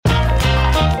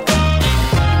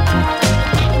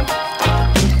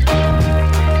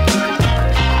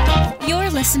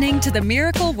listening to the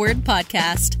Miracle Word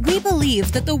Podcast. We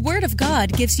believe that the Word of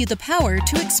God gives you the power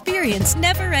to experience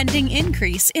never-ending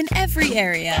increase in every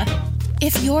area.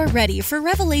 If you're ready for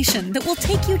revelation that will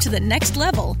take you to the next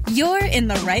level, you're in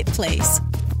the right place.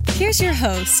 Here's your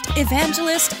host,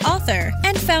 evangelist, author,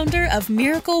 and founder of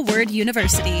Miracle Word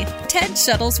University, Ted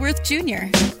Shuttlesworth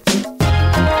Jr.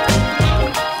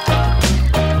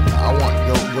 I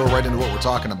want to go right into what we're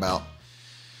talking about,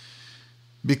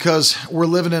 because we're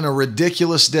living in a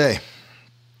ridiculous day.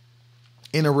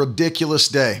 In a ridiculous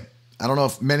day. I don't know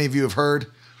if many of you have heard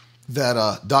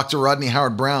that Dr. Rodney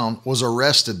Howard-Browne was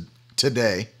arrested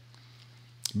today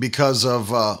because of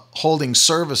holding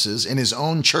services in his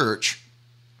own church.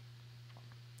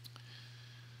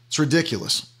 It's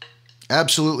ridiculous.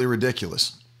 Absolutely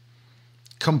ridiculous.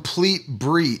 Complete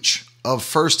breach of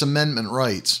First Amendment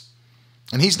rights.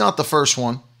 And he's not the first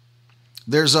one.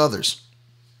 There's others.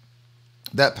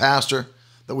 That pastor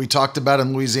that we talked about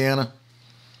in Louisiana.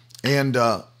 And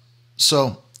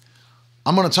so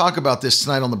I'm going to talk about this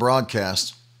tonight on the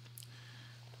broadcast.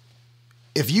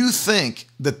 If you think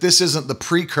that this isn't the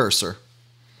precursor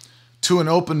to an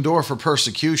open door for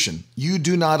persecution, you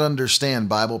do not understand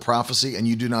Bible prophecy and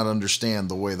you do not understand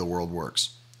the way the world works.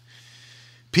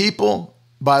 People,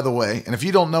 by the way, and if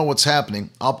you don't know what's happening,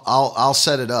 I'll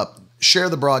set it up. Share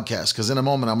the broadcast, because in a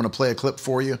moment I'm going to play a clip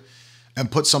for you and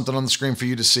put something on the screen for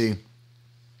you to see.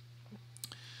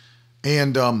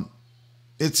 And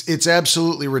it's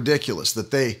absolutely ridiculous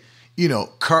that they,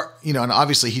 and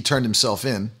obviously he turned himself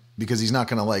in because he's not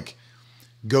going to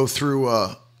go through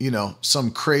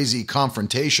some crazy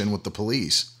confrontation with the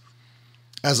police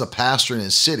as a pastor in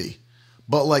his city.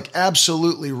 But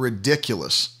absolutely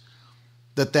ridiculous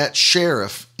that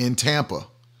sheriff in Tampa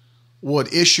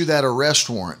would issue that arrest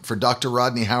warrant for Dr.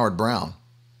 Rodney Howard-Browne.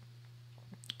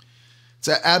 It's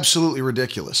absolutely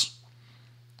ridiculous.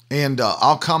 And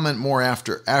I'll comment more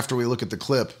after we look at the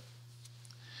clip.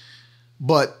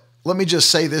 But let me just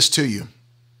say this to you.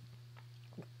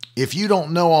 If you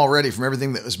don't know already from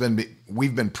everything that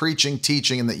we've been preaching,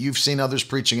 teaching, and that you've seen others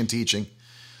preaching and teaching,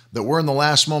 that we're in the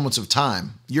last moments of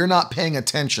time, you're not paying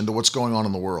attention to what's going on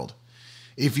in the world.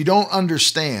 If you don't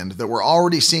understand that we're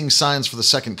already seeing signs for the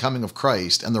second coming of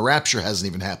Christ and the rapture hasn't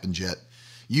even happened yet,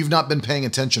 you've not been paying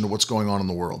attention to what's going on in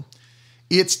the world.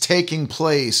 It's taking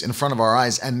place in front of our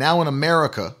eyes. And now in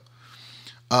America,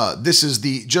 this is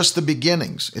just the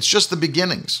beginnings. It's just the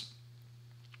beginnings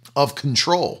of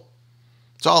control.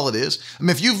 That's all it is. I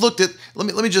mean, if you've looked at, let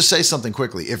me just say something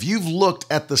quickly. If you've looked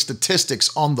at the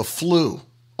statistics on the flu,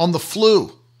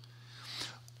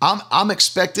 I'm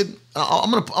expected.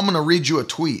 I'm gonna read you a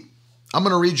tweet. I'm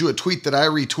gonna read you a tweet that I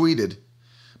retweeted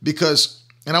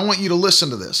and I want you to listen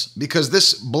to this, because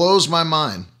this blows my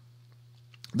mind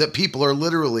that people are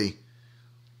literally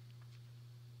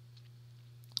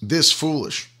this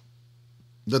foolish,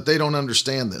 that they don't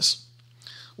understand this.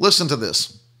 Listen to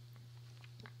this.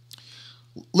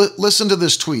 Listen to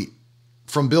this tweet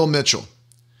from Bill Mitchell.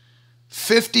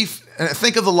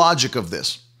 Think of the logic of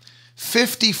this.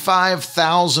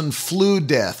 55,000 flu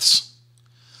deaths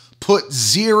put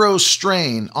zero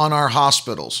strain on our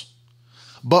hospitals.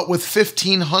 But with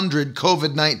 1,500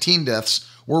 COVID-19 deaths,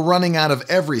 we're running out of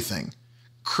everything,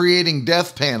 creating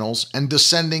death panels and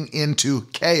descending into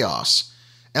chaos.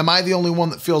 Am I the only one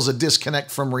that feels a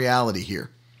disconnect from reality here?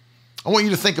 I want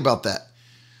you to think about that.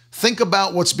 Think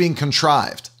about what's being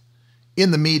contrived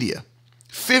in the media.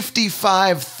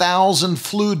 55,000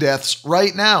 flu deaths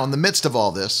right now in the midst of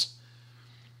all this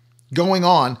going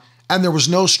on, and there was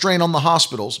no strain on the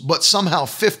hospitals, but somehow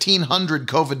 1,500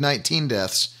 COVID-19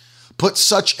 deaths put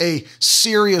such a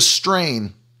serious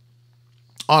strain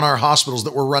on our hospitals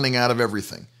that we're running out of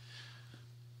everything.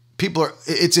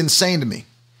 It's insane to me.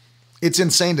 It's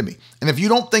insane to me. And if you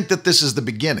don't think that this is the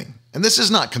beginning, and this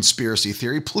is not conspiracy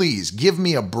theory, please give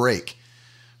me a break.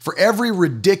 For every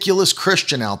ridiculous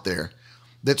Christian out there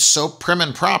that's so prim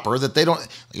and proper that they don't,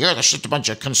 that's just a bunch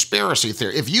of conspiracy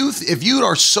theory. If you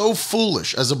are so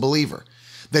foolish as a believer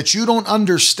that you don't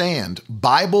understand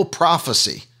Bible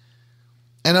prophecy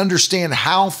and understand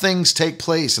how things take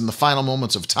place in the final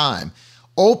moments of time,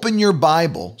 open your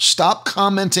Bible, stop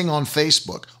commenting on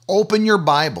Facebook, open your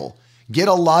Bible, get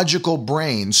a logical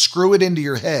brain, screw it into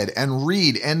your head, and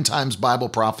read end times Bible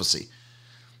prophecy.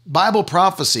 Bible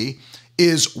prophecy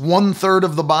is 1/3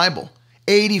 of the Bible.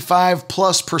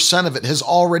 85+% of it has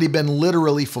already been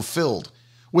literally fulfilled,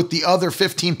 with the other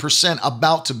 15%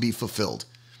 about to be fulfilled.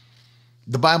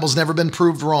 The Bible's never been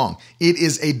proved wrong. It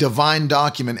is a divine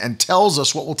document and tells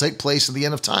us what will take place at the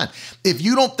end of time. If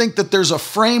you don't think that there's a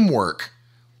framework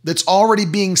that's already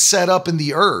being set up in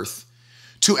the earth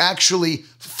to actually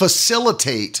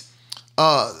facilitate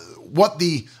what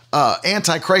the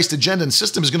Antichrist agenda and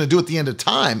system is going to do at the end of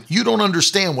time, you don't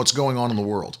understand what's going on in the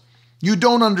world. You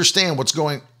don't understand what's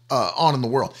going on in the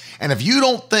world. And if you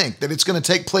don't think that it's going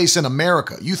to take place in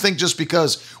America, you think just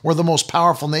because we're the most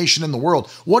powerful nation in the world,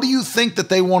 what do you think that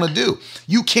they want to do?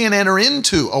 You can't enter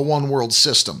into a one world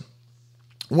system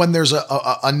when there's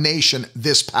a nation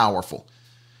this powerful.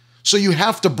 So you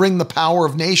have to bring the power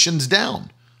of nations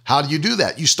down. How do you do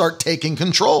that? You start taking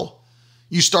control.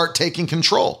 You start taking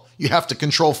control. You have to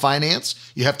control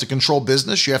finance. You have to control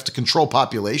business. You have to control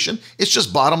population. It's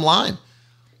just bottom line.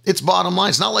 It's bottom line.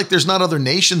 It's not like there's not other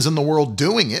nations in the world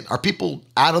doing it. Are people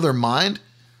out of their mind?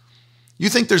 You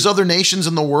think there's other nations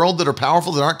in the world that are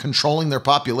powerful that aren't controlling their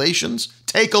populations?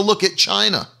 Take a look at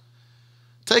China.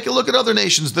 Take a look at other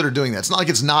nations that are doing that. It's not like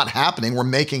it's not happening. We're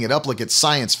making it up like it's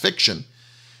science fiction.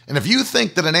 And if you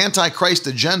think that an Antichrist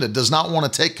agenda does not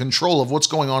want to take control of what's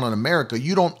going on in America,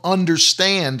 you don't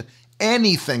understand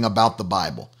anything about the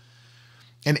Bible.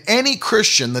 And any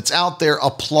Christian that's out there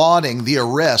applauding the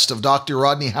arrest of Dr.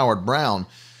 Rodney Howard-Browne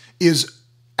is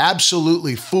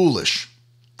absolutely foolish.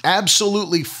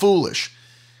 Absolutely foolish.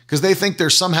 Because they think they're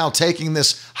somehow taking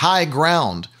this high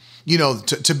ground, you know,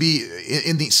 to be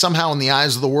somehow in the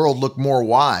eyes of the world look more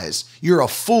wise. You're a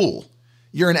fool.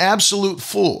 You're an absolute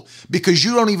fool because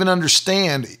you don't even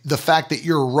understand the fact that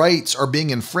your rights are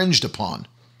being infringed upon.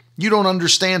 You don't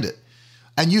understand it.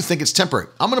 And you think it's temporary.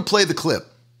 I'm going to play the clip.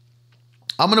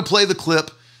 I'm going to play the clip,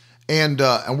 and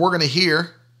we're going to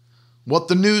hear what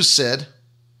the news said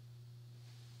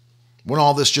when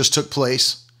all this just took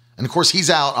place. And of course, he's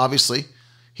out, obviously.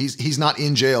 He's not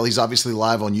in jail. He's obviously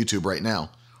live on YouTube right now.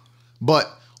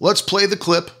 But let's play the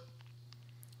clip,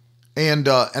 and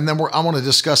then I want to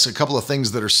discuss a couple of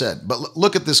things that are said. But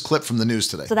look at this clip from the news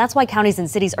today. So that's why counties and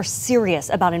cities are serious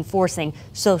about enforcing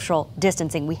social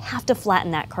distancing. We have to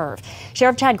flatten that curve.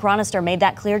 Sheriff Chad Chronister made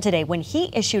that clear today when he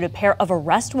issued a pair of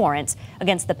arrest warrants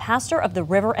against the pastor of the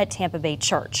River at Tampa Bay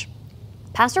Church.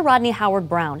 Pastor Rodney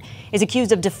Howard-Browne is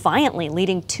accused of defiantly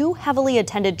leading two heavily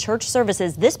attended church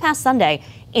services this past Sunday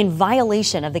in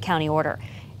violation of the county order.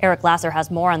 Eric Lasser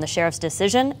has more on the sheriff's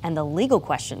decision and the legal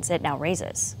questions it now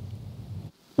raises.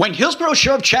 When Hillsborough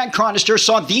Sheriff Chad Chronister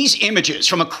saw these images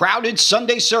from a crowded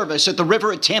Sunday service at the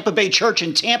River at Tampa Bay Church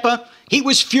in Tampa, he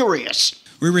was furious.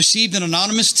 We received an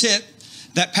anonymous tip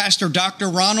that Pastor Dr.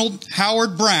 Ronald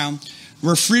Howard-Browne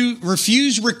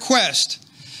refused request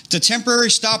to temporarily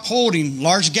stop holding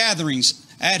large gatherings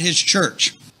at his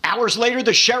church. Hours later,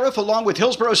 the sheriff, along with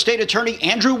Hillsborough State Attorney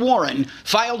Andrew Warren,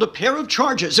 filed a pair of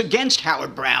charges against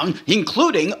Howard-Browne,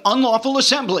 including unlawful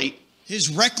assembly. His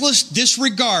reckless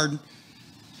disregard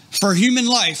for human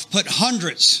life put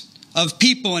hundreds of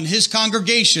people in his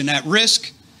congregation at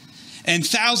risk and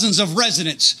thousands of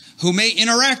residents who may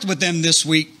interact with them this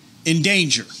week in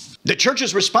danger. The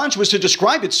church's response was to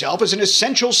describe itself as an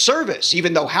essential service,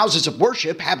 even though houses of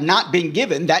worship have not been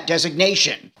given that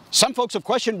designation. Some folks have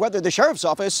questioned whether the sheriff's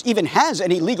office even has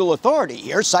any legal authority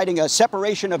here, citing a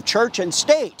separation of church and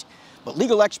state. But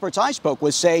legal experts I spoke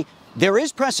with say there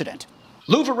is precedent.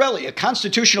 Lou Varelli, a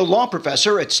constitutional law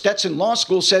professor at Stetson Law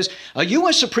School, says a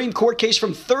U.S. Supreme Court case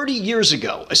from 30 years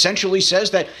ago essentially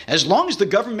says that as long as the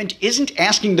government isn't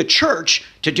asking the church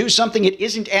to do something it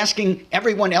isn't asking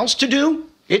everyone else to do,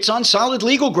 it's on solid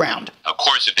legal ground. Of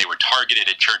course, if they were targeted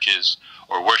at churches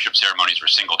or worship ceremonies were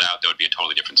singled out, that would be a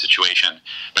totally different situation.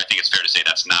 But I think it's fair to say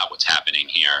that's not what's happening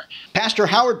here. Pastor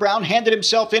Howard-Browne handed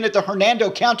himself in at the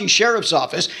Hernando County Sheriff's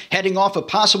Office, heading off a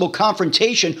possible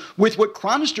confrontation with what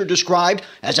Chronister described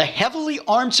as a heavily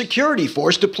armed security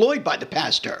force deployed by the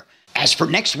pastor. As for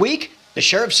next week, the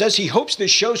sheriff says he hopes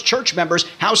this shows church members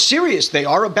how serious they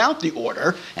are about the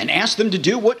order and asks them to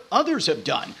do what others have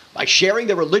done by sharing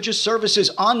their religious services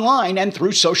online and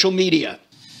through social media.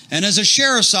 And as a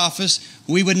sheriff's office,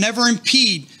 we would never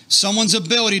impede someone's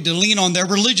ability to lean on their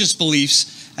religious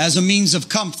beliefs as a means of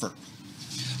comfort.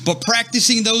 But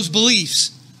practicing those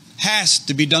beliefs has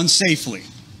to be done safely.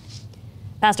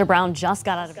 Pastor Brown just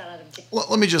got out of...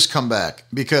 Let me just come back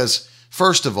because,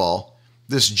 first of all,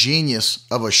 this genius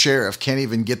of a sheriff can't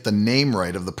even get the name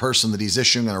right of the person that he's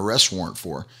issuing an arrest warrant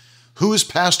for. Who is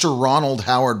Pastor Ronald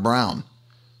Howard-Browne?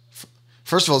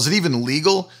 First of all, is it even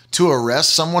legal to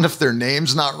arrest someone if their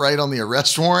name's not right on the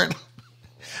arrest warrant?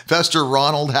 Pastor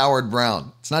Ronald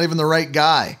Howard-Browne. It's not even the right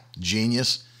guy.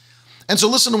 Genius. And so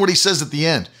listen to what he says at the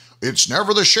end. It's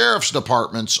never the sheriff's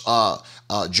department's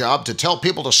job to tell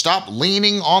people to stop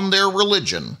leaning on their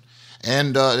religion.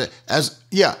 And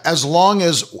as long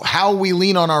as how we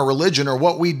lean on our religion or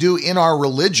what we do in our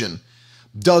religion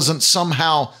doesn't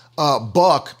somehow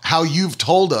buck how you've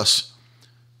told us.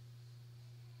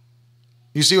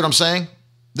 You see what I'm saying?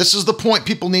 This is the point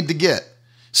people need to get.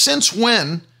 Since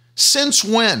when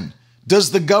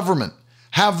does the government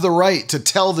have the right to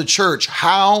tell the church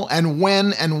how and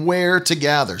when and where to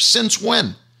gather? Since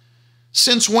when?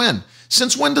 Since when?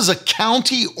 Since when does a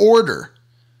county order,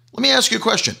 let me ask you a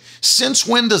question. Since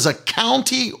when does a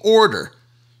county order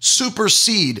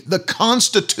supersede the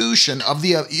Constitution of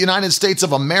the United States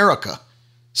of America?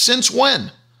 Since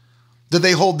when did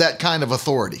they hold that kind of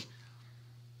authority?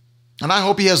 And I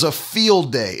hope he has a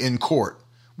field day in court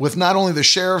with not only the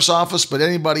sheriff's office, but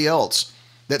anybody else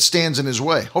that stands in his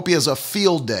way. Hope he has a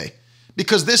field day,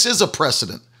 because this is a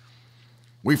precedent.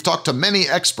 We've talked to many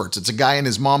experts. It's a guy in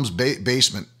his mom's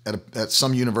basement at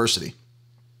some university.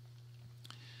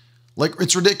 Like,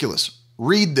 it's ridiculous.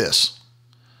 Read this.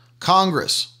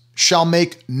 Congress shall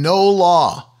make no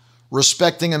law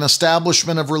respecting an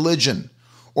establishment of religion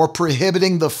or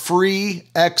prohibiting the free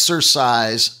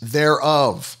exercise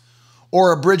thereof,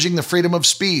 or abridging the freedom of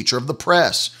speech or of the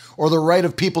press, or the right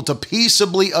of people to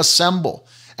peaceably assemble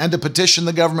and to petition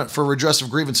the government for redress of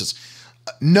grievances.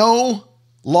 No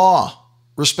law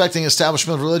respecting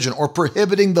establishment of religion or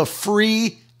prohibiting the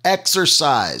free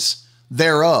exercise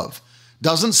thereof.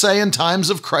 Doesn't say in times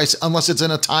of crisis, unless it's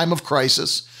in a time of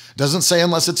crisis. Doesn't say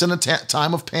unless it's in a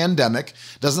time of pandemic.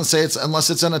 Doesn't say it's unless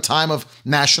it's in a time of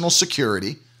national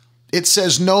security. It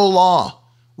says no law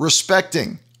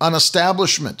respecting an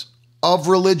establishment of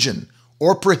religion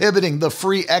or prohibiting the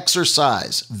free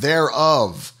exercise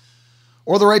thereof,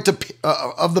 or the right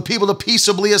of the people to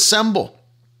peaceably assemble.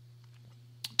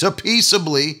 To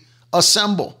peaceably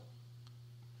assemble.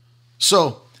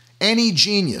 So, any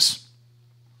genius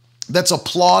that's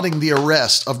applauding the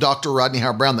arrest of Dr. Rodney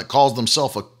Howard-Browne that calls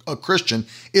himself a Christian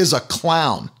is a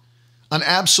clown, an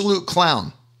absolute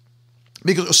clown.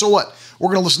 Because so what? We're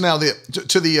going to listen now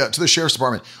to the sheriff's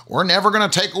department. We're never going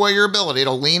to take away your ability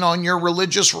to lean on your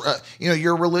religious,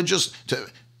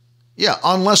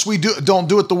 unless we don't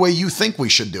do it the way you think we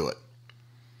should do it.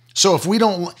 So if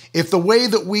the way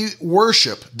that we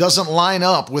worship doesn't line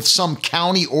up with some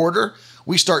county order,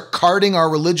 we start carting our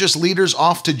religious leaders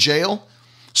off to jail.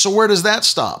 So where does that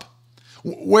stop?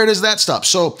 Where does that stop?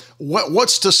 So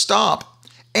what's to stop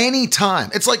any time?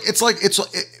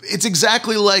 It's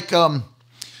exactly like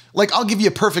I'll give you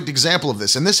a perfect example of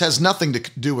this, and this has nothing to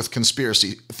do with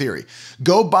conspiracy theory.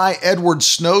 Go buy Edward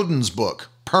Snowden's book,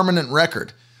 Permanent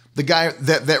Record. The guy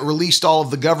that released all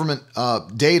of the government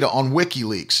data on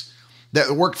WikiLeaks, that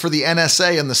worked for the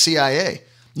NSA and the CIA.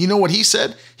 You know what he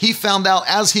said? He found out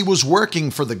as he was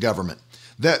working for the government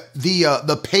that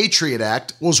the Patriot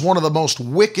Act was one of the most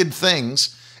wicked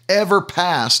things ever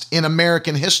passed in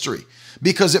American history,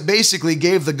 because it basically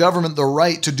gave the government the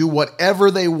right to do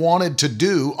whatever they wanted to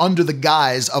do under the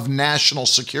guise of national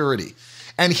security.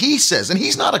 And he says, and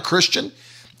he's not a Christian.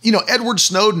 Edward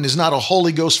Snowden is not a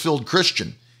Holy Ghost-filled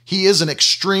Christian. He is an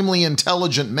extremely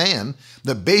intelligent man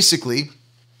that basically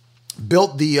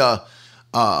built the,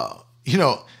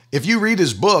 if you read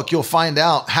his book, you'll find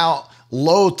out how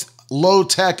low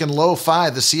tech and low-fi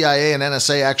the CIA and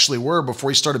NSA actually were before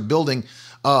he started building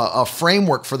a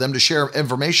framework for them to share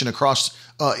information across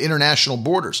international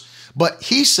borders. But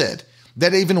he said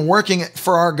that even working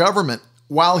for our government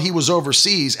while he was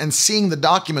overseas and seeing the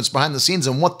documents behind the scenes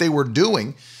and what they were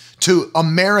doing to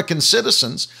American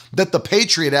citizens, that the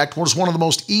Patriot Act was one of the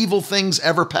most evil things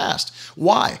ever passed.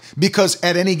 Why? Because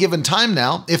at any given time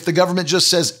now, if the government just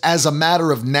says as a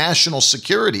matter of national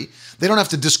security, they don't have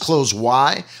to disclose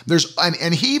why.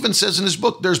 And he even says in his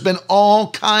book, there's been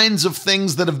all kinds of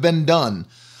things that have been done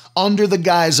under the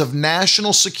guise of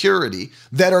national security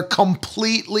that are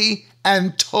completely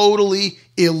and totally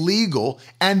illegal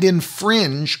and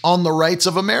infringe on the rights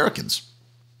of Americans.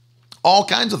 All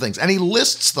kinds of things. And he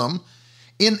lists them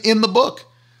in the book.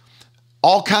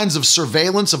 All kinds of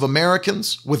surveillance of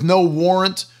Americans with no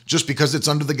warrant, just because it's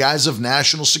under the guise of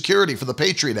national security for the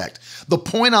Patriot Act. The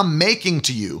point I'm making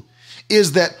to you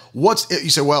is that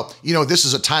you say, well, this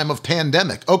is a time of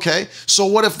pandemic. Okay, so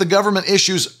what if the government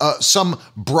issues some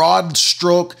broad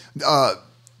stroke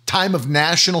time of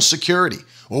national security?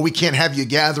 Well, we can't have you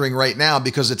gathering right now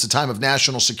because it's a time of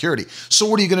national security. So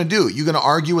what are you going to do? You going to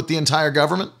argue with the entire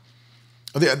government?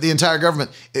 The entire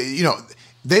government, they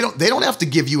don't have to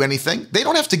give you anything. They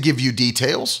don't have to give you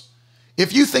details.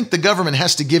 If you think the government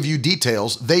has to give you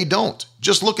details, they don't.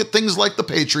 Just look at things like the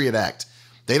Patriot Act.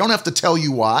 They don't have to tell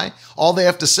you why. All they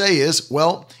have to say is,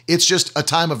 well, it's just a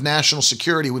time of national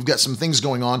security. We've got some things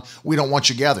going on. We don't want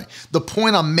you gathering. The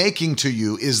point I'm making to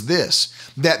you is this,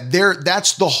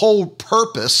 that's the whole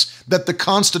purpose that the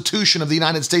Constitution of the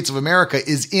United States of America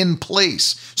is in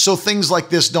place. So things like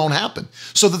this don't happen.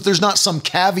 So that there's not some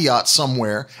caveat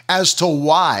somewhere as to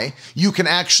why you can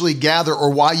actually gather or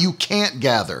why you can't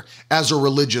gather as a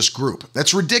religious group.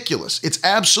 That's ridiculous. It's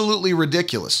absolutely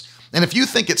ridiculous. And if you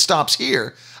think it stops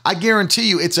here, I guarantee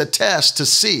you it's a test to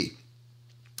see.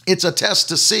 It's a test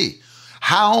to see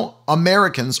how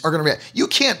Americans are going to react. You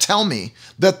can't tell me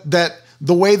that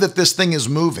the way that this thing is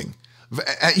moving,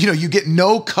 you get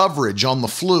no coverage on the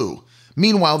flu.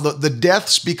 Meanwhile, the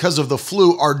deaths because of the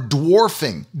flu are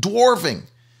dwarfing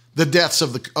the deaths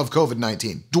of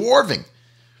COVID-19, dwarfing.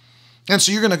 And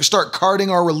so you're going to start carting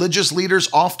our religious leaders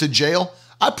off to jail.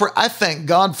 I thank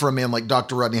God for a man like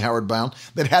Dr. Rodney Howard-Browne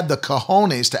that had the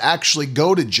cojones to actually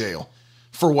go to jail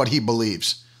for what he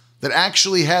believes, that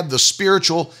actually had the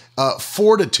spiritual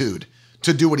fortitude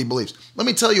to do what he believes. Let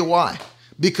me tell you why.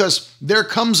 Because there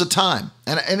comes a time,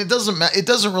 and it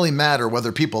doesn't really matter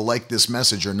whether people like this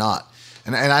message or not.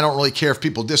 And I don't really care if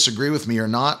people disagree with me or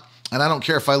not. And I don't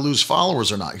care if I lose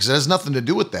followers or not, because it has nothing to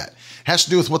do with that. It has to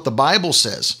do with what the Bible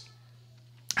says.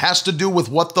 Has to do with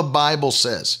what the Bible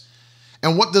says.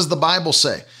 And what does the Bible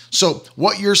say? So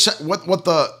what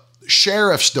the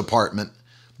sheriff's department,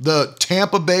 the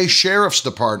Tampa Bay Sheriff's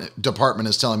Department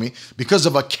is telling me, because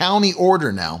of a county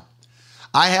order now,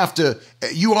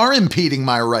 you are impeding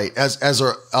my right as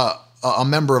a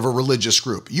member of a religious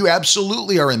group. You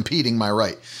absolutely are impeding my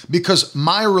right, because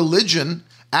my religion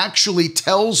actually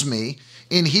tells me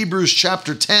in Hebrews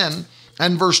chapter 10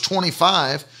 and verse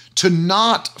 25 to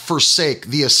not forsake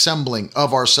the assembling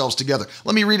of ourselves together.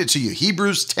 Let me read it to you.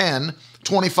 Hebrews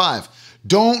 10:25.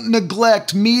 Don't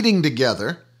neglect meeting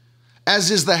together,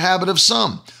 as is the habit of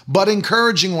some, but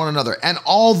encouraging one another, and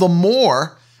all the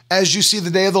more as you see the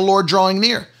day of the Lord drawing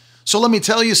near. So let me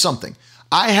tell you something.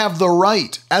 I have the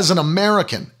right as an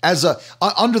American,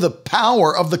 under the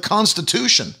power of the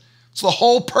Constitution. It's the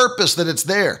whole purpose that it's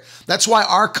there. That's why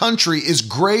our country is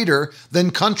greater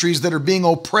than countries that are being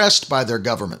oppressed by their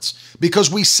governments, because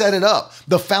we set it up.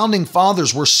 The founding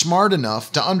fathers were smart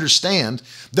enough to understand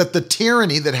that the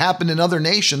tyranny that happened in other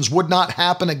nations would not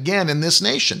happen again in this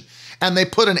nation. And they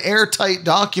put an airtight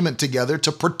document together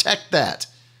to protect that.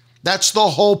 That's the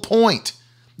whole point.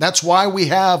 That's why we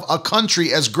have a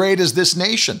country as great as this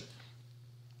nation,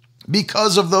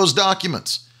 because of those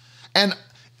documents. And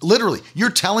literally,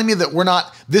 you're telling me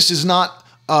that this is not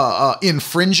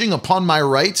infringing upon my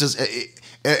rights as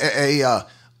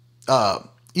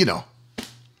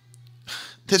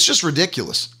it's just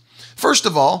ridiculous. First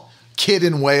of all, kid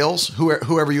in Wales,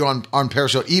 whoever you on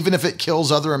Periscope, even if it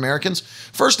kills other Americans,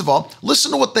 first of all,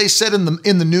 listen to what they said in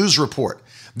the news report,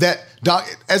 that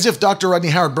as if Dr. Rodney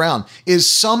Howard-Browne is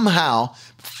somehow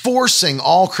forcing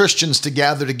all Christians to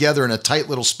gather together in a tight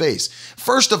little space.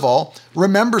 First of all,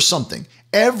 remember something.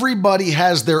 Everybody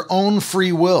has their own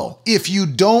free will. If you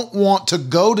don't want to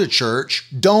go to church,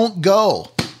 don't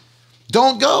go.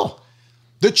 Don't go.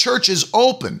 The church is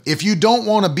open. If you don't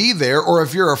want to be there, or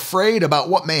if you're afraid about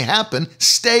what may happen,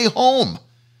 stay home.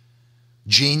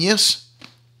 Genius.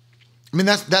 I mean,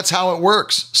 that's how it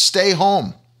works. Stay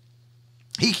home.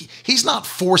 He's not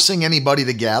forcing anybody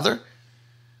to gather.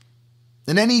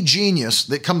 And any genius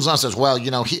that comes on and says, well,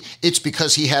 it's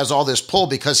because he has all this pull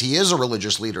because he is a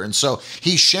religious leader. And so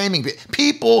he's shaming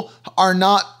people.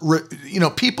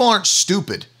 People aren't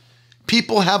stupid.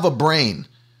 People have a brain.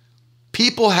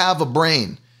 People have a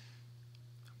brain.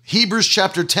 Hebrews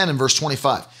chapter 10 and verse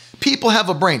 25. People have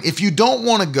a brain. If you don't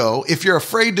want to go, if you're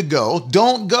afraid to go,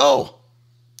 don't go.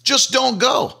 Just don't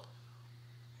go.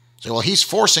 So, well, he's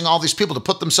forcing all these people to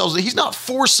put themselves. He's not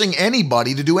forcing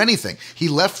anybody to do anything. He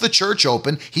left the church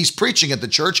open. He's preaching at the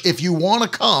church. If you want to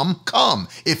come, come.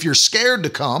 If you're scared to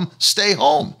come, stay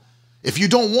home. If you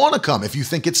don't want to come, if you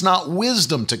think it's not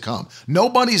wisdom to come,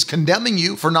 nobody's condemning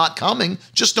you for not coming.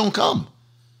 Just don't come.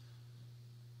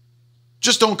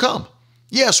 Just don't come.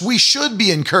 Yes, we should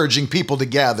be encouraging people to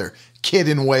gather, kid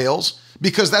in Wales,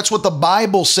 because that's what the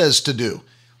Bible says to do.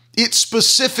 It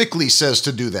specifically says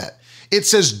to do that. It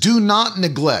says, do not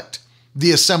neglect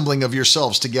the assembling of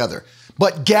yourselves together,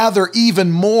 but gather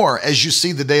even more as you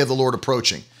see the day of the Lord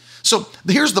approaching. So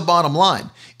here's the bottom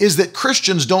line, is that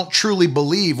Christians don't truly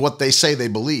believe what they say they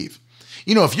believe.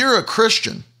 If you're a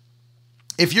Christian,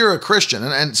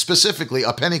 and specifically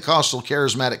a Pentecostal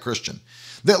charismatic Christian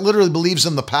that literally believes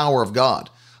in the power of God.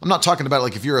 I'm not talking about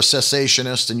like if you're a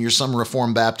cessationist and you're some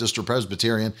Reformed Baptist or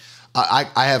Presbyterian, I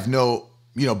have no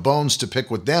bones to pick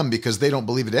with them because they don't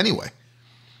believe it anyway.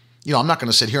 I'm not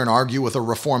going to sit here and argue with a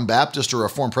Reformed Baptist or a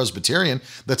Reformed Presbyterian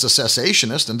that's a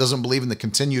cessationist and doesn't believe in the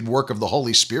continued work of the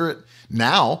Holy Spirit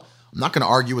now. I'm not going to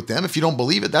argue with them. If you don't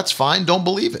believe it, that's fine. Don't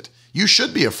believe it. You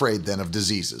should be afraid then of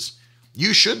diseases.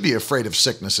 You should be afraid of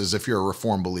sicknesses if you're a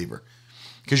Reformed believer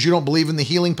because you don't believe in the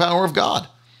healing power of God.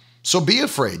 So be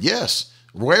afraid, yes.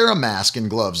 Wear a mask and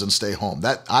gloves and stay home.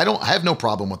 I have no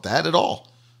problem with that at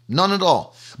all. None at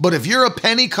all. But if you're a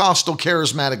Pentecostal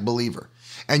charismatic believer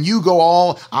and you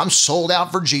go I'm sold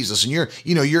out for Jesus, and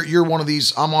you're one of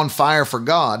these, I'm on fire for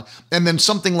God, and then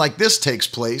something like this takes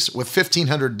place with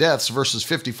 1,500 deaths versus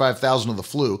 55,000 of the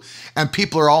flu, and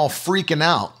people are all freaking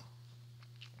out.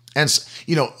 And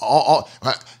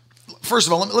first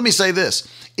of all, let me say this.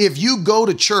 If you go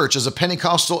to church as a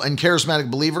Pentecostal and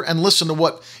charismatic believer and listen to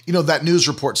what, that news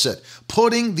report said,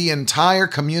 putting the entire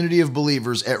community of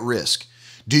believers at risk,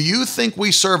 do you think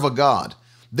we serve a God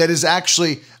that is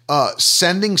actually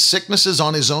sending sicknesses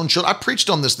on his own children? I preached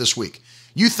on this week.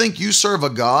 You think you serve a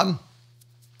God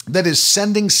that is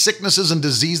sending sicknesses and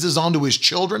diseases onto his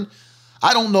children?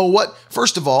 I don't know what.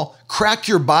 First of all, crack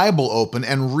your Bible open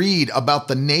and read about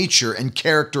the nature and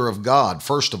character of God,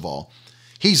 first of all.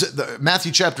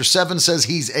 Matthew chapter 7 says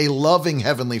he's a loving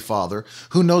heavenly Father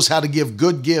who knows how to give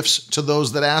good gifts to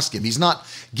those that ask him. He's not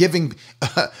giving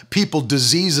people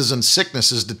diseases and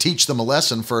sicknesses to teach them a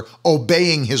lesson for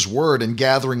obeying his word and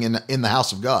gathering in the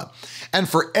house of God. And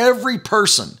for every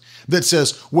person that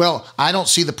says, well, I don't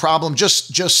see the problem,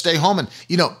 just stay home. And,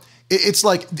 it's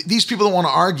like these people that want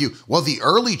to argue, well, the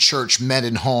early church met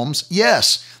in homes.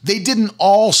 Yes, they didn't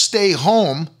all stay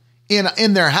home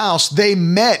in their house. They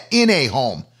met in a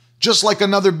home, just like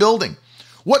another building.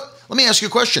 Let me ask you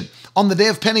a question. On the day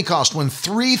of Pentecost, when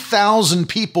 3,000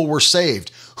 people were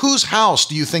saved, whose house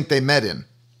do you think they met in?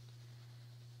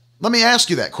 Let me ask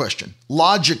you that question.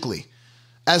 Logically,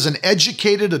 as an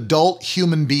educated adult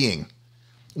human being,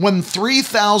 when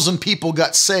 3,000 people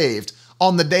got saved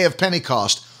on the day of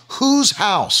Pentecost, whose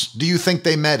house do you think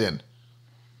they met in?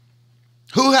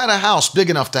 Who had a house big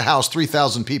enough to house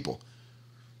 3,000 people?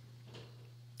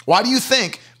 Why do you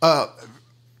think,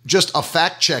 just a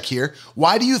fact check here,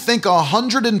 why do you think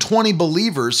 120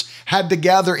 believers had to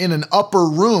gather in an upper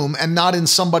room and not in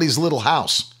somebody's little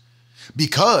house?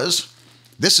 Because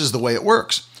this is the way it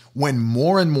works. When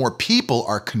more and more people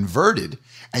are converted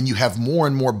and you have more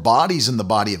and more bodies in the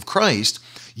body of Christ,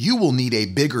 you will need a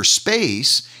bigger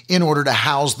space in order to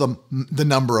house the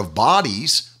number of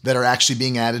bodies that are actually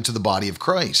being added to the body of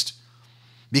Christ.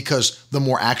 Because the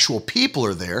more actual people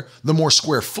are there, the more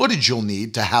square footage you'll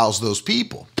need to house those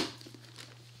people.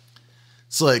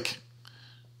 It's like,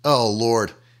 oh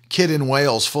Lord, kid in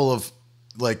Wales full of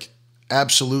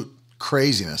absolute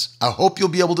craziness. I hope you'll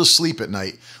be able to sleep at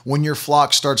night when your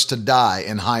flock starts to die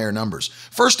in higher numbers.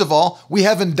 First of all, we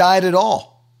haven't died at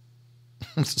all.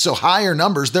 So higher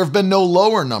numbers, there have been no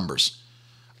lower numbers.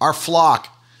 Our flock,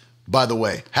 by the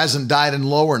way, hasn't died in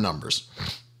lower numbers.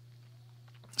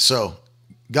 So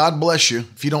God bless you.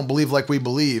 If you don't believe like we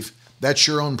believe, that's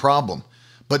your own problem.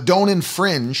 But don't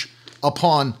infringe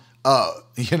upon,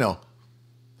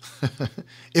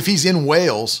 if he's in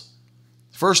Wales,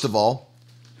 first of all,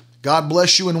 God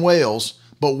bless you in Wales,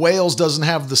 but Wales doesn't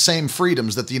have the same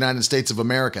freedoms that the United States of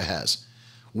America has.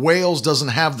 Wales doesn't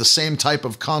have the same type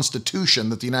of constitution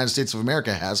that the United States of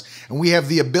America has, and we have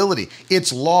the ability.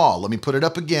 It's law. Let me put it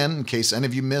up again in case any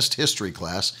of you missed history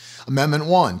class. Amendment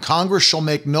 1, Congress shall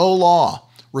make no law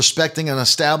respecting an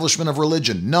establishment of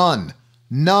religion,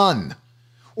 none,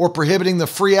 or prohibiting the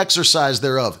free exercise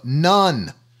thereof,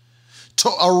 none.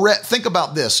 Think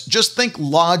about this. Just think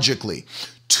logically.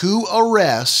 To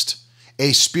arrest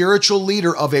a spiritual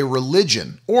leader of a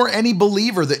religion or any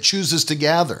believer that chooses to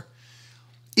gather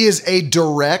is a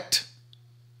direct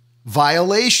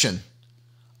violation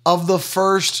of the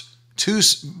first two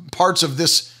parts of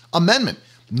this amendment.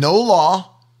 No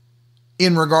law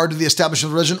in regard to the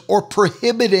establishment of religion or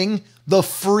prohibiting the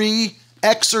free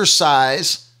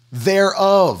exercise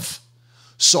thereof.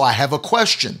 So I have a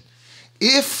question.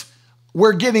 If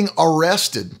we're getting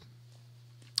arrested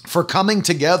for coming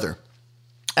together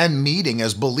and meeting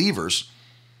as believers,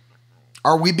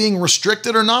 are we being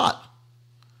restricted or not?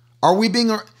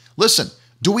 Listen,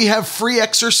 do we have free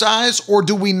exercise or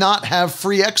do we not have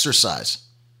free exercise?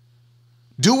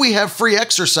 Do we have free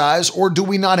exercise or do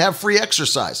we not have free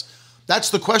exercise? That's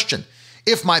the question.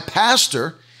 If my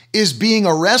pastor is being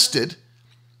arrested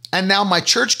and now my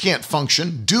church can't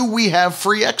function, do we have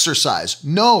free exercise?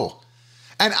 No.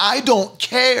 And I don't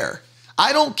care.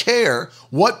 I don't care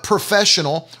what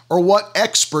professional or what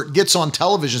expert gets on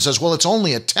television and says, well, it's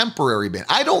only a temporary ban.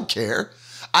 I don't care.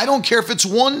 I don't care if it's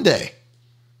one day.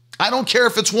 I don't care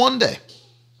if it's one day.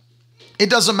 It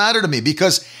doesn't matter to me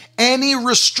because any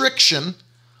restriction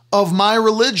of my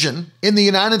religion in the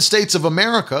United States of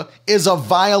America is a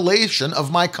violation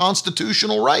of my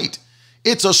constitutional right.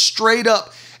 It's a straight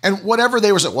up, and whatever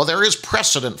they were saying, well, there is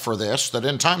precedent for this, that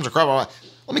in times of crime.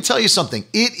 Let me tell you something.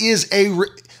 It is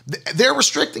they're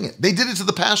restricting it. They did it to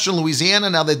the pastor in Louisiana.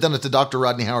 Now they've done it to Dr.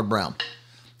 Rodney Howard-Browne.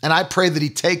 And I pray that he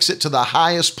takes it to the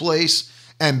highest place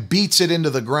and beats it into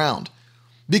the ground.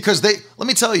 Because let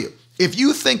me tell you, if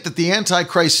you think that the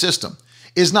Antichrist system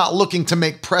is not looking to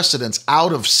make precedents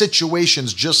out of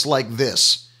situations just like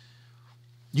this,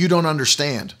 you don't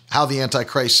understand how the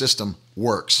Antichrist system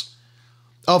works.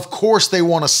 Of course they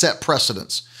want to set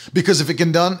precedents, because if it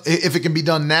can be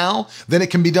done now, then it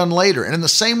can be done later. And in the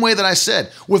same way that I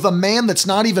said, with a man that's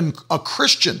not even a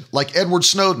Christian like Edward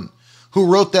Snowden,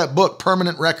 who wrote that book,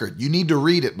 Permanent Record. You need to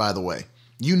read it, by the way.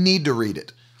 You need to read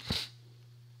it.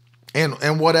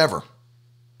 And whatever.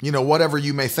 Whatever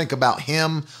you may think about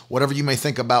him, whatever you may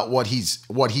think about what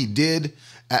he did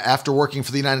after working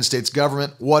for the United States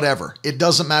government, whatever. It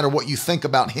doesn't matter what you think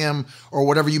about him or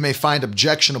whatever you may find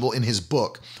objectionable in his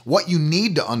book. What you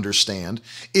need to understand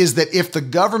is that if the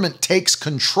government takes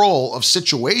control of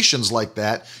situations like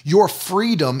that, your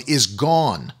freedom is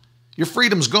gone. Your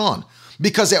freedom's gone.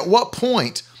 Because at what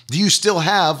point do you still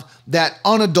have that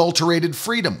unadulterated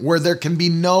freedom where there can be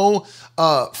no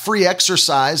free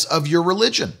exercise of your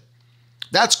religion?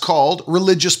 That's called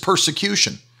religious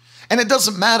persecution. And it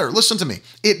doesn't matter. Listen to me.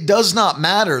 It does not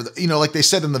matter, like they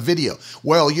said in the video.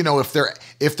 Well,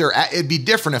 it'd be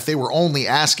different if they were only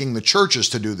asking the churches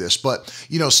to do this. But,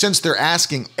 since they're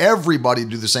asking everybody to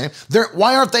do the same,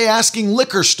 why aren't they asking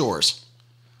liquor stores?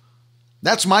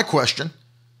 That's my question.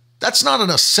 That's not an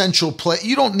essential play.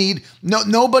 You don't need,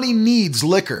 nobody needs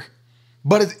liquor.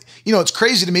 But, it's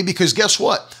crazy to me because guess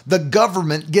what? The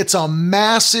government gets a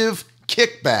massive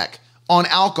kickback on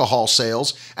alcohol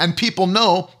sales. And people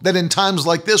know that in times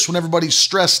like this, when everybody's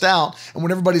stressed out and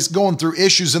when everybody's going through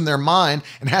issues in their mind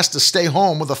and has to stay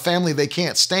home with a family they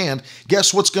can't stand,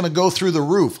 guess what's going to go through the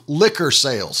roof? Liquor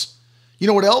sales. You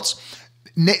know what else?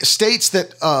 States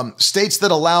that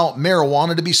allow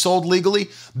marijuana to be sold legally,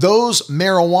 those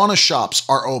marijuana shops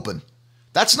are open.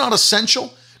 That's not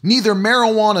essential. Neither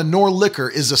marijuana nor liquor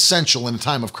is essential in a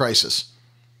time of crisis.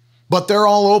 But they're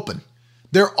all open.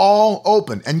 They're all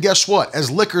open. And guess what?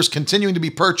 As liquor's continuing to be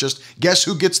purchased, guess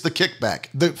who gets the kickback?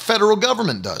 The federal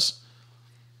government does.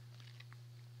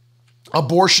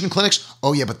 Abortion clinics?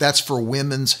 Oh yeah, but that's for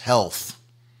women's health.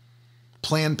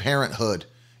 Planned Parenthood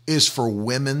is for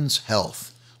women's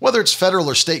health. Whether it's federal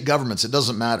or state governments, it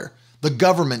doesn't matter. The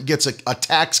government gets a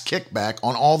tax kickback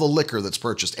on all the liquor that's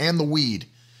purchased and the weed.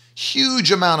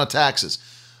 Huge amount of taxes.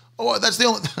 Oh, that's the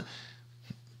only...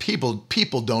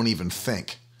 People don't even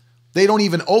think. They don't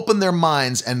even open their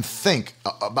minds and think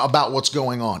about what's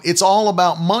going on. It's all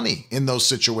about money in those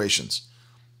situations.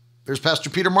 There's Pastor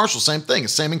Peter Marshall, same thing.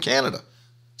 It's same in Canada.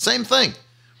 Same thing.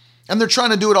 And they're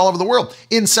trying to do it all over the world.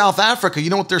 In South Africa, you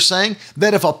know what they're saying?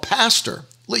 That if a pastor,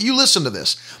 you listen to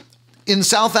this. In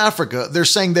South Africa, they're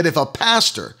saying that if a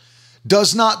pastor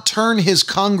does not turn his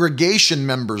congregation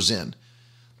members in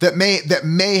that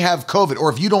may have COVID, or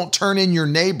if you don't turn in your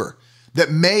neighbor that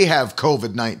may have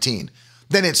COVID-19,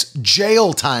 then it's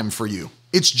jail time for you.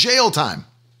 It's jail time.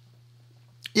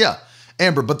 Yeah,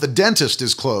 Amber, but the dentist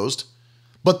is closed,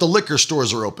 but the liquor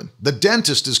stores are open. The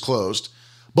dentist is closed,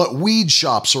 but weed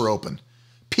shops are open.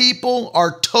 People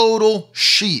are total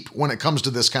sheep when it comes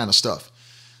to this kind of stuff.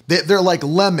 They're like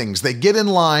lemmings. They get in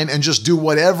line and just do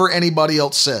whatever anybody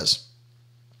else says.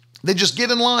 They just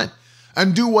get in line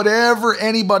and do whatever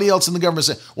anybody else in the government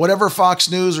says. Whatever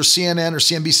Fox News or CNN or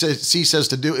CNBC says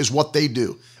to do is what they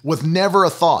do, with never a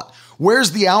thought.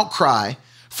 Where's the outcry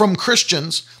from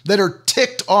Christians that are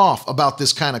ticked off about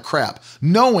this kind of crap,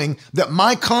 knowing that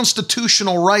my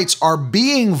constitutional rights are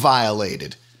being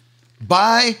violated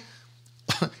by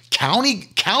county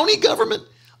government?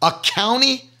 A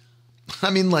county?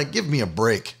 Give me a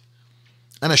break.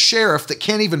 And a sheriff that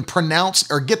can't even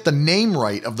pronounce or get the name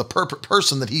right of the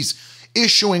person that he's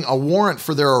issuing a warrant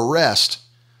for their arrest.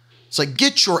 It's like,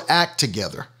 get your act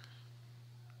together.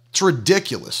 It's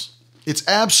ridiculous. It's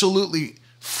absolutely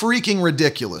freaking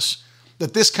ridiculous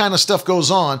that this kind of stuff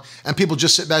goes on and people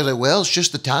just sit back and say, well, it's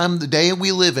just the time of the day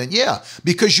we live in. Yeah,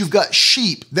 because you've got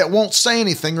sheep that won't say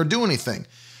anything or do anything.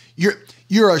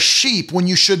 You're a sheep when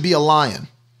you should be a lion.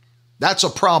 That's a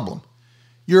problem.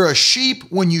 You're a sheep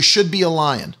when you should be a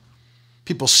lion.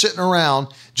 People sitting around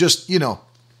just,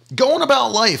 going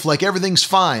about life like everything's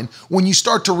fine when you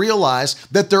start to realize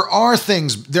that there are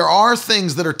things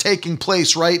that are taking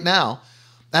place right now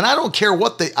And I don't care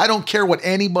what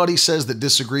anybody says that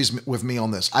disagrees with me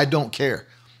on this. I don't care.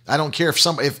 I don't care if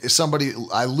somebody,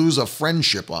 I lose a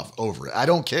friendship over it. I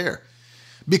don't care.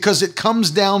 Because it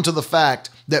comes down to the fact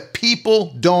that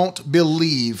people don't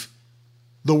believe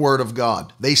the word of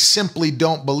God. They simply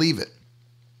don't believe it.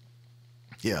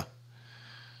 Yeah.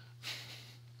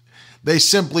 They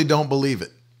simply don't believe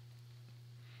it.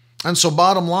 And so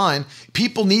bottom line,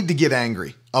 people need to get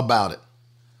angry about it.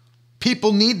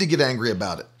 People need to get angry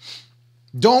about it.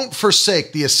 Don't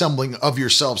forsake the assembling of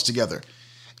yourselves together.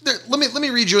 Let me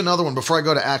read you another one before I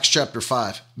go to Acts chapter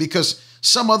 5, because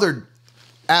some other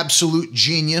absolute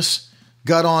genius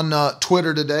got on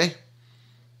Twitter today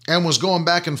and was going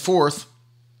back and forth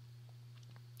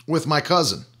with my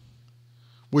cousin,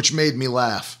 which made me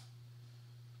laugh.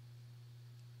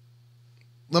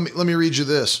 Let me read you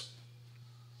this.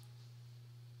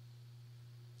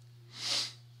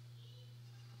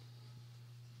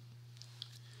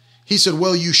 He said,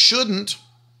 well, you shouldn't.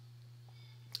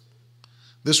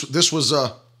 This was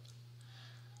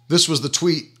the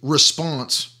tweet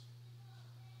response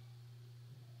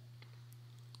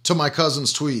to my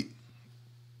cousin's tweet.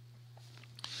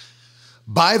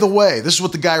 By the way, this is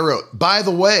what the guy wrote. By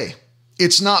the way,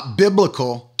 it's not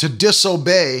biblical to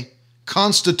disobey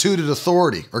constituted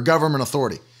authority or government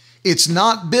authority. It's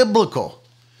not biblical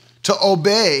to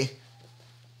obey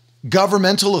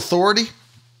governmental authority.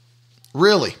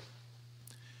 Really?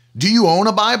 Do you own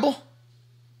a Bible?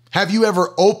 Have you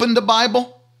ever opened a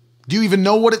Bible? Do you even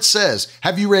know what it says?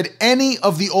 Have you read any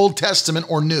of the Old Testament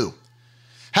or New?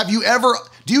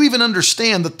 Do you even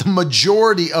understand that the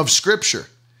majority of Scripture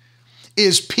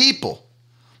is people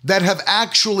that have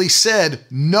actually said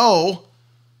no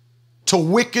to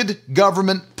wicked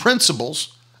government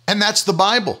principles, and that's the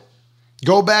Bible.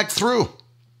 Go back through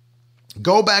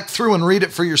and read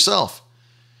it for yourself.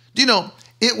 Do you know,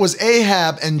 it was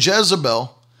Ahab and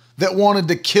Jezebel that wanted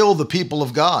to kill the people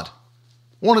of God.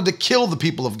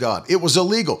 It was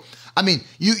illegal. I mean,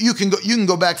 you can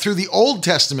go back through the Old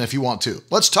Testament if you want to.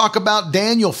 Let's talk about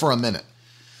Daniel for a minute.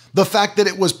 The fact that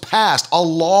it was passed, a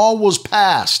law was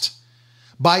passed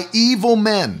by evil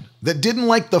men that didn't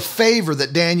like the favor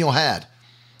that Daniel had,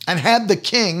 and had the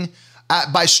king,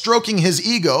 by stroking his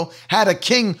ego, had a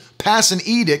king pass an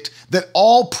edict that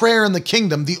all prayer in the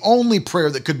kingdom, the only prayer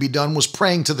that could be done was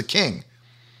praying to the king,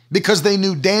 because they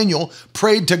knew Daniel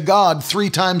prayed to God 3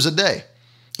 times a day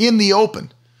in the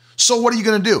open. So what are you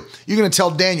going to do? You're going to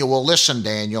tell Daniel, well, listen,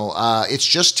 Daniel, it's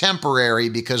just temporary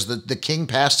because the king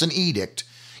passed an edict,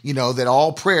 that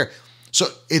all prayer. So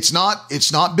it's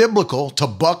not biblical to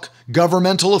buck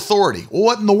governmental authority. Well,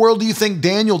 what in the world do you think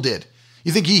Daniel did?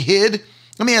 You think he hid?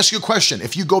 Let me ask you a question.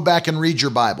 If you go back and read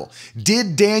your Bible,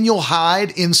 did Daniel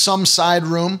hide in some side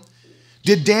room?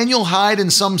 Did Daniel hide in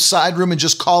some side room and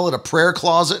just call it a prayer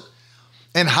closet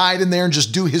and hide in there and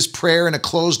just do his prayer in a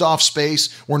closed off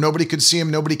space where nobody could see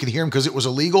him, nobody could hear him because it was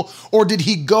illegal? Or did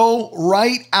he go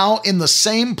right out in the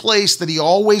same place that he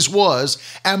always was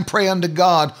and pray unto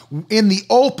God in the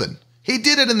open? He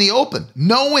did it in the open,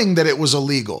 knowing that it was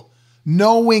illegal,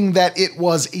 knowing the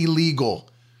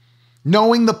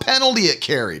penalty it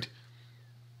carried.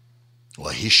 Well,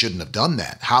 he shouldn't have done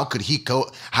that. How could he go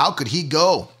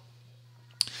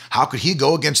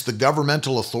against the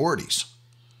governmental authorities?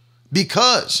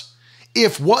 Because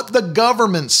if what the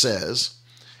government says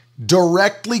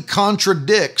directly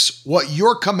contradicts what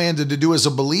you're commanded to do as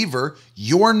a believer,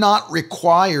 you're not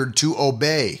required to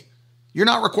obey. You're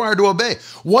not required to obey.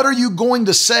 What are you going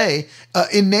to say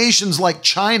in nations like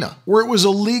China, where it was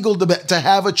illegal to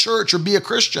have a church or be a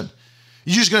Christian?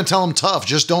 You're just going to tell them tough,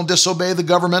 just don't disobey the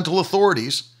governmental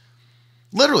authorities.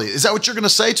 Literally, is that what you're going to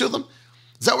say to them?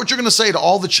 Is that what you're going to say to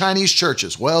all the Chinese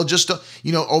churches? Well, just,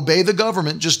 obey the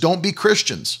government. Just don't be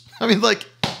Christians. I mean,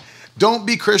 don't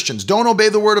be Christians. Don't obey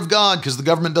the word of God because the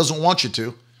government doesn't want you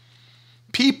to.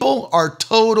 People are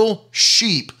total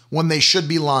sheep when they should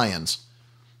be lions.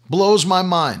 Blows my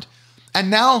mind. And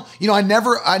now, I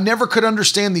never could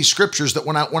understand these scriptures that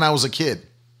when I was a kid.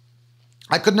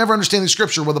 I could never understand the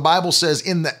scripture where the Bible says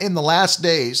in the last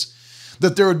days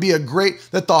that there would be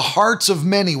that the hearts of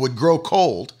many would grow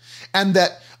cold, and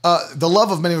that the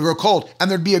love of many would grow cold, and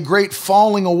there'd be a great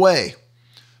falling away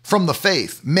from the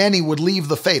faith. Many would leave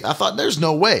the faith. I thought, there's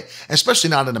no way, especially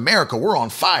not in America. We're on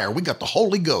fire. We got the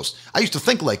Holy Ghost. I used to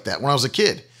think like that when I was a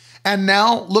kid. And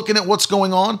now, looking at what's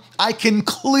going on, I can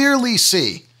clearly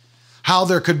see how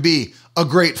there could be a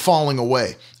great falling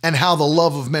away and how the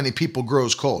love of many people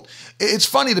grows cold. It's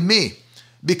funny to me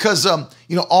because,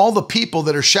 all the people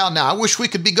that are shouting now, I wish we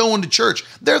could be going to church.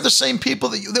 They're the same people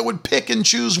that would pick and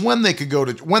choose when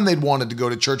they'd wanted to go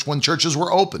to church when churches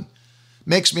were open.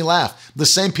 Makes me laugh. The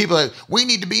same people that, we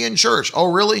need to be in church.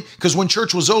 Oh, really? Because when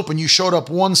church was open, you showed up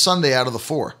one Sunday out of the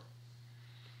 4.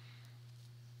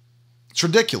 It's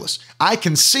ridiculous. I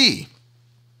can see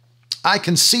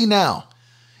now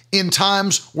in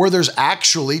times where there's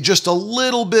actually just a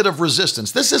little bit of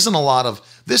resistance. This is not a lot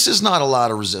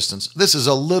of resistance. This is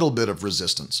a little bit of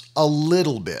resistance, a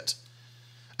little bit.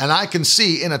 And I can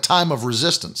see in a time of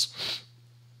resistance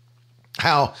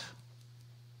how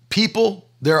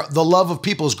the love of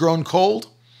people has grown cold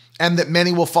and that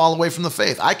many will fall away from the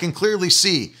faith. I can clearly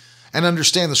see and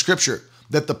understand the scripture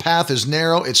that the path is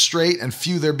narrow, it's straight, and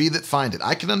few there be that find it.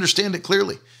 I can understand it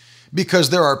clearly because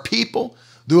there are people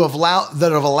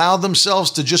that have allowed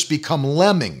themselves to just become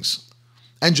lemmings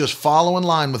and just follow in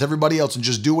line with everybody else and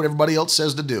just do what everybody else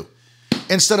says to do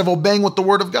instead of obeying what the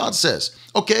word of God says.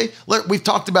 Okay, we've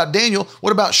talked about Daniel.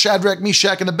 What about Shadrach,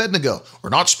 Meshach, and Abednego? We're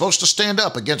not supposed to stand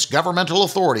up against governmental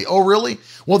authority. Oh, really?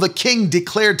 Well, the king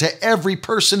declared to every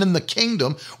person in the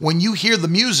kingdom, when you hear the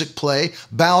music play,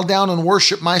 bow down and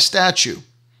worship my statue.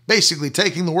 Basically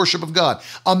taking the worship of God.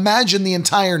 Imagine the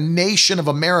entire nation of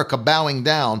America bowing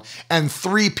down and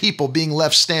 3 people being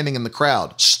left standing in the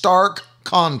crowd. Stark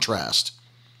contrast.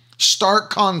 Stark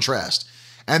contrast.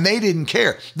 And they didn't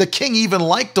care. The king even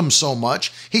liked them so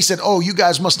much, he said, oh, you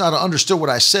guys must not have understood what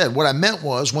I said. What I meant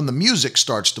was when the music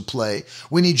starts to play,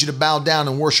 we need you to bow down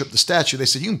and worship the statue. They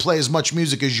said, you can play as much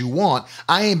music as you want.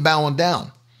 I ain't bowing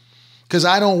down because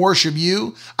I don't worship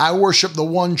you. I worship the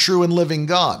one true and living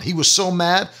God. He was so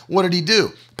mad. What did he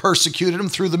do? Persecuted them,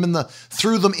 threw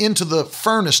them into the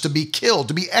furnace to be killed,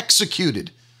 to be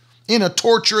executed in a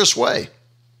torturous way.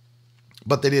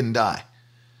 But they didn't die.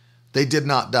 They did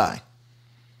not die.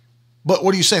 But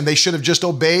what are you saying? They should have just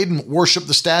obeyed and worshiped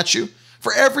the statue?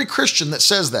 For every Christian that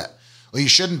says that, well, you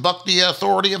shouldn't buck the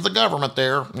authority of the government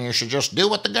there. You should just do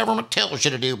what the government tells you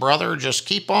to do, brother. Just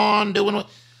keep on doing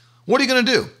what are you going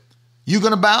to do? You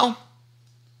going to bow?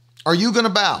 Are you going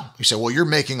to bow? You say, well, you're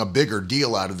making a bigger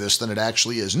deal out of this than it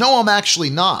actually is. No, I'm actually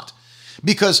not.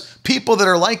 Because people that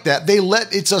are like that,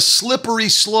 it's a slippery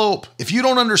slope. If you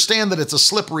don't understand that it's a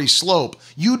slippery slope,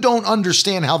 you don't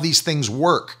understand how these things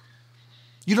work.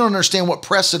 You don't understand what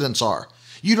precedents are.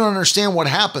 You don't understand what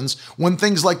happens when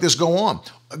things like this go on.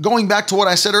 Going back to what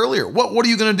I said earlier, what are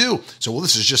you going to do? So, well,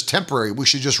 this is just temporary. We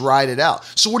should just ride it out.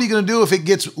 So what are you going to do if it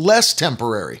gets less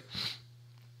temporary?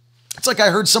 It's like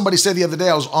I heard somebody say the other day,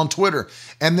 I was on Twitter,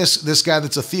 and this guy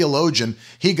that's a theologian,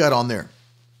 he got on there.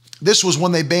 This was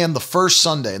when they banned the first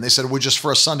Sunday, and they said, well, just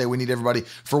for a Sunday, we need everybody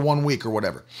for 1 week or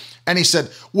whatever. And he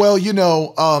said, well,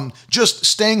 just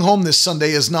staying home this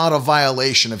Sunday is not a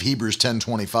violation of Hebrews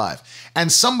 10:25.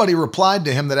 And somebody replied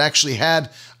to him that actually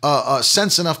had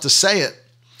sense enough to say it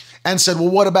and said, well,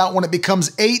 what about when it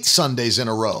becomes 8 Sundays in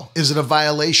a row? Is it a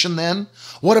violation then?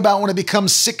 What about when it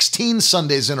becomes 16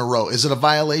 Sundays in a row? Is it a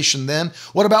violation then?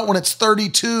 What about when it's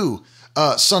 32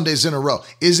 Sundays in a row?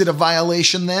 Is it a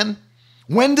violation then?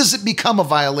 When does it become a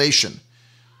violation?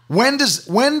 When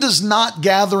does not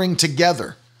gathering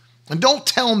together? And don't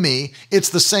tell me it's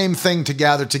the same thing to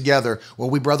gather together. Well,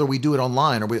 we do it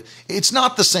online. It's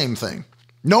not the same thing.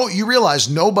 No, you realize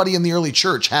nobody in the early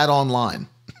church had online.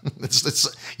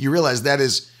 You realize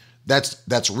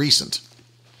that's recent.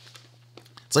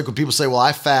 It's like when people say, well,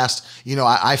 I fast,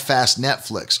 I fast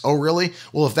Netflix. Oh, really?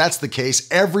 Well, if that's the case,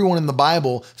 everyone in the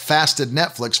Bible fasted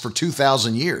Netflix for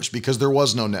 2,000 years because there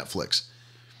was no Netflix.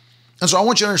 And so I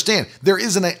want you to understand, there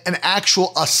is an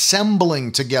actual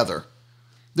assembling together.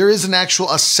 There is an actual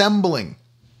assembling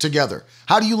together.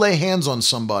 How do you lay hands on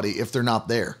somebody if they're not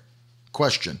there?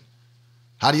 Question.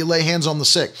 How do you lay hands on the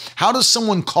sick? How does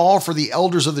someone call for the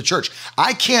elders of the church?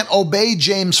 I can't obey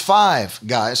James 5,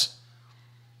 guys.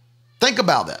 Think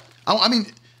about that. I mean,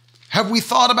 have we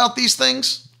thought about these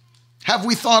things? Have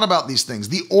we thought about these things?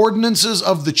 The ordinances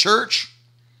of the church?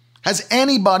 Has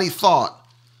anybody thought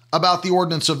about the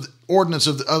ordinance of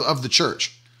the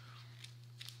church?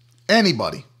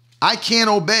 Anybody? I can't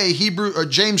obey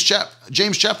James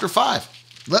chapter 5.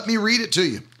 Let me read it to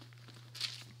you.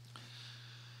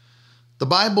 The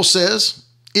Bible says,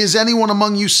 is anyone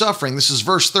among you suffering? This is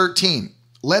verse 13.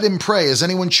 Let him pray. Is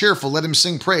anyone cheerful? Let him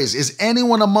sing praise. Is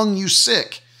anyone among you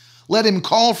sick? Let him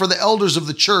call for the elders of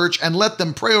the church and let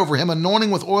them pray over him,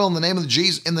 anointing with oil in the name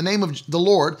of the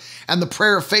Lord, and the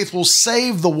prayer of faith will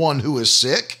save the one who is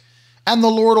sick, and the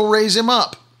Lord will raise him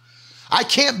up. I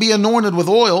can't be anointed with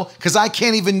oil because I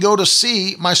can't even go to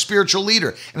see my spiritual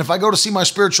leader. And if I go to see my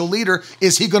spiritual leader,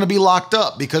 is he going to be locked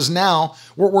up? Because now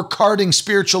we're carting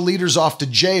spiritual leaders off to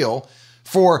jail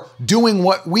for doing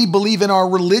what we believe in our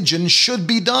religion should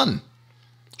be done.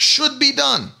 Should be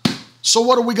done. So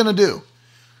what are we going to do?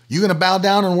 You going to bow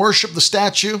down and worship the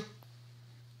statue?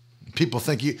 People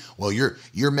think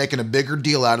you're making a bigger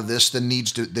deal out of this than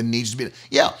needs to be.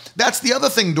 Yeah, that's the other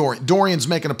thing. Dorian's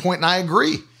making a point, and I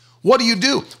agree. What do you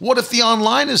do? What if the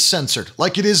online is censored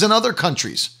like it is in other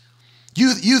countries?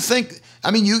 You think,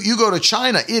 I mean, you go to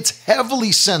China, it's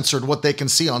heavily censored what they can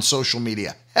see on social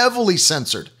media. Heavily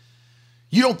censored.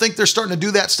 You don't think they're starting to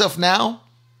do that stuff now?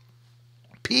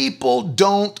 People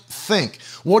don't think.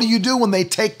 What do you do when they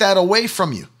take that away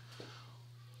from you?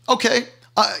 Okay,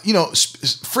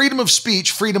 freedom of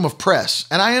speech, freedom of press.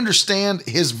 And I understand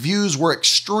his views were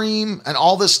extreme and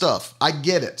all this stuff. I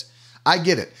get it.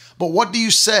 But what do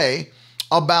you say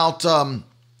about,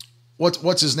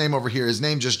 what's his name over here? His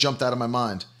name just jumped out of my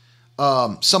mind.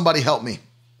 Somebody help me.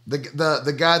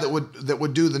 The guy that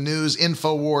would do the news,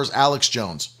 InfoWars, Alex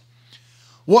Jones.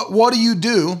 What do you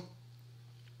do?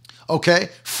 Okay,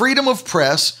 freedom of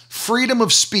press, freedom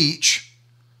of speech,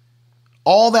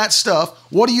 all that stuff.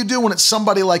 What do you do when it's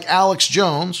somebody like Alex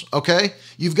Jones? Okay,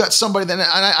 you've got somebody that,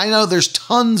 I know there's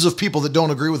tons of people that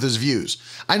don't agree with his views.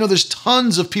 I know there's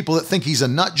tons of people that think he's a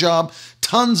nut job,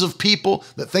 tons of people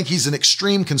that think he's an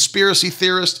extreme conspiracy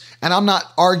theorist, and I'm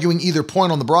not arguing either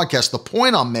point on the broadcast. The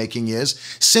point I'm making is,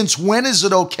 since when is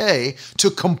it okay to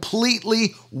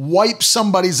completely wipe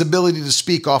somebody's ability to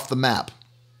speak off the map?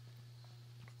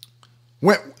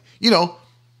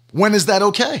 When is that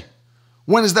okay?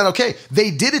 When is that okay? They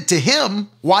did it to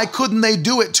him. Why couldn't they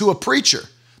do it to a preacher?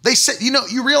 They said,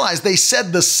 you realize they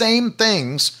said the same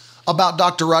things about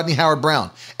Dr. Rodney Howard-Browne.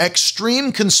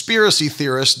 Extreme conspiracy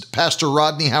theorist, Pastor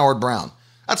Rodney Howard-Browne.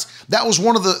 That was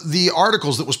one of the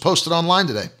articles that was posted online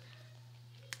today.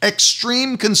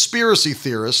 Extreme conspiracy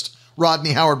theorist,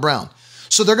 Rodney Howard-Browne.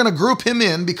 So they're going to group him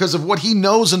in because of what he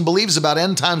knows and believes about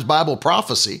end times Bible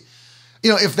prophecy.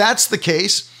 If that's the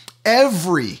case,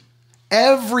 every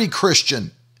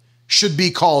Christian should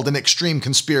be called an extreme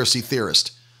conspiracy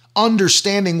theorist,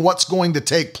 understanding what's going to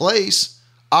take place,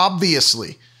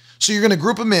 obviously. So you're going to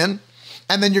group him in,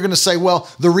 and then you're going to say, well,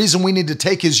 the reason we need to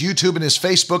take his YouTube and his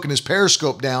Facebook and his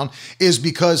Periscope down is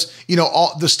because,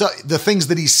 all the things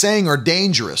that he's saying are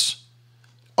dangerous.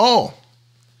 Oh,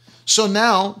 so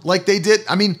now, like they did,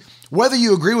 whether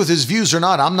you agree with his views or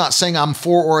not, I'm not saying I'm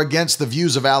for or against the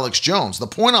views of Alex Jones. The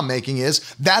point I'm making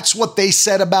is that's what they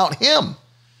said about him.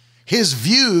 His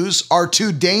views are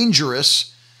too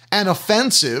dangerous and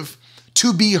offensive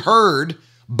to be heard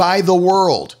by the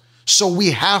world. So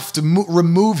we have to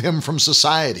remove him from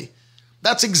society.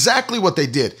 That's exactly what they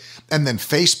did. And then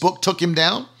Facebook took him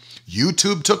down.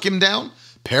 YouTube took him down.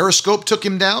 Periscope took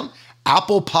him down.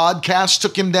 Apple Podcasts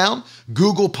took him down.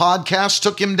 Google Podcasts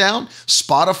took him down.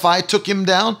 Spotify took him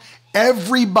down.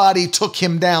 Everybody took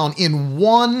him down in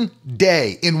one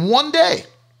day. In one day.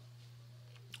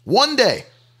 One day.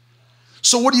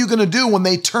 So what are you going to do when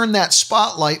they turn that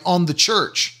spotlight on the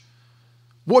church?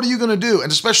 What are you going to do?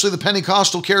 And especially the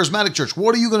Pentecostal Charismatic Church.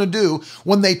 What are you going to do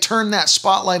when they turn that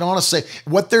spotlight on us and say,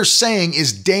 what they're saying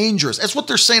is dangerous? That's what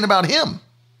they're saying about him.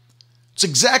 It's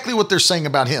exactly what they're saying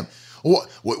about him.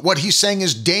 What he's saying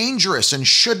is dangerous and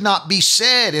should not be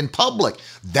said in public.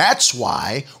 That's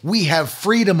why we have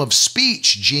freedom of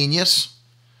speech, genius.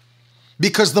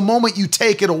 Because the moment you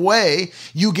take it away,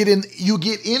 you get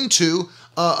into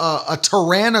a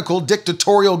tyrannical,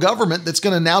 dictatorial government that's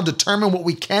going to now determine what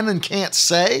we can and can't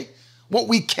say. What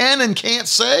we can and can't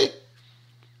say.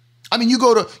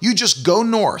 You just go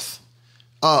north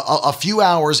a few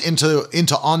hours into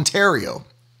Ontario,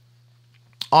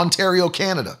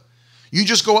 Canada. You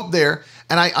just go up there,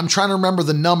 and I'm trying to remember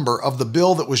the number of the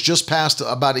bill that was just passed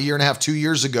about 1.5 years, 2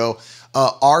 years ago,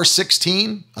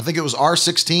 R16. I think it was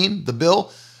R16, the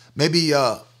bill. Maybe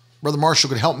Brother Marshall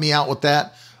could help me out with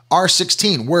that.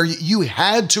 R16, where you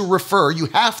have to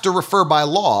refer by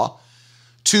law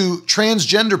to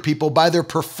transgender people by their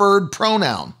preferred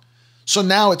pronoun. So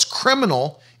now it's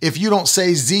criminal if you don't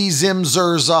say z, zim,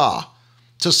 zer, za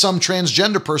to some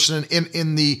transgender person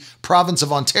in the province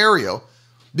of Ontario,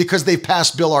 because they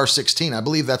passed Bill R16. I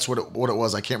believe that's what it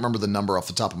was. I can't remember the number off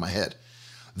the top of my head.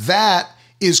 That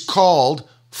is called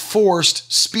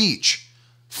forced speech.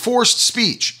 Forced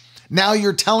speech. Now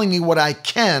you're telling me what I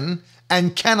can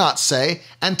and cannot say,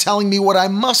 and telling me what I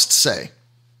must say.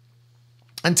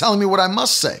 And telling me what I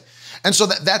must say. And so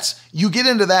that's, you get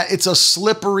into that, it's a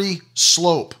slippery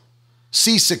slope.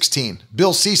 C16,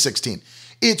 Bill C16.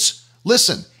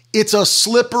 It's a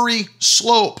slippery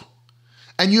slope.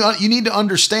 And you need to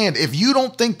understand, if you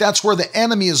don't think that's where the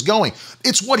enemy is going,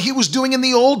 it's what he was doing in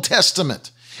the Old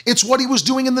Testament. It's what he was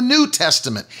doing in the New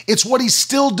Testament. It's what he's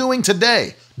still doing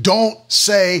today. Don't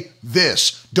say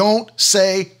this. Don't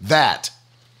say that.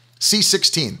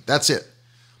 C16, that's it.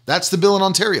 That's the bill in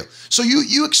Ontario. So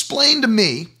you explain to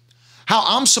me how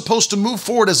I'm supposed to move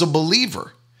forward as a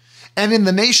believer. And in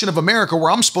the nation of America, where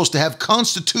I'm supposed to have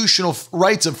constitutional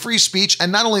rights of free speech,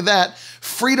 and not only that,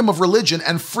 freedom of religion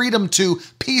and freedom to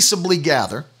peaceably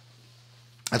gather.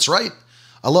 That's right.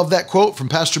 I love that quote from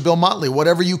Pastor Bill Motley.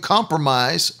 Whatever you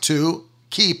compromise to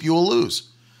keep, you'll lose.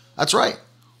 That's right.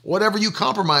 Whatever you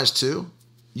compromise to,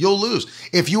 you'll lose.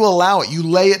 If you allow it, you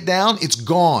lay it down, it's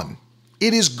gone.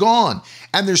 It is gone.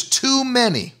 And there's too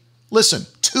many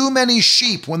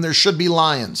sheep when there should be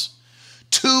lions.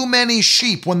 Too many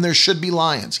sheep when there should be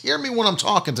lions. Hear me when I'm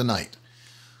talking tonight.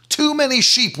 Too many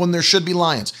sheep when there should be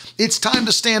lions. It's time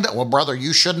to stand up. Well, brother,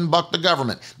 you shouldn't buck the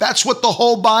government. That's what the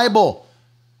whole Bible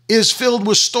is filled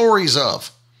with stories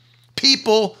of.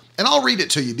 People, and I'll read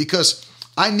it to you because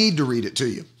I need to read it to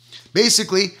you.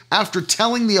 Basically, after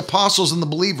telling the apostles and the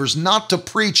believers not to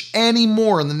preach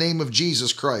anymore in the name of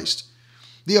Jesus Christ,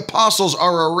 the apostles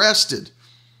are arrested.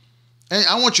 And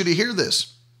I want you to hear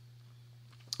this.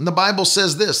 And the Bible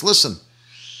says this, listen,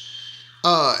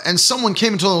 and someone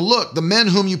came and told them, look, the men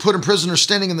whom you put in prison are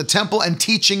standing in the temple and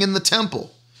teaching in the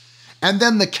temple. And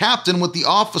then the captain with the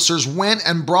officers went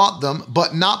and brought them,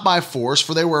 but not by force,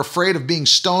 for they were afraid of being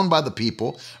stoned by the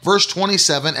people. Verse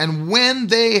 27, and when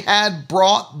they had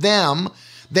brought them,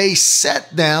 they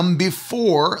set them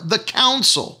before the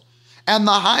council. And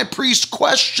the high priest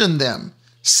questioned them,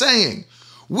 saying,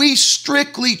 we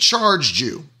strictly charged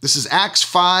you. This is Acts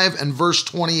 5 and verse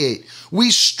 28.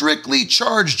 We strictly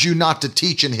charged you not to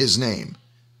teach in his name.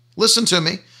 Listen to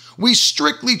me. We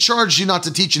strictly charged you not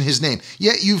to teach in his name.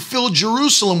 Yet you filled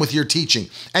Jerusalem with your teaching,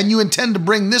 and you intend to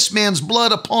bring this man's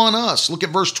blood upon us. Look at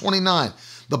verse 29.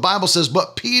 The Bible says,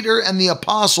 but Peter and the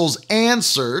apostles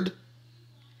answered,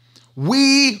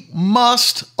 we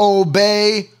must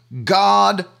obey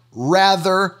God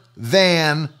rather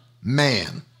than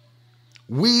man.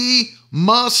 We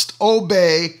must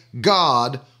obey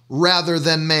God rather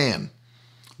than man.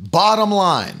 Bottom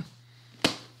line,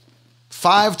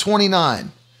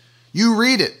 529. You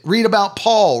read it. Read about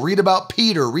Paul. Read about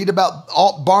Peter. Read about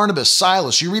Barnabas,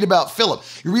 Silas. You read about Philip.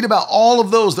 You read about all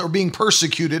of those that were being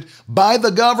persecuted by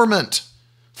the government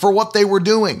for what they were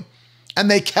doing. And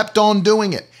they kept on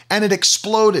doing it. And it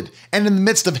exploded. And in the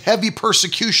midst of heavy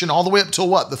persecution all the way up to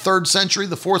what? The 3rd century,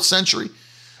 the 4th century?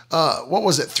 What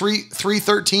was it,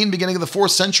 313, beginning of the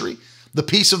 4th century, the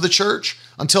peace of the church,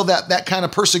 until that kind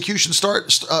of persecution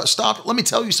stopped. Let me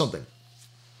tell you something.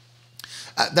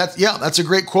 That's a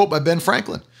great quote by Ben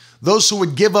Franklin. Those who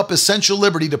would give up essential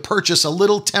liberty to purchase a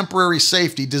little temporary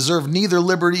safety deserve neither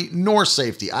liberty nor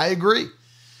safety. I agree.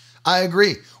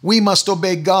 We must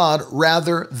obey God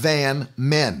rather than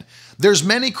men. There's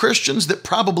many Christians that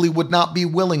probably would not be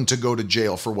willing to go to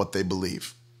jail for what they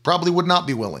believe. Probably would not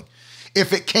be willing.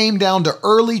 If it came down to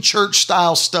early church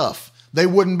style stuff, they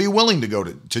wouldn't be willing to go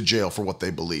to jail for what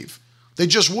they believe. They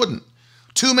just wouldn't.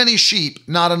 Too many sheep,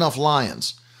 not enough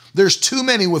lions. There's too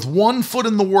many with one foot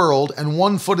in the world and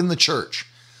one foot in the church,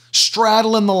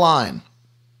 straddling the line.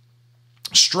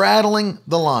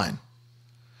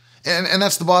 And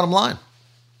that's the bottom line.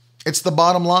 It's the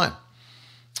bottom line.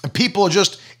 And people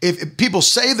if people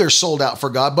say they're sold out for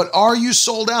God, but are you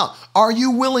sold out? Are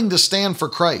you willing to stand for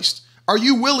Christ? Are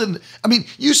you willing? I mean,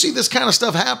 you see this kind of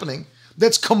stuff happening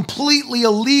that's completely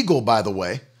illegal, by the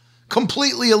way.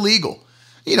 Completely illegal.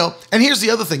 And here's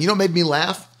the other thing. What made me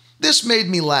laugh? This made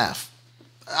me laugh.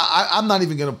 I'm not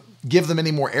even going to give them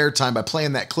any more airtime by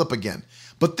playing that clip again.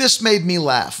 But this made me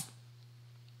laugh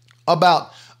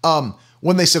about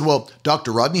when they said, well,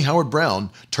 Dr. Rodney Howard-Browne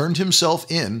turned himself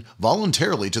in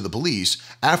voluntarily to the police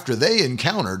after they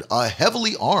encountered a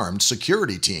heavily armed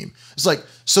security team. It's like,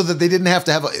 so that they didn't have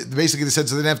to have basically they said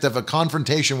so they didn't have to have a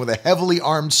confrontation with a heavily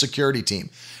armed security team.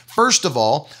 First of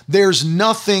all, there's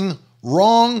nothing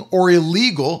wrong or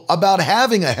illegal about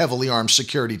having a heavily armed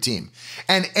security team.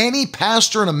 And any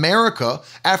pastor in America,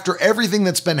 after everything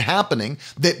that's been happening,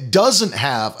 that doesn't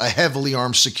have a heavily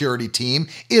armed security team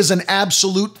is an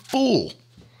absolute fool,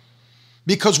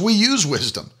 because we use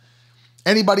wisdom.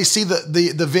 Anybody see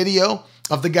the video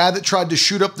of the guy that tried to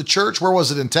shoot up the church? Where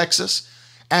was it, in Texas?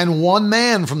 And one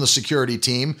man from the security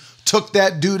team took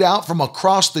that dude out from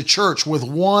across the church with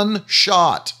one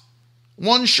shot.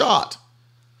 One shot.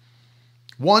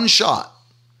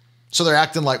 So they're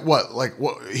acting like what? Like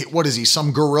what is he?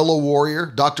 Some guerrilla warrior?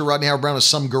 Dr. Rodney Howard-Browne is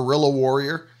some guerrilla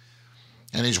warrior.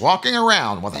 And he's walking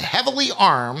around with a heavily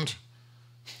armed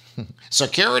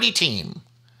security team.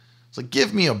 It's like,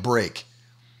 give me a break.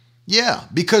 Yeah,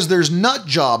 because there's nut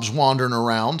jobs wandering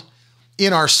around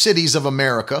in our cities of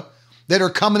America that are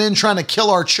coming in trying to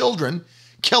kill our children,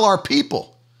 kill our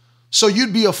people. So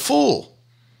you'd be a fool.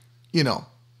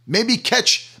 Maybe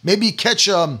catch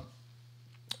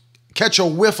catch a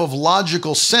whiff of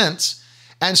logical sense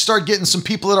and start getting some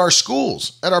people at our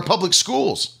schools, at our public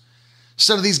schools.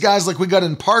 Instead of these guys like we got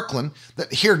in Parkland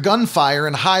that hear gunfire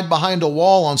and hide behind a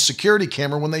wall on security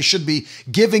camera when they should be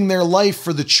giving their life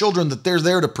for the children that they're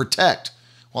there to protect.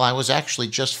 Well, I was actually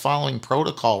just following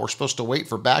protocol. We're supposed to wait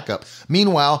for backup.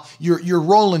 Meanwhile, you're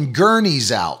rolling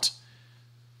gurneys out.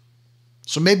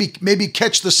 So maybe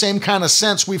catch the same kind of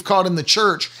sense we've caught in the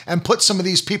church and put some of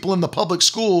these people in the public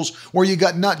schools where you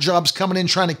got nut jobs coming in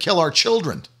trying to kill our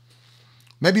children.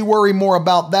 Maybe worry more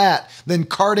about that than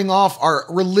carting off our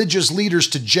religious leaders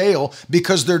to jail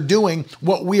because they're doing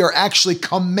what we are actually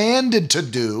commanded to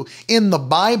do in the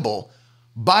Bible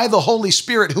by the Holy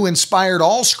Spirit, who inspired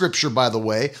all Scripture, by the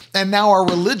way, and now our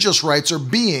religious rights are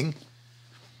being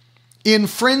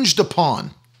infringed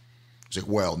upon. It's like,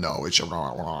 well, no, it's...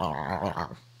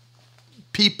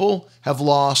 People have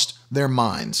lost their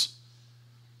minds,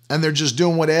 and they're just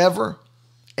doing whatever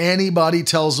anybody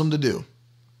tells them to do.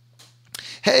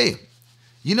 Hey,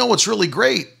 you know what's really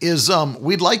great is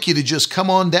we'd like you to just come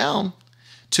on down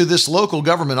to this local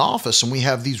government office, and we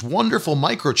have these wonderful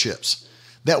microchips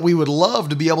that we would love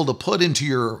to be able to put into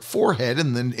your forehead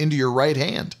and then into your right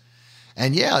hand.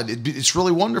 And yeah, it's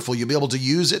really wonderful. You'll be able to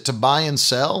use it to buy and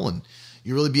sell, and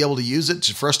you really be able to use it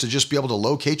for us to just be able to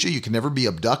locate you. You can never be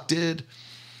abducted.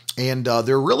 And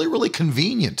they're really, really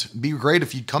convenient. It'd be great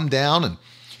if you'd come down, and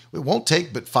it won't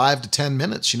take but 5 to 10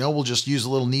 minutes. You know, we'll just use a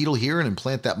little needle here and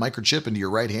implant that microchip into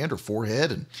your right hand or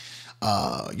forehead, and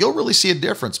you'll really see a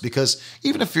difference. Because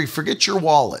even if you forget your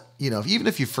wallet, even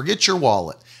if you forget your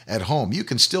wallet at home, you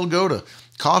can still go to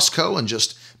Costco and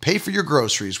just pay for your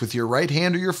groceries with your right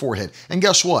hand or your forehead. And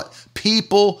guess what?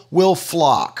 People will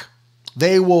flock.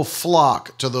 They will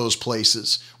flock to those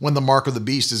places when the mark of the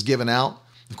beast is given out.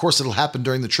 Of course, it'll happen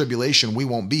during the tribulation. We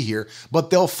won't be here, but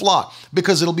they'll flock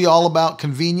because it'll be all about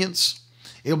convenience.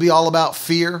 It'll be all about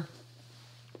fear,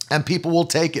 and people will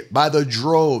take it by the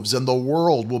droves, and the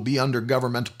world will be under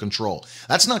governmental control.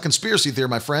 That's not conspiracy theory,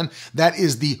 my friend. That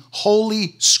is the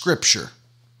Holy Scripture.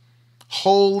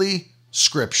 Holy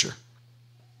Scripture.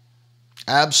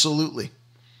 Absolutely.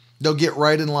 They'll get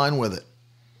right in line with it.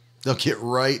 They'll get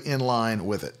right in line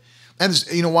with it. And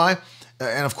you know why?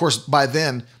 And of course, by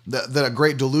then, that a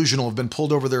great delusion will have been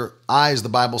pulled over their eyes. The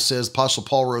Bible says, Apostle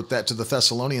Paul wrote that to the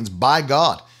Thessalonians, by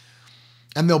God.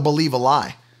 And they'll believe a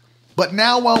lie. But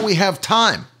now while we have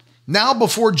time, now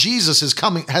before Jesus has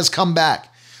come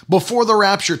back, before the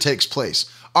rapture takes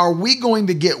place, are we going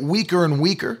to get weaker and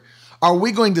weaker? Are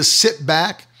we going to sit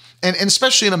back and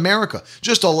especially in America,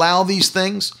 just allow these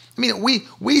things? I mean,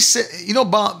 we sit,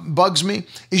 bugs me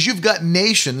is you've got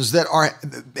nations that are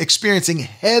experiencing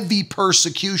heavy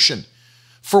persecution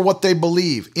for what they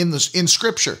believe in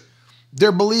Scripture.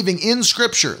 They're believing in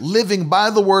Scripture, living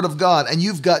by the Word of God, and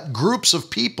you've got groups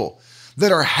of people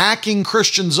that are hacking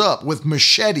Christians up with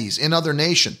machetes in other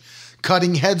nations,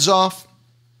 cutting heads off,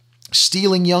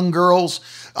 stealing young girls.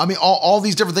 I mean, all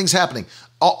these different things happening.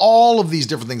 All of these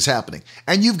different things happening.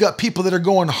 And you've got people that are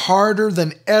going harder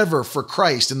than ever for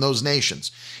Christ in those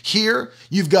nations. Here,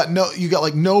 you've got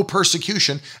no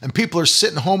persecution, and people are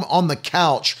sitting home on the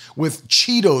couch with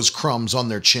Cheetos crumbs on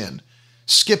their chin,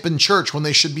 skipping church when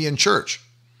they should be in church.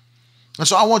 And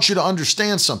so I want you to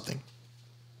understand something.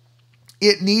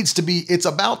 It's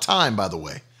about time, by the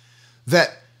way,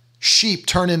 that sheep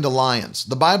turn into lions.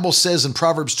 The Bible says in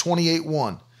Proverbs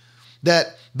 28:1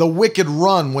 that the wicked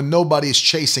run when nobody's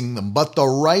chasing them, but the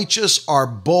righteous are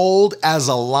bold as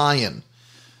a lion.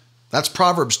 That's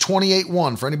Proverbs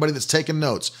 28:1 for anybody that's taking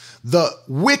notes. The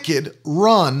wicked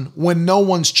run when no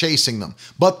one's chasing them,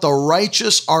 but the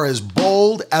righteous are as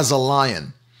bold as a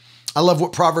lion. I love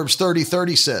what Proverbs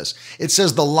 30:30 says. It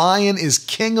says, the lion is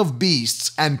king of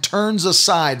beasts and turns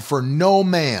aside for no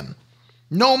man.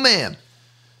 No man.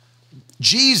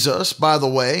 Jesus, by the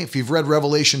way, if you've read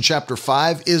Revelation chapter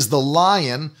 5, is the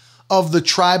lion of the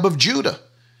tribe of Judah.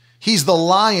 He's the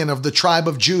lion of the tribe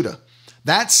of Judah.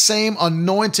 That same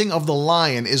anointing of the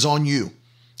lion is on you.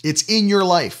 It's in your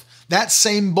life. That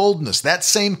same boldness, that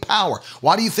same power.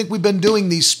 Why do you think we've been doing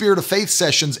these Spirit of Faith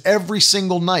sessions every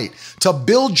single night? To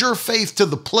build your faith to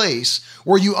the place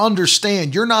where you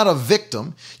understand you're not a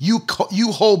victim. You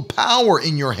hold power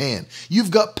in your hand.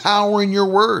 You've got power in your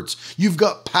words. You've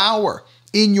got power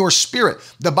in your spirit.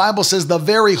 The Bible says the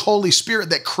very Holy Spirit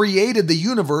that created the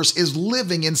universe is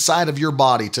living inside of your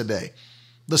body today.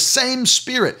 The same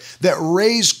Spirit that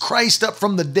raised Christ up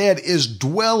from the dead is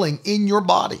dwelling in your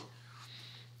body.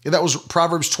 That was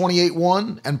Proverbs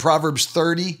 28:1 and Proverbs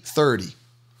 30:30.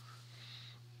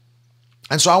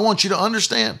 And so I want you to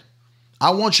understand. I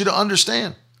want you to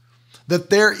understand that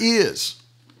there is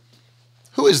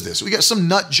Who is this? We got some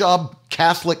nut job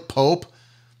Catholic Pope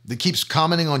that keeps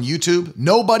commenting on YouTube.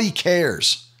 Nobody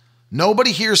cares.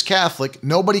 Nobody hears Catholic.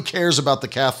 Nobody cares about the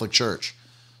Catholic Church.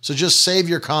 So just save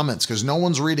your comments because no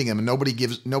one's reading them and nobody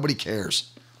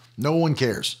cares. No one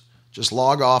cares. Just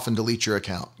log off and delete your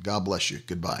account. God bless you.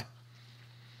 Goodbye.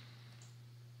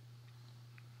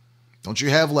 Don't you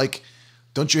have like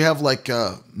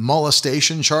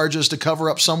molestation charges to cover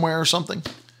up somewhere or something?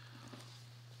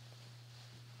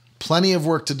 Plenty of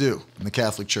work to do in the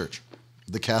Catholic Church,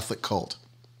 the Catholic cult.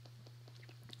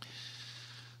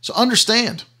 So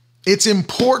understand, it's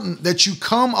important that you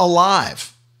come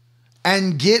alive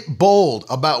and get bold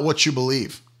about what you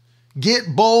believe.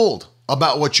 Get bold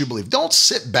about what you believe. Don't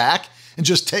sit back and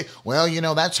just take, well,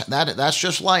 that's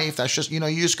just life. That's just, you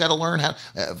just got to learn how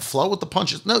to flow with the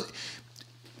punches. No,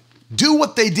 do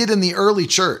what they did in the early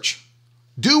church.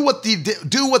 Do what they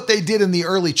did in the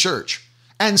early church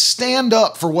and stand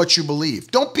up for what you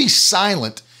believe. Don't be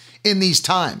silent in these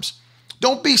times.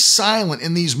 Don't be silent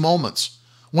in these moments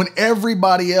when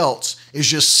everybody else is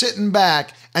just sitting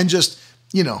back and just,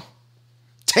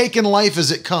 taking life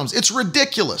as it comes. It's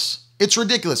ridiculous. It's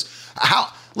ridiculous.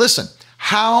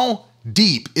 How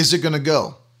deep is it going to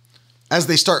go as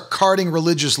they start carting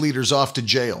religious leaders off to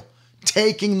jail,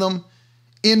 taking them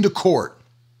into court,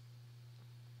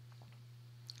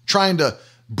 trying to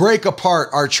break apart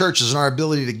our churches and our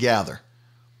ability to gather?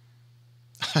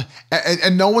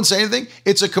 and no one's saying anything?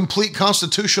 It's a complete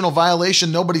constitutional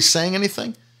violation. Nobody's saying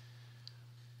anything?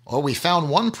 Well, we found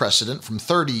one precedent from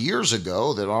 30 years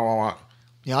ago that,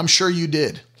 yeah, I'm sure you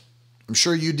did. I'm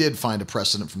sure you did find a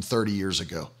precedent from 30 years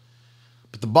ago.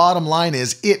 But the bottom line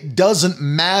is, it doesn't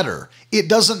matter. It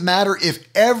doesn't matter if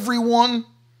everyone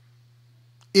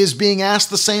is being asked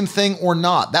the same thing or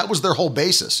not. That was their whole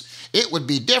basis. It would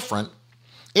be different.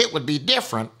 It would be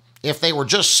different if they were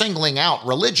just singling out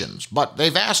religions, but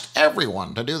they've asked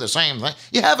everyone to do the same thing.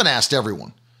 You haven't asked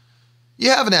everyone. You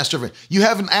haven't asked everyone. You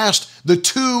haven't asked the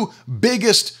two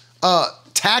biggest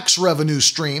tax revenue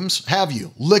streams, have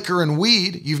you? Liquor and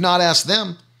weed. You've not asked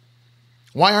them.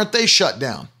 Why aren't they shut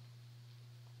down?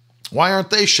 Why aren't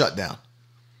they shut down?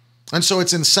 And so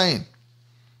it's insane.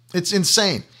 It's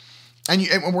insane. And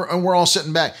we're all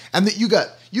sitting back. And that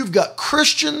you've got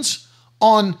Christians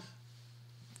on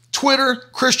Twitter,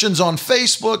 Christians on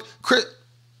Facebook,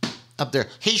 up there.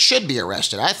 He should be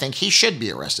arrested. I think he should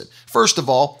be arrested. First of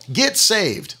all, get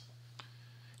saved.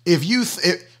 If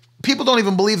people don't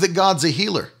even believe that God's a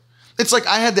healer. It's like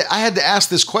I had to ask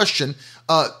this question.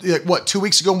 2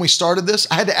 weeks ago when we started this,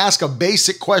 I had to ask a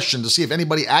basic question to see if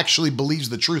anybody actually believes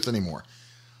the truth anymore.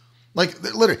 Like,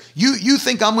 literally, you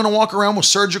think I'm going to walk around with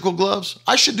surgical gloves?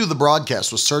 I should do the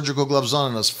broadcast with surgical gloves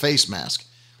on and a face mask.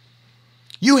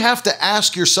 You have to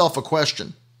ask yourself a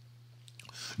question.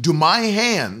 Do my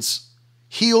hands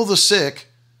heal the sick,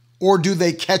 or do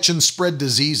they catch and spread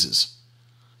diseases?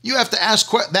 You have to ask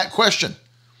that question.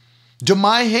 Do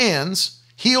my hands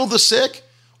heal the sick,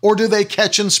 or do they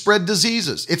catch and spread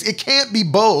diseases? It can't be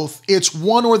both. It's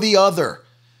one or the other.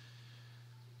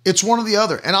 It's one or the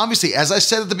other. And obviously, as I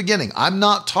said at the beginning, I'm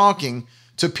not talking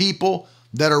to people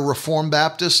that are Reformed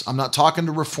Baptists. I'm not talking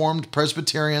to Reformed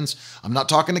Presbyterians. I'm not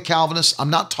talking to Calvinists. I'm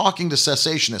not talking to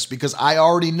cessationists, because I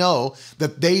already know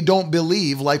that they don't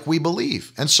believe like we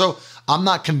believe. And so I'm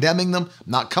not condemning them,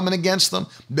 not coming against them,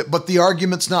 but the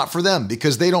argument's not for them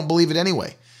because they don't believe it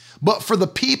anyway. But for the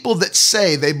people that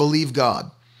say they believe God,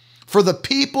 for the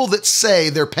people that say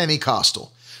they're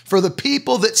Pentecostal, for the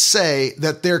people that say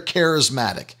that they're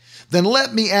charismatic, then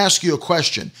let me ask you a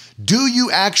question. Do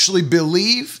you actually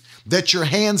believe that your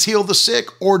hands heal the sick,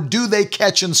 or do they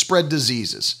catch and spread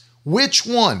diseases? Which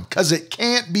one? Because it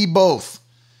can't be both.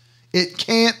 It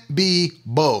can't be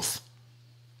both.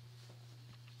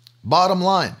 Bottom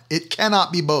line, it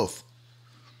cannot be both.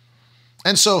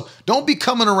 And so don't be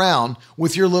coming around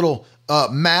with your little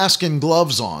mask and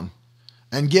gloves on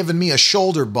and giving me a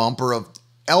shoulder bump or a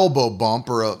elbow bump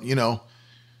or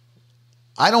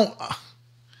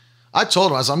I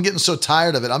told him, I'm getting so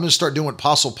tired of it. I'm going to start doing what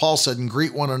Apostle Paul said and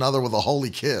greet one another with a holy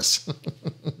kiss.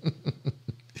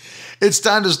 It's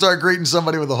time to start greeting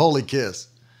somebody with a holy kiss.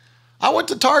 I went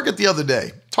to Target the other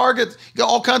day. Target, you got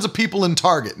all kinds of people in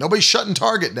Target. Nobody's shutting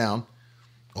Target down.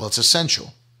 Well, it's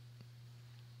essential.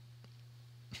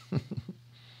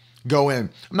 Go in.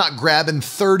 I'm not grabbing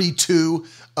 32,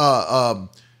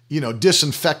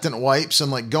 disinfectant wipes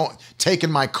and taking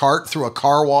my cart through a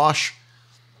car wash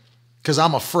because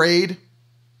I'm afraid.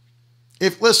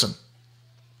 If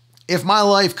my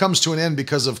life comes to an end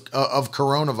because of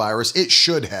coronavirus, it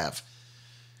should have.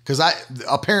 Because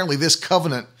apparently this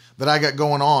covenant that I got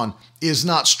going on is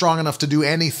not strong enough to do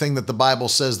anything that the Bible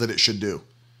says that it should do.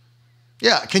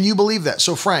 Yeah, can you believe that?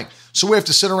 So Frank, so we have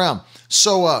to sit around.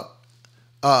 So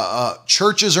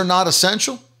churches are not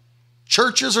essential?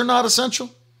 Churches are not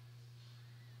essential?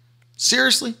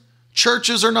 Seriously?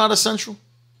 Churches are not essential?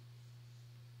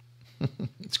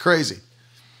 It's crazy.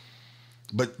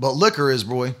 But liquor is,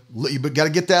 boy. You got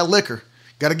to get that liquor.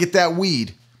 Got to get that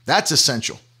weed. That's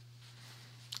essential.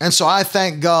 And so I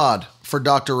thank God for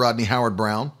Dr. Rodney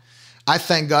Howard-Browne. I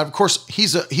thank God. Of course,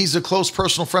 he's a close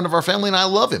personal friend of our family, and I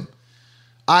love him.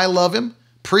 I love him.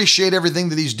 Appreciate everything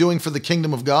that he's doing for the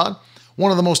kingdom of God.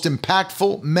 One of the most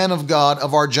impactful men of God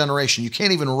of our generation. You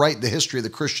can't even write the history of the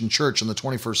Christian church in the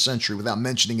 21st century without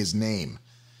mentioning his name.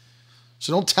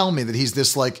 So don't tell me that he's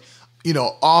this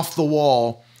off the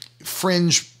wall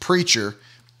fringe preacher,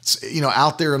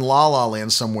 out there in La La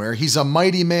Land somewhere. He's a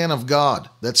mighty man of God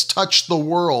that's touched the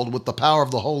world with the power of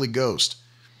the Holy Ghost.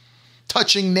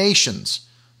 Touching nations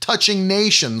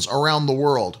around the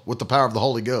world with the power of the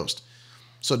Holy Ghost.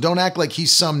 So don't act like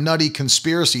he's some nutty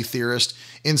conspiracy theorist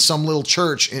in some little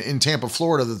church in Tampa,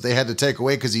 Florida that they had to take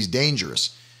away because he's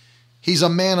dangerous. He's a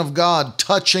man of God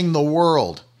touching the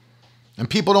world. And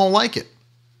people don't like it.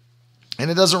 And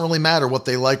it doesn't really matter what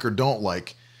they like or don't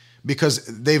like because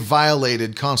they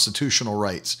violated constitutional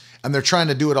rights. And they're trying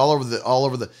to do it all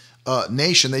over the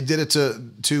nation. They did it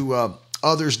to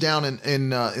others down in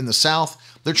the South.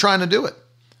 They're trying to do it.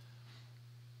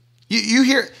 You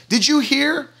hear?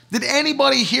 Did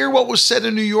anybody hear what was said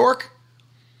in New York?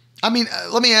 I mean,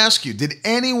 let me ask you, did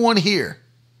anyone hear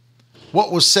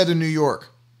what was said in New York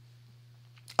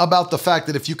about the fact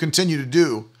that if you continue to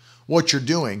do what you're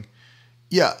doing,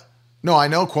 no, I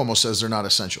know Cuomo says they're not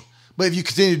essential, but if you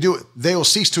continue to do it, they will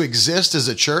cease to exist as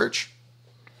a church?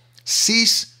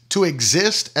 Cease to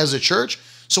exist as a church?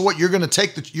 So what, you're going to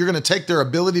take their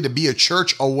ability to be a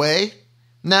church away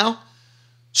now?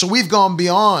 So we've gone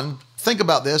beyond, think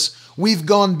about this, we've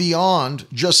gone beyond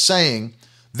just saying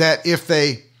that if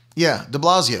they, de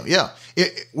Blasio,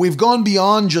 we've gone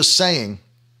beyond just saying,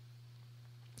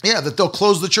 that they'll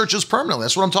close the churches permanently.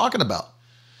 That's what I'm talking about.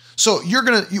 So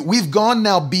we've gone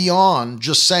now beyond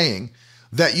just saying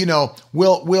that,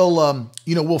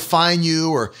 we'll fine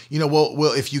you or,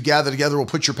 we'll if you gather together, we'll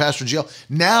put your pastor in jail.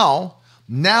 Now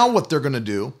what they're going to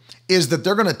do is that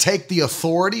they're going to take the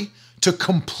authority to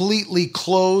completely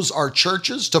close our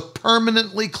churches, to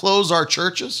permanently close our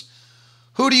churches.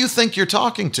 Who do you think you're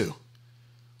talking to?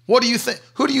 What do you think?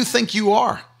 Who do you think you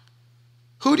are?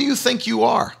 Who do you think you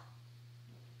are?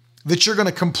 That you're going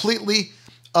to completely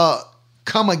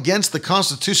come against the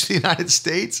Constitution of the United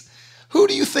States? Who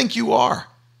do you think you are?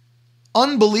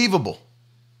 Unbelievable.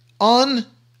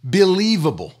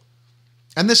 Unbelievable.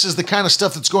 And this is the kind of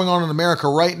stuff that's going on in America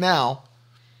right now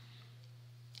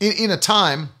in a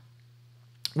time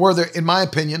where they're, in my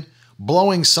opinion,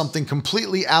 blowing something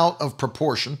completely out of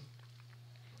proportion.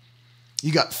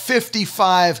 You got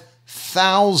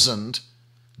 55,000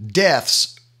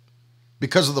 deaths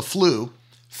because of the flu,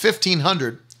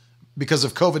 1,500 because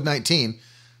of COVID-19.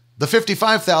 The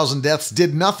 55,000 deaths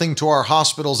did nothing to our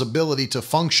hospital's ability to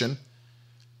function,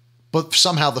 but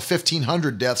somehow the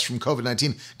 1,500 deaths from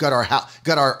COVID-19 got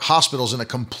our hospitals in a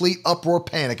complete uproar,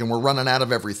 panic, and we're running out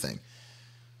of everything.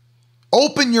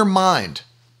 Open your mind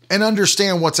and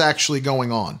understand what's actually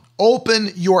going on.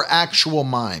 Open your actual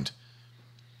mind.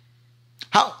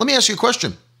 Let me ask you a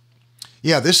question.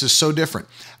 Yeah, this is so different.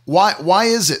 Why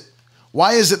is it?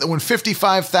 Why is it that when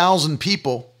 55,000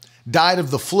 people died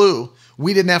of the flu,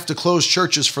 we didn't have to close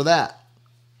churches for that?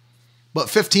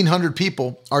 But 1,500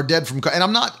 people are dead from, and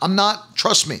I'm not,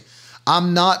 trust me,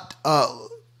 I'm not,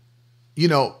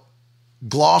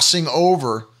 glossing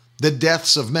over the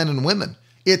deaths of men and women.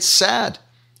 It's sad.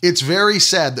 It's very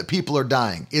sad that people are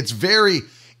dying. It's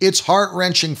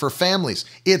heart-wrenching for families.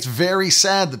 It's very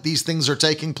sad that these things are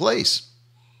taking place.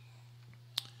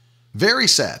 Very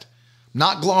sad.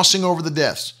 Not glossing over the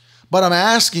deaths. But I'm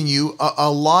asking you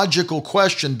a logical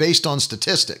question based on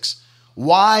statistics.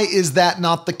 Why is that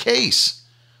not the case?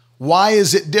 Why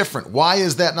is it different? Why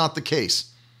is that not the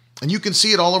case? And you can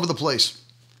see it all over the place.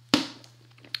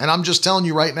 And I'm just telling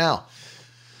you right now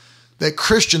that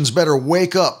Christians better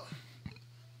wake up.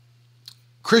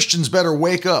 Christians better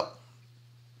wake up.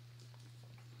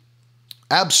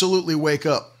 Absolutely wake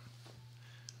up.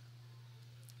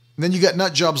 And then you got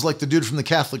nut jobs like the dude from the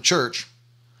Catholic Church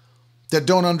that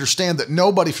don't understand that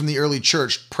nobody from the early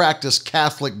church practiced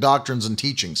Catholic doctrines and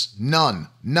teachings. None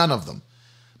of them.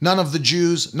 None of the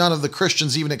Jews, none of the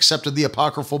Christians even accepted the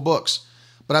apocryphal books.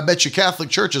 But I bet you Catholic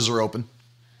churches are open.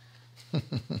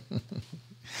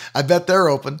 I bet they're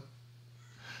open.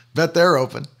 Bet they're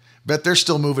open. Bet they're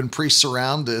still moving priests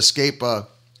around to escape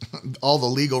all the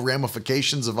legal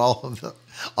ramifications of all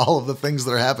of the things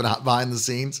that are happening behind the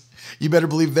scenes. You better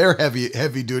believe they're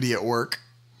heavy duty at work.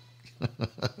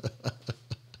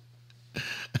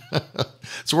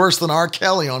 It's worse than R.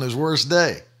 Kelly on his worst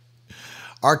day.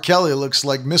 R. Kelly looks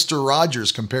like Mr.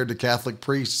 Rogers compared to Catholic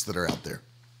priests that are out there.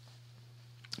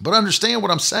 But understand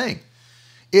what I'm saying.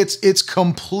 It's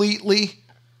completely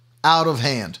out of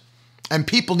hand. And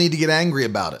people need to get angry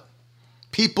about it.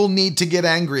 People need to get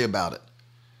angry about it.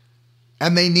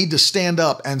 And they need to stand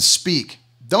up and speak.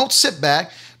 Don't sit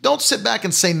back. Don't sit back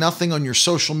and say nothing on your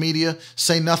social media.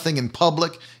 Say nothing in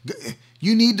public.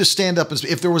 You need to stand up and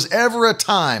speak. If there was ever a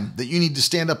time that you need to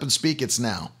stand up and speak, it's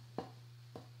now.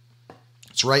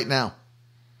 It's right now.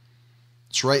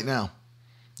 It's right now.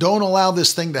 Don't allow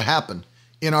this thing to happen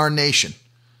in our nation.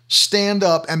 Stand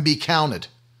up and be counted.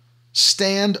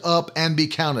 Stand up and be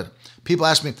counted. People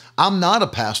ask me, I'm not a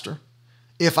pastor.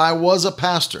 If I was a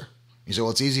pastor, you say,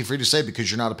 well, it's easy for you to say because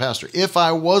you're not a pastor. If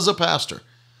I was a pastor,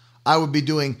 I would be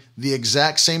doing the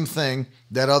exact same thing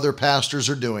that other pastors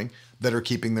are doing that are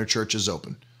keeping their churches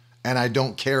open. And I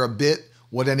don't care a bit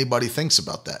what anybody thinks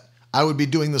about that. I would be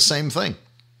doing the same thing.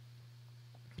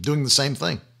 Doing the same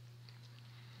thing.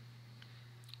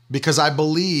 Because I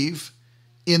believe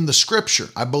in the scripture.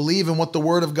 I believe in what the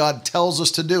word of God tells us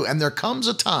to do. And there comes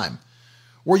a time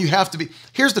where you have to be.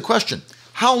 Here's the question.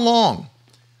 How long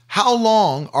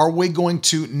are we going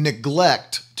to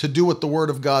neglect to do what the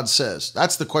word of God says?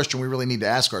 That's the question we really need to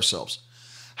ask ourselves.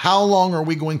 How long are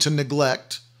we going to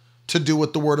neglect to do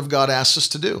what the word of God asks us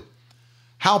to do?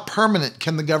 How permanent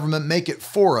can the government make it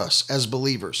for us as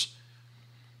believers?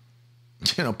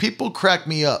 People crack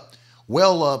me up.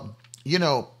 Well,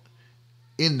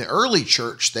 in the early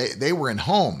church, they were in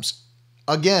homes.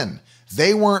 Again,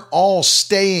 they weren't all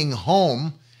staying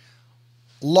home.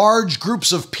 Large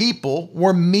groups of people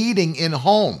were meeting in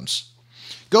homes.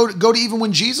 Go to even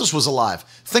when Jesus was alive.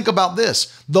 Think about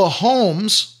this. The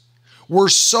homes were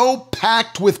so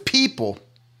packed with people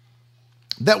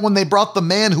that when they brought the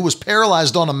man who was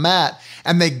paralyzed on a mat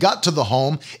and they got to the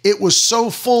home, it was so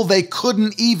full they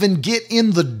couldn't even get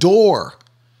in the door.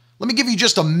 Let me give you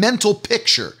just a mental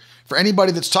picture for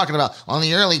anybody that's talking about, on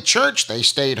the early church, they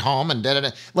stayed home and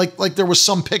da-da-da. Like there was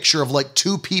some picture of like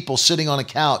two people sitting on a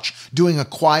couch doing a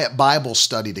quiet Bible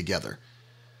study together.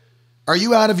 Are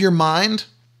you out of your mind?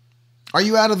 Are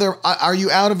you out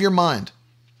of your mind?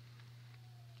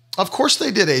 Of course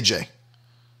they did, AJ.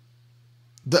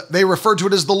 They referred to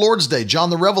it as the Lord's Day. John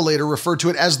the Revelator referred to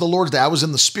it as the Lord's Day. I was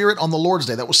in the Spirit on the Lord's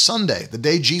Day. That was Sunday, the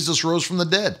day Jesus rose from the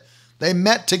dead. They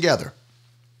met together.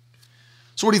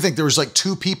 So what do you think? There was like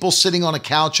two people sitting on a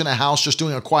couch in a house just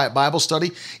doing a quiet Bible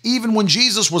study? Even when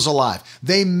Jesus was alive,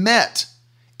 they met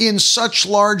in such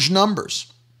large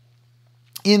numbers.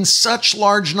 In such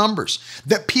large numbers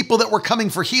that people that were coming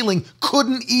for healing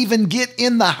couldn't even get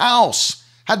in the house.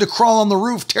 Had to crawl on the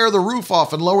roof, tear the roof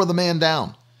off, and lower the man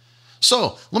down.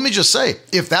 So let me just say,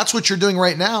 if that's what you're doing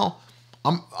right now,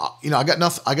 I got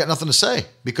nothing to say,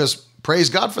 because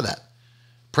praise God for that.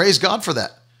 Praise God for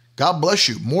that. God bless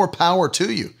you. More power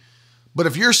to you. But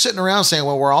if you're sitting around saying,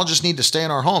 well, we're all just need to stay in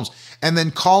our homes, and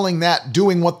then calling that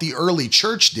doing what the early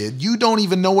church did, you don't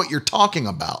even know what you're talking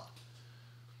about.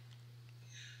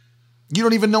 You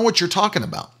don't even know what you're talking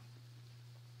about.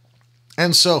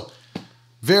 And so,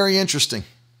 very interesting.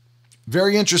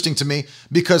 Very interesting to me,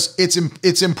 because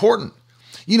it's important.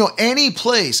 Any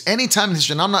place, anytime in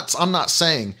history, and I'm not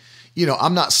saying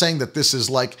that this is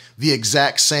like the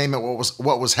exact same at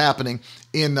what was happening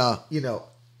in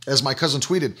as my cousin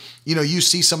tweeted, you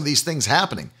see some of these things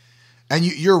happening and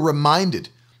you're reminded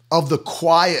of the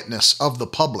quietness of the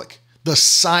public, the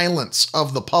silence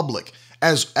of the public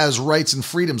as rights and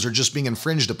freedoms are just being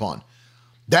infringed upon.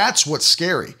 That's what's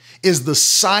scary, is the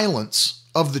silence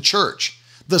of the church.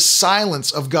 The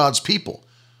silence of God's people.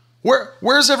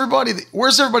 Where's everybody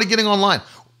getting online?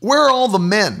 Where are all the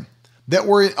men that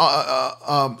were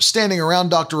standing around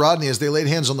Dr. Rodney as they laid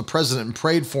hands on the president and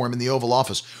prayed for him in the Oval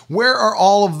Office? Where are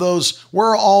all those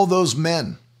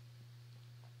men?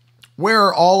 Where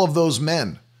are all of those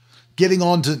men getting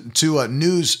on to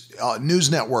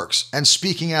news networks and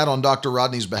speaking out on Dr.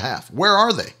 Rodney's behalf? Where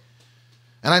are they?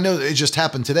 And I know it just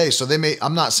happened today, so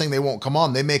I'm not saying they won't come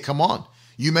on. They may come on.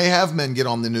 You may have men get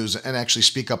on the news and actually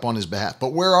speak up on his behalf,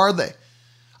 but where are they?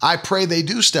 I pray they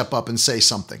do step up and say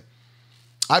something.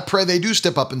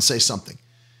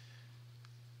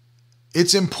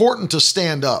 It's important to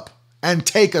stand up and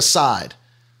take a side.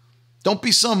 Don't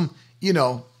be some,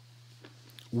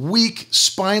 weak,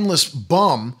 spineless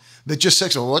bum that just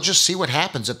says, well, let's just see what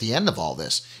happens at the end of all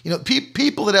this.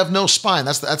 People that have no spine,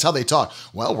 that's how they talk.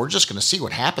 Well, we're just going to see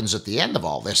what happens at the end of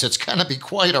all this. It's going to be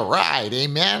quite a ride.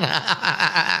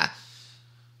 Amen.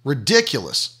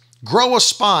 Ridiculous. Grow a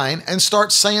spine and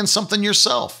start saying something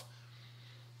yourself.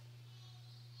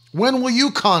 When will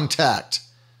you contact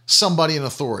somebody in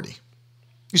authority?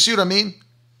 You see what I mean?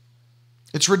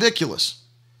 It's ridiculous.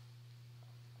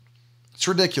 It's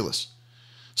ridiculous.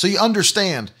 So you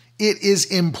understand, it is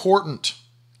important.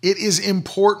 It is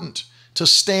important to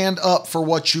stand up for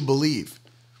what you believe.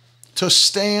 To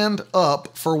stand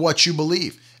up for what you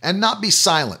believe and not be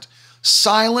silent.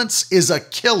 Silence is a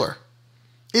killer.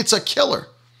 It's a killer.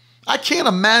 I can't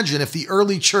imagine if the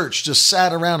early church just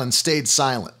sat around and stayed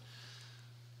silent.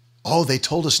 Oh, they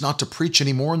told us not to preach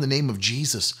anymore in the name of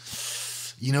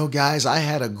Jesus. Guys, I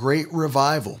had a great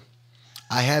revival.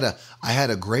 I had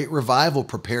a great revival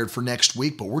prepared for next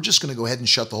week, but we're just going to go ahead and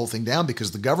shut the whole thing down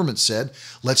because the government said,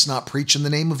 let's not preach in the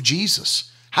name of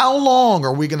Jesus. How long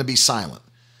are we going to be silent?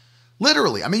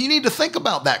 Literally, you need to think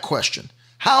about that question.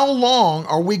 How long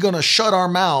are we going to shut our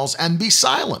mouths and be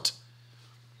silent?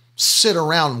 Sit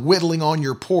around whittling on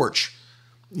your porch,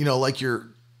 it's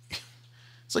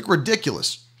like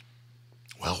ridiculous.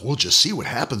 Well, we'll just see what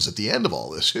happens at the end of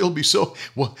all this. It'll be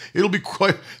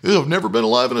quite, I've never been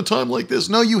alive in a time like this.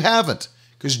 No, you haven't,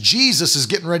 because Jesus is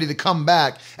getting ready to come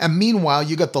back. And meanwhile,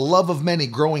 you got the love of many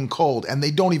growing cold and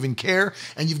they don't even care.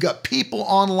 And you've got people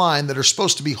online that are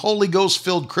supposed to be Holy Ghost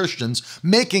filled Christians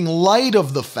making light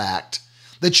of the fact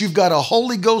that you've got a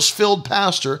Holy Ghost filled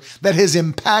pastor that has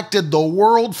impacted the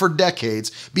world for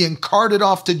decades being carted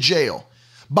off to jail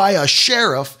by a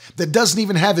sheriff that doesn't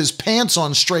even have his pants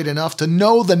on straight enough to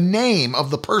know the name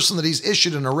of the person that he's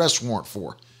issued an arrest warrant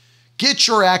for. Get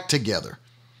your act together.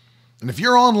 And if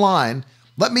you're online,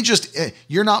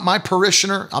 you're not my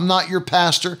parishioner, I'm not your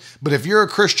pastor, but if you're a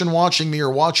Christian watching me or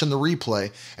watching the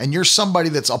replay, and you're somebody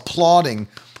that's applauding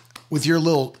with your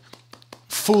little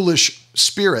foolish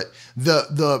spirit,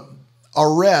 the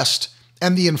arrest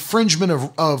and the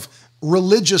infringement of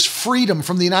religious freedom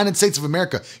from the United States of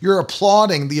America. You're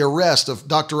applauding the arrest of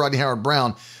Dr. Rodney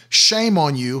Howard-Browne. Shame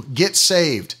on you. Get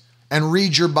saved and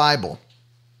read your Bible.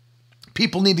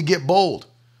 People need to get bold.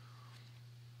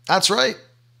 That's right.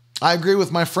 I agree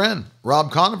with my friend,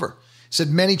 Rob Conover. He said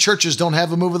many churches don't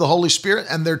have a move of the Holy Spirit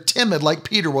and they're timid like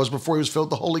Peter was before he was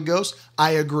filled with the Holy Ghost.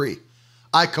 I agree.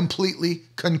 I completely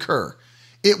concur.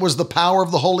 It was the power of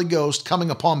the Holy Ghost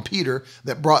coming upon Peter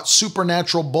that brought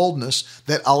supernatural boldness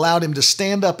that allowed him to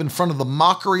stand up in front of the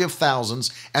mockery of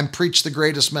thousands and preach the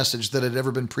greatest message that had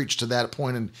ever been preached to that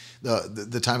point in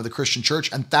the time of the Christian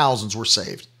church, and thousands were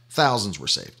saved. Thousands were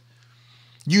saved.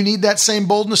 You need that same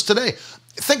boldness today.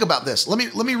 Think about this.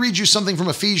 Let me read you something from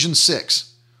Ephesians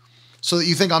 6 so that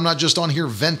you think I'm not just on here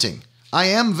venting. I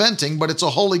am venting, but it's a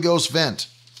Holy Ghost vent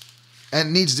and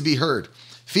it needs to be heard.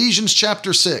 Ephesians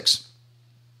chapter 6.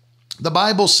 The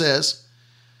Bible says,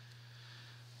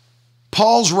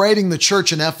 Paul's writing the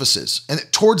church in Ephesus, and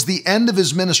towards the end of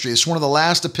his ministry, it's one of the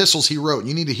last epistles he wrote, and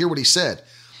you need to hear what he said.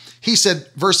 He said,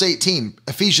 verse 18,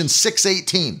 Ephesians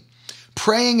 6:18,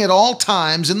 praying at all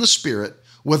times in the Spirit,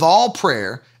 with all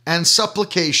prayer and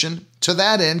supplication, to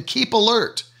that end, keep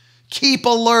alert. Keep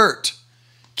alert.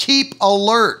 Keep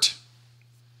alert.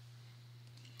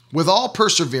 With all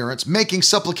perseverance, making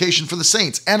supplication for the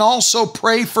saints, and also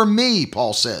pray for me,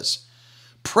 Paul says.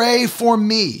 Pray for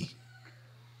me.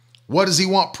 What does he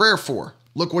want prayer for?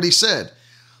 Look what he said.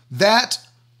 That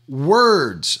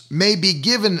words may be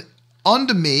given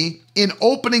unto me in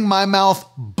opening my mouth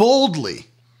boldly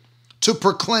to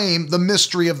proclaim the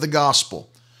mystery of the gospel,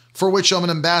 for which I'm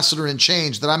an ambassador in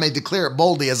chains, that I may declare it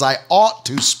boldly as I ought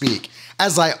to speak.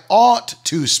 As I ought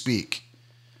to speak.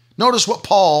 Notice what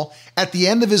Paul, at the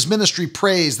end of his ministry,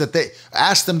 prays that they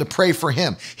asked them to pray for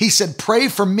him. He said, pray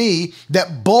for me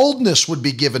that boldness would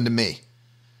be given to me.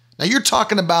 Now you're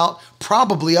talking about,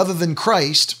 probably other than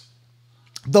Christ,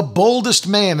 the boldest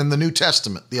man in the New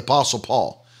Testament, the Apostle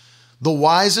Paul. The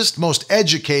wisest, most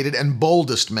educated, and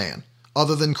boldest man,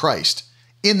 other than Christ,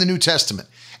 in the New Testament.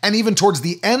 And even towards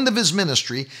the end of his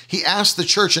ministry, he asked the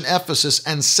church in Ephesus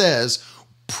and says,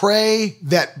 pray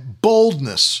that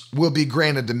boldness will be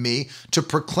granted to me to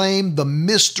proclaim the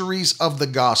mysteries of the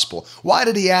gospel. Why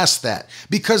did he ask that?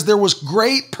 Because there was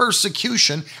great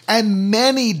persecution and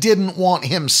many didn't want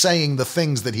him saying the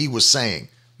things that he was saying.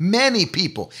 Many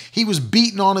people. He was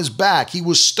beaten on his back. He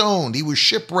was stoned. He was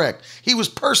shipwrecked. He was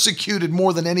persecuted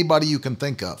more than anybody you can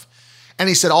think of. And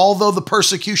he said, although the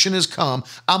persecution has come,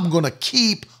 I'm going to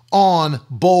keep on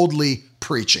boldly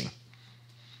preaching.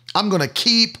 I'm going to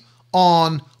keep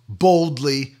on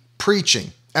boldly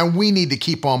preaching. And we need to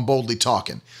keep on boldly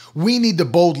talking. We need to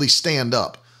boldly stand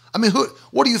up. I mean,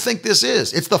 what do you think this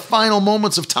is? It's the final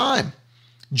moments of time.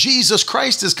 Jesus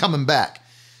Christ is coming back.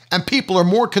 And people are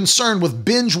more concerned with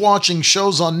binge watching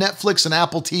shows on Netflix and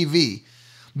Apple TV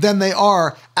than they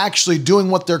are actually doing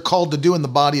what they're called to do in the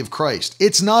body of Christ.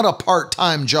 It's not a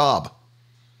part-time job.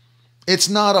 It's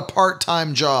not a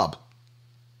part-time job.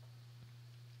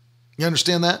 You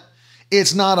understand that?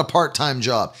 It's not a part-time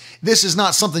job. This is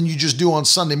not something you just do on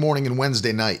Sunday morning and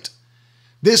Wednesday night.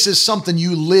 This is something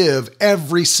you live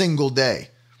every single day.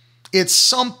 It's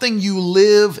something you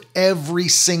live every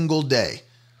single day.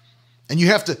 And you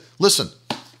have to, listen,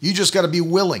 you just got to be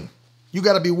willing. You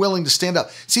got to be willing to stand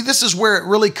up. See, this is where it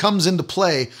really comes into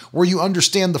play, where you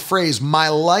understand the phrase, my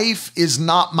life is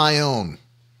not my own.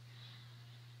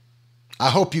 I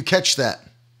hope you catch that.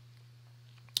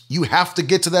 You have to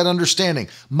get to that understanding.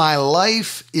 My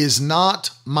life is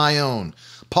not my own.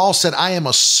 Paul said, I am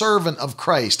a servant of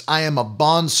Christ. I am a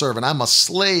bondservant. I'm a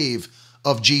slave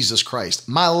of Jesus Christ.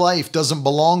 My life doesn't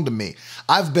belong to me.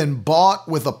 I've been bought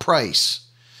with a price.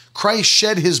 Christ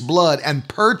shed his blood and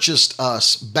purchased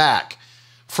us back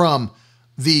from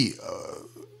the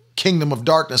kingdom of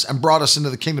darkness and brought us into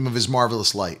the kingdom of his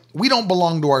marvelous light. We don't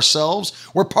belong to ourselves.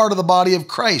 We're part of the body of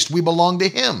Christ. We belong to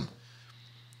him.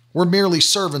 We're merely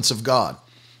servants of God.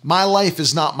 My life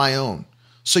is not my own.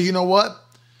 So you know what?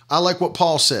 I like what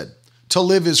Paul said. To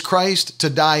live is Christ, to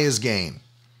die is gain.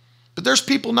 But there's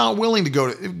people not willing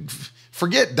to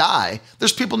forget die.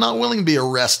 There's people not willing to be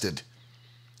arrested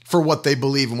for what they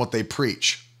believe and what they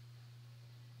preach.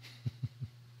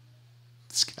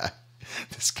 This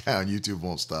guy on YouTube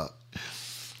won't stop.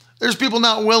 There's people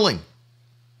not willing.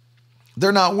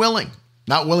 They're not willing.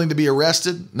 Not willing to be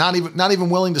arrested, not even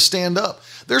willing to stand up.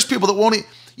 There's people that won't,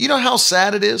 you know how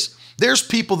sad it is? There's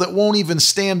people that won't even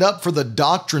stand up for the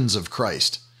doctrines of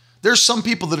Christ. There's some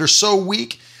people that are so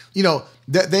weak,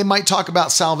 that they might talk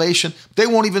about salvation. They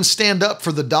won't even stand up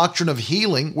for the doctrine of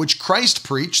healing, which Christ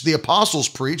preached, the apostles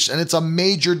preached, and it's a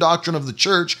major doctrine of the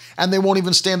church, and they won't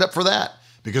even stand up for that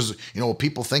because,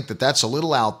 people think that that's a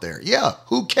little out there. Yeah,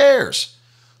 who cares?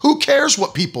 Who cares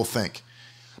what people think?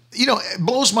 It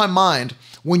blows my mind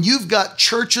when you've got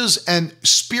churches and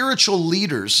spiritual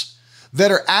leaders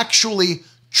that are actually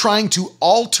trying to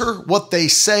alter what they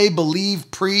say,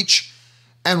 believe, preach,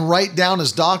 and write down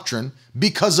as doctrine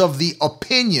because of the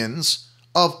opinions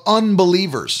of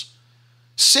unbelievers.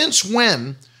 Since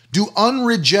when do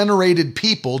unregenerated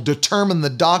people determine the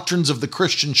doctrines of the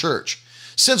Christian church?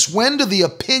 Since when do the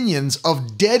opinions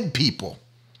of dead people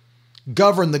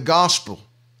govern the gospel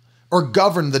or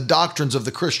govern the doctrines of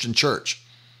the Christian church?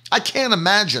 I can't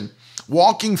imagine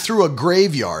walking through a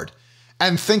graveyard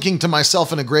and thinking to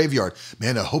myself in a graveyard,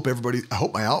 man, I hope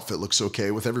my outfit looks okay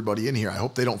with everybody in here. I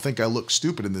hope they don't think I look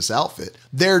stupid in this outfit.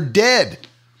 They're dead.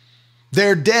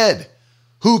 They're dead.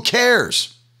 Who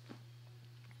cares?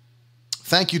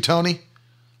 Thank you, Tony.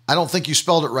 I don't think you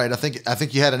spelled it right. I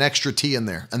think you had an extra T in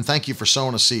there. And thank you for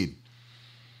sowing a seed.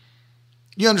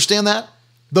 You understand that?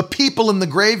 The people in the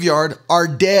graveyard are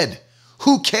dead.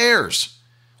 Who cares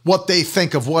what they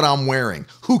think of what I'm wearing?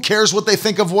 Who cares what they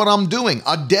think of what I'm doing?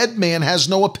 A dead man has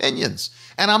no opinions,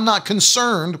 and I'm not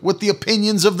concerned with the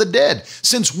opinions of the dead.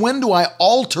 Since when do I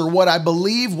alter what I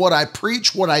believe, what I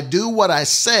preach, what I do, what I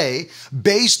say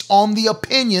based on the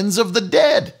opinions of the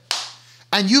dead?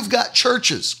 And you've got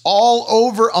churches all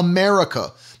over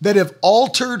America that have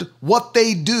altered what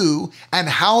they do and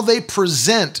how they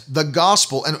present the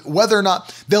gospel and whether or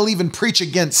not they'll even preach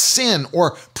against sin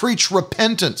or preach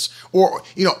repentance or,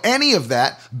 any of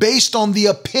that based on the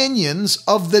opinions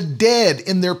of the dead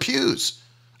in their pews.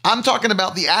 I'm talking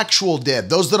about the actual dead,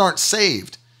 those that aren't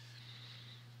saved.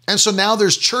 And so now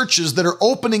there's churches that are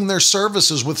opening their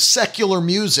services with secular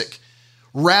music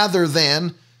rather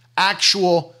than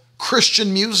actual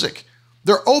Christian music.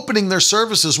 They're opening their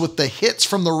services with the hits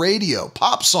from the radio,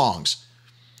 pop songs,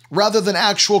 rather than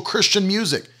actual Christian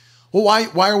music. Well,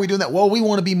 why are we doing that? Well, we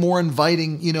want to be more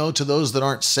inviting, to those that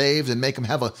aren't saved and make them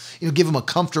have give them a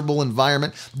comfortable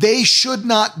environment. They should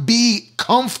not be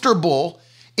comfortable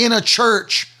in a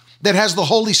church that has the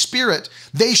Holy Spirit.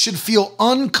 They should feel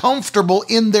uncomfortable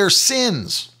in their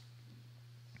sins.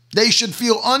 They should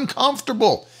feel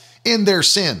uncomfortable in their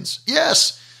sins.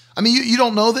 Yes. I mean, you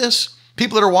don't know this.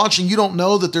 People that are watching, you don't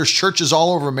know that there's churches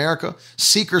all over America,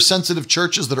 seeker-sensitive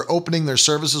churches that are opening their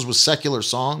services with secular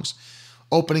songs,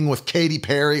 opening with Katy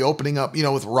Perry, opening up,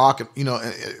 with rock,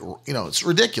 it's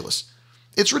ridiculous.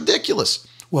 It's ridiculous.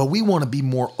 Well, we want to be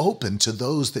more open to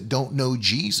those that don't know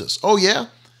Jesus. Oh, yeah?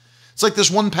 It's like this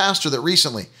one pastor that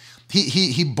recently,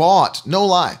 he bought, no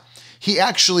lie, He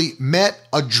actually met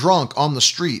a drunk on the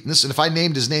street. And if I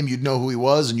named his name, you'd know who he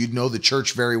was and you'd know the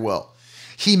church very well.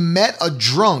 He met a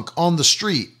drunk on the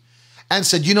street and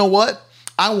said, you know what?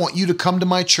 I want you to come to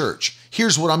my church.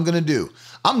 Here's what I'm going to do.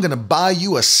 I'm going to buy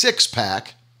you a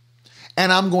 6-pack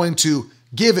and I'm going to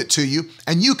give it to you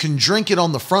and you can drink it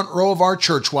on the front row of our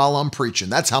church while I'm preaching.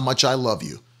 That's how much I love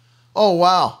you. Oh,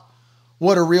 wow.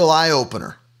 What a real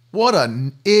eye-opener. What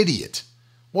an idiot.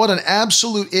 What an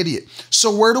absolute idiot.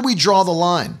 So where do we draw the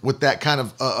line with that kind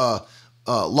of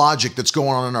logic that's going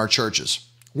on in our churches?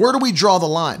 Where do we draw the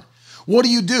line? What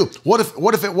do you do? What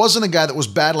if it wasn't a guy that was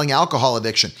battling alcohol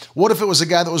addiction? What if it was a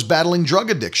guy that was battling drug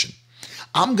addiction?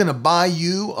 I'm going to buy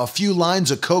you a few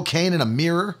lines of cocaine and a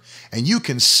mirror, and you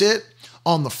can sit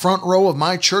on the front row of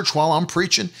my church while I'm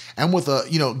preaching, and with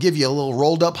give you a little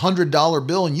rolled up $100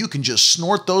 bill, and you can just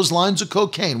snort those lines of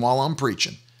cocaine while I'm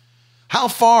preaching. How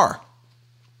far?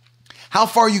 How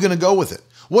far are you going to go with it?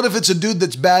 What if it's a dude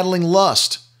that's battling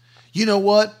lust? You know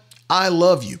what? I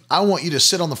love you. I want you to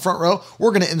sit on the front row.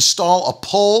 We're going to install a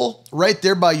pole right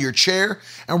there by your chair,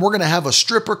 and we're going to have a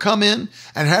stripper come in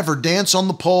and have her dance on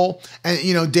the pole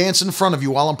and, dance in front of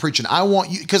you while I'm preaching. I want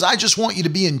you, because I just want you to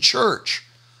be in church.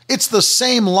 It's the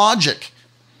same logic.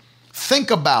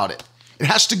 Think about it. It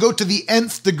has to go to the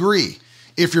nth degree.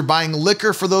 If you're buying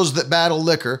liquor for those that battle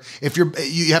liquor, if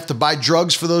you have to buy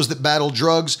drugs for those that battle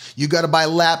drugs, you got to buy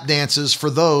lap dances for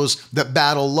those that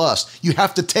battle lust. You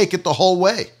have to take it the whole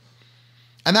way.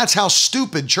 And that's how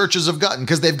stupid churches have gotten,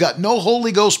 because they've got no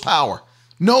Holy Ghost power,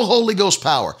 no Holy Ghost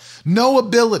power, no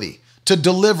ability to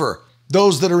deliver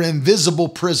those that are in invisible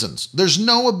prisons. There's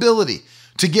no ability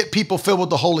to get people filled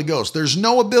with the Holy Ghost. There's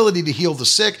no ability to heal the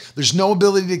sick. There's no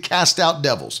ability to cast out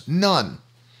devils. None.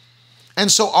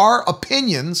 And so our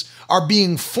opinions are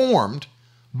being formed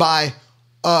by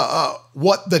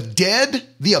what the dead,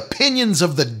 the opinions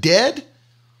of the dead.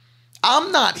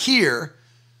 I'm not here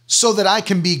so that I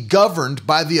can be governed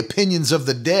by the opinions of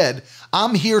the dead.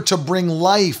 I'm here to bring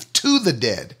life to the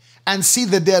dead and see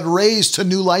the dead raised to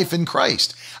new life in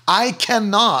Christ. I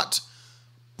cannot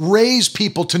raise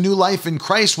people to new life in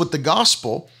Christ with the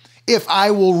gospel if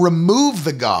I will remove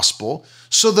the gospel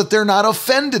so that they're not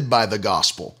offended by the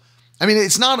gospel. I mean,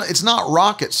 it's not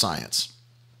rocket science.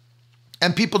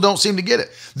 And people don't seem to get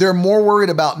it. They're more worried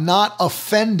about not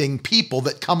offending people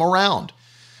that come around.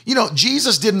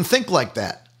 Jesus didn't think like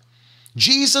that.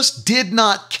 Jesus did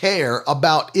not care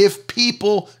about if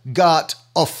people got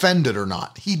offended or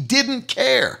not. He didn't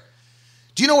care.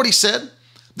 Do you know what he said?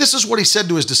 This is what he said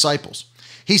to his disciples.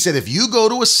 He said, if you go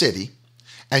to a city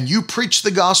and you preach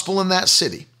the gospel in that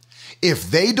city,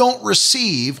 if they don't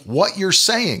receive what you're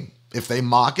saying, if they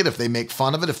mock it, if they make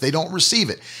fun of it, if they don't receive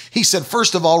it, he said,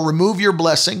 first of all, remove your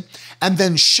blessing and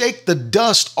then shake the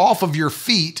dust off of your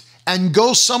feet and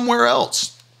go somewhere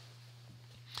else.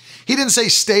 He didn't say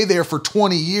stay there for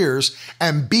 20 years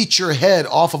and beat your head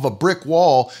off of a brick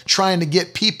wall trying to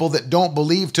get people that don't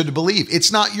believe to believe.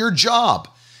 It's not your job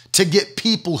to get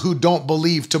people who don't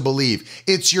believe to believe.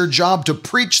 It's your job to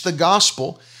preach the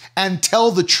gospel and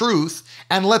tell the truth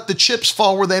and let the chips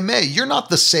fall where they may. You're not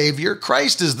the Savior.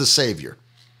 Christ is the Savior.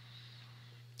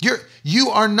 You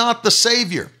are not the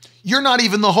Savior. You're not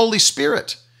even the Holy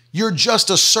Spirit. You're just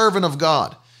a servant of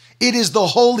God. It is the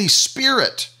Holy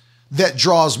Spirit that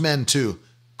draws men to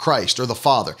Christ or the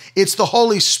Father. It's the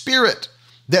Holy Spirit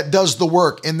that does the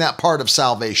work in that part of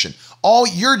salvation. All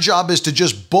your job is to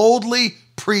just boldly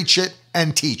preach it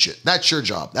and teach it. That's your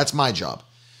job. That's my job.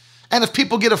 And if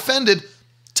people get offended,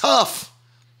 tough.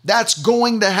 That's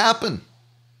going to happen.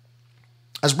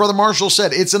 As Brother Marshall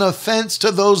said, it's an offense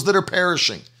to those that are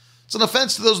perishing. It's an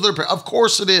offense to those that are perishing. Of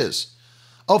course it is.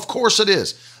 Of course it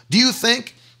is. Do you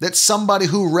think that somebody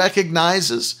who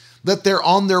recognizes that they're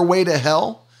on their way to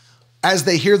hell as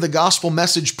they hear the gospel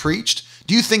message preached,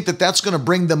 do you think that that's going to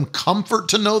bring them comfort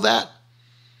to know that?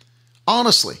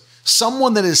 Honestly,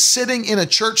 someone that is sitting in a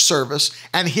church service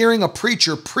and hearing a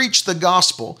preacher preach the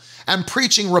gospel and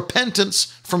preaching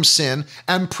repentance from sin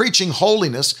and preaching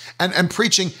holiness and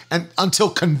preaching and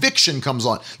until conviction comes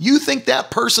on. You think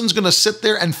that person's going to sit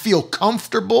there and feel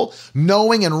comfortable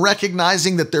knowing and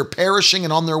recognizing that they're perishing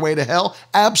and on their way to hell?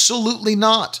 Absolutely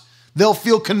not. They'll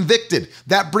feel convicted.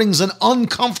 That brings an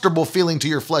uncomfortable feeling to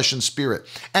your flesh and spirit.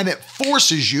 And it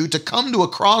forces you to come to a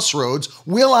crossroads.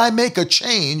 Will I make a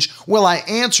change? Will I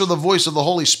answer the voice of the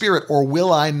Holy Spirit, or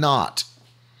will I not?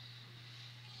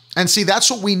 And see,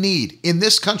 that's what we need in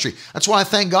this country. That's why I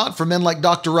thank God for men like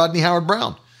Dr. Rodney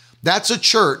Howard-Browne. That's a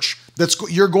church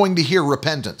you're going to hear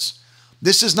repentance.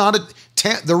 This is not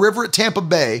the River at Tampa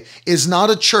Bay is not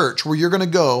a church where you're going to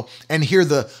go and hear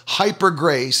the hyper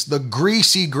grace, the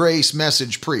greasy grace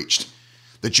message preached.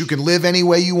 that you can live any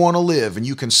way you want to live, and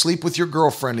you can sleep with your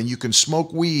girlfriend, and you can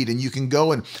smoke weed, and you can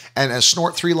go and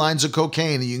snort 3 lines of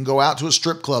cocaine, and you can go out to a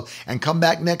strip club and come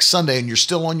back next Sunday and you're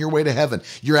still on your way to heaven.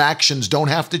 Your actions don't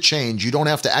have to change. You don't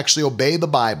have to actually obey the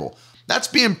Bible. That's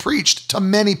being preached to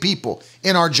many people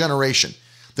in our generation,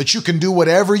 that you can do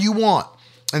whatever you want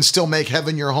and still make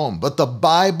heaven your home. But the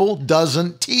Bible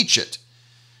doesn't teach it.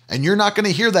 And you're not going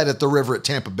to hear that at the river at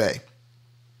Tampa Bay.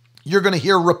 You're going to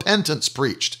hear repentance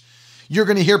preached. You're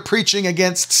going to hear preaching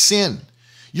against sin.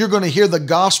 You're going to hear the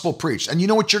gospel preached. And you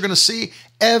know what you're going to see?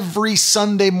 Every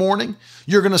Sunday morning,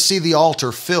 you're going to see the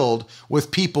altar filled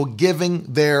with people giving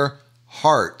their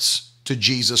hearts to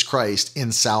Jesus Christ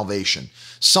in salvation.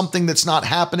 Something that's not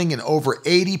happening in over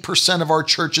 80% of our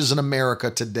churches in America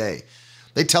today.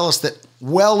 They tell us that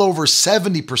well over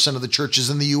 70% of the churches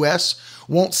in the U.S.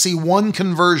 won't see one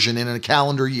conversion in a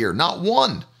calendar year. Not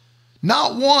one.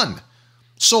 Not one.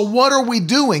 So what are we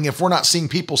doing if we're not seeing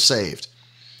people saved?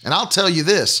 And I'll tell you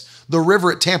this, the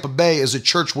river at Tampa Bay is a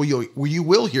church where you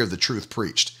will hear the truth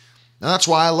preached. And that's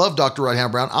why I love Dr.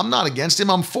 Rod Brown. I'm not against him,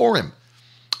 I'm for him.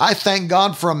 I thank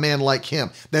God for a man like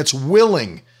him that's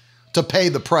willing to pay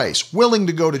the price, willing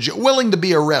to go to jail, willing to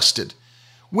be arrested,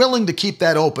 willing to keep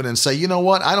that open and say, you know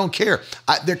what, I don't care.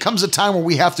 There comes a time where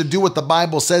we have to do what the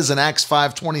Bible says in Acts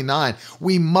 5:29.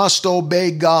 We must obey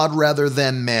God rather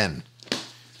than men.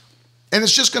 And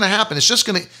it's just going to happen. It's just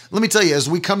going to, let me tell you, as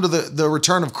we come to the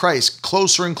return of Christ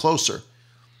closer and closer,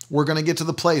 we're going to get to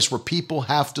the place where people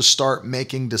have to start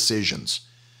making decisions.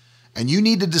 And you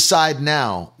need to decide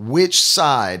now which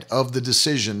side of the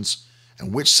decisions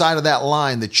and which side of that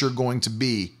line that you're going to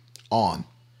be on.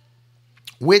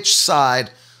 Which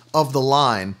side of the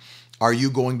line are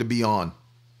you going to be on?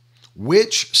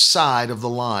 Which side of the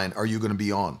line are you going to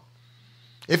be on?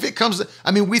 If it comes to,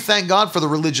 we thank God for the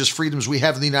religious freedoms we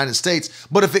have in the United States,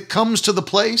 but if it comes to the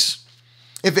place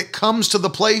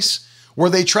where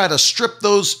they try to strip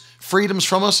those freedoms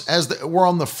from us we're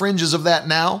on the fringes of that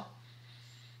now,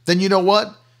 then you know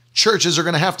what? Churches are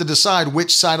going to have to decide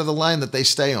which side of the line that they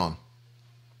stay on.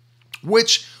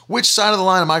 Which side of the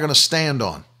line am I going to stand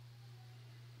on?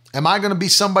 Am I going to be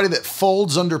somebody that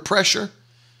folds under pressure?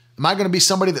 Am I going to be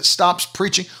somebody that stops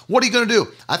preaching? What are you going to do?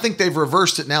 I think they've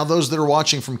reversed it now. Those that are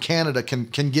watching from Canada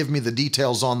can give me the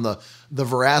details on the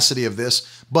veracity of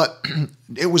this. But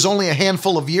it was only a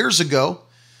handful of years ago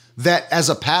that as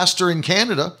a pastor in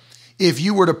Canada, if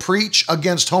you were to preach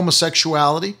against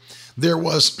homosexuality, there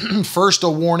was first a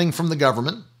warning from the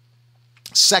government.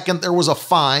 Second, there was a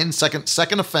fine,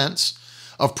 second offense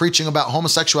of preaching about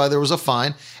homosexuality, there was a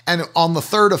fine. And on the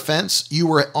third offense, you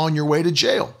were on your way to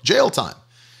jail time.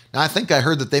 Now, I think I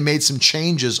heard that they made some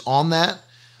changes on that.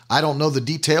 I don't know the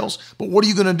details, but what are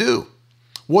you going to do?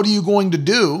 What are you going to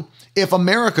do if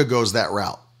America goes that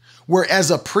route? Where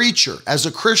as a preacher, as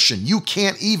a Christian, you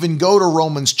can't even go to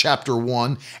Romans chapter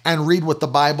 1 and read what the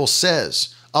Bible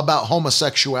says about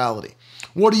homosexuality.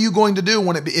 What are you going to do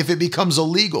if it becomes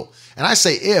illegal? And I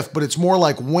say if, but it's more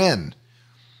like when.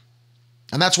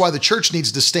 And that's why the church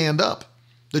needs to stand up.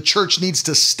 The church needs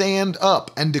to stand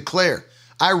up and declare,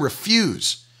 I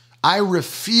refuse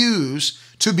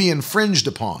to be infringed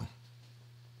upon.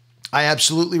 I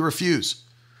absolutely refuse.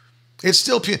 It's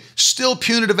still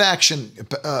punitive action.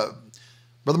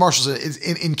 Brother Marshall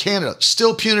said in Canada,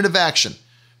 still punitive action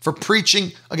for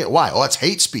preaching. Again, why? Oh, that's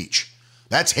hate speech.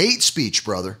 That's hate speech,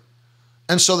 brother.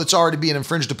 And so that's already being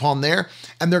infringed upon there.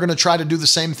 And they're going to try to do the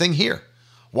same thing here.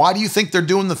 Why do you think they're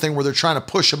doing the thing where they're trying to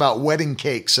push about wedding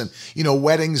cakes and,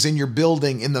 weddings in your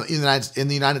building in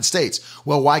the United States?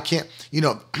 Well, why can't,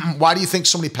 why do you think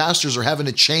so many pastors are having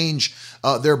to change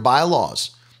their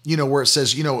bylaws? Where it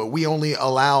says, we only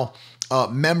allow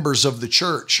members of the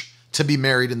church to be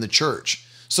married in the church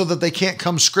so that they can't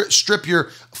come strip your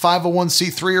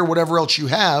 501c3 or whatever else you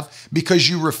have because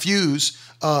you refuse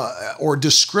or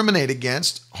discriminate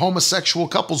against homosexual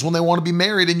couples when they want to be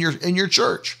married in your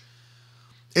church.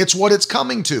 It's what it's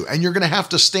coming to. And you're going to have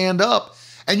to stand up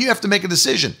and you have to make a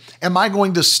decision. Am I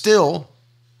going to still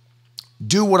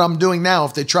do what I'm doing now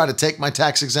if they try to take my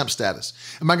tax exempt status?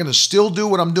 Am I going to still do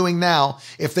what I'm doing now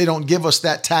if they don't give us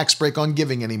that tax break on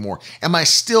giving anymore? Am I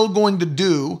still going to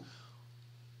do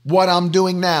what I'm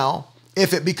doing now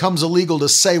if it becomes illegal to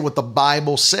say what the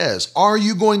Bible says? Are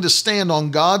you going to stand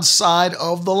on God's side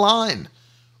of the line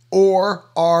or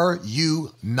are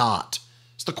you not?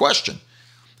 It's the question.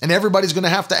 And everybody's going to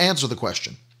have to answer the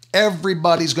question.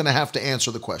 Everybody's going to have to answer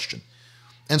the question.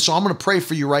 And so I'm going to pray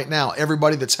for you right now,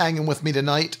 everybody that's hanging with me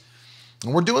tonight.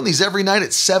 And we're doing these every night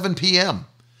at 7 p.m.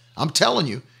 I'm telling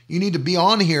you, you need to be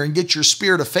on here and get your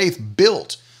spirit of faith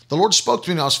built. The Lord spoke to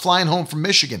me when I was flying home from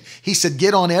Michigan. He said,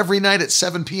 get on every night at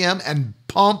 7 p.m. and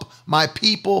pump my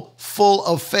people full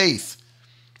of faith.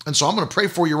 And so I'm going to pray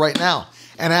for you right now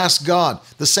and ask God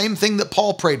the same thing that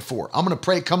Paul prayed for. I'm going to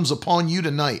pray it comes upon you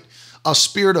tonight, a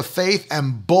spirit of faith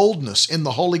and boldness in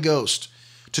the Holy Ghost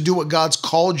to do what God's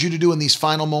called you to do in these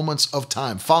final moments of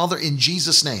time. Father, in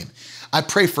Jesus' name, I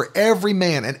pray for every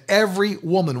man and every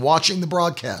woman watching the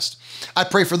broadcast. I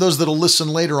pray for those that'll listen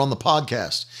later on the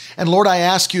podcast. And Lord, I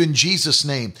ask you in Jesus'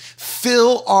 name,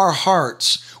 fill our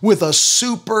hearts with a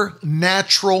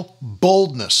supernatural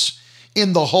boldness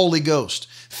in the Holy Ghost.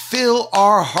 Fill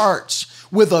our hearts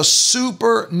with a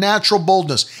supernatural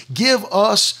boldness. Give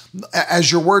us,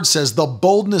 as your word says, the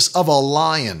boldness of a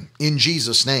lion in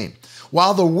Jesus' name.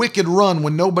 While the wicked run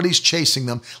when nobody's chasing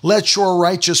them, let your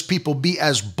righteous people be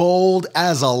as bold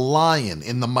as a lion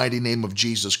in the mighty name of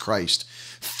Jesus Christ.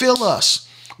 Fill us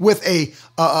with a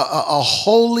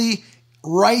holy,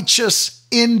 righteous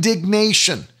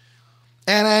indignation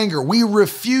and anger. We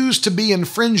refuse to be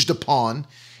infringed upon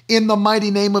in the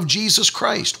mighty name of Jesus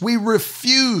Christ. We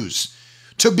refuse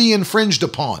to be infringed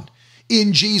upon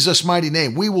in Jesus' mighty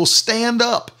name. We will stand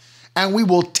up and we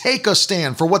will take a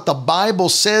stand for what the Bible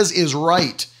says is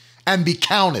right and be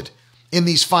counted in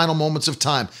these final moments of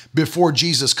time before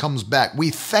Jesus comes back. We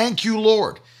thank you,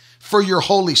 Lord, for your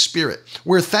Holy Spirit.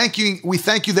 We thank you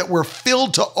that we're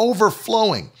filled to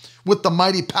overflowing with the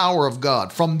mighty power of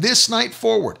God. From this night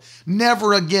forward,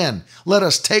 never again let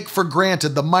us take for granted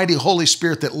the mighty Holy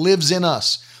Spirit that lives in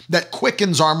us, that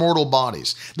quickens our mortal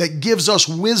bodies, that gives us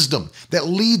wisdom, that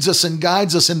leads us and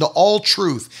guides us into all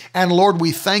truth. And Lord,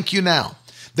 we thank you now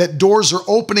that doors are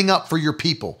opening up for your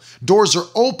people. Doors are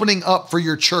opening up for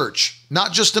your church,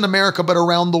 not just in America, but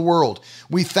around the world.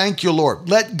 We thank you, Lord.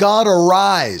 Let God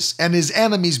arise and his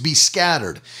enemies be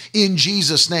scattered in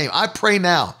Jesus' name. I pray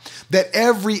now that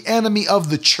every enemy of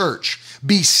the church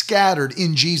be scattered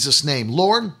in Jesus' name.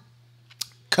 Lord,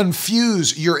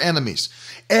 confuse your enemies.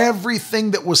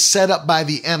 Everything that was set up by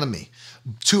the enemy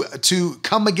to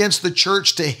come against the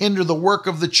church, to hinder the work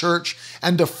of the church,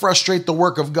 and to frustrate the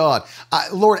work of God.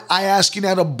 Lord, I ask you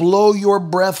now to blow your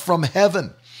breath from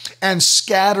heaven and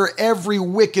scatter every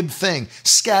wicked thing,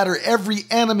 scatter every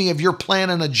enemy of your plan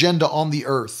and agenda on the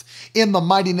earth. In the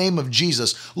mighty name of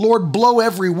Jesus, Lord, blow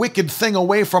every wicked thing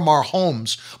away from our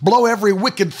homes. Blow every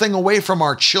wicked thing away from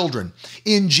our children.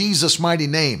 In Jesus' mighty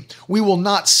name, we will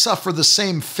not suffer the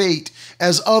same fate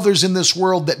as others in this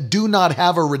world that do not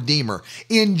have a Redeemer.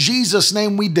 In Jesus'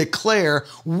 name, we declare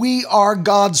we are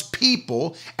God's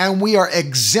people and we are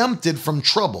exempted from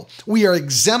trouble. We are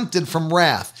exempted from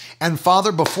wrath. And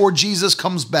Father, before Jesus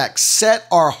comes back, set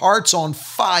our hearts on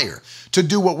fire to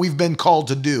do what we've been called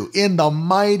to do in the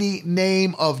mighty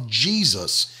name of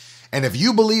Jesus. And if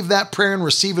you believe that prayer and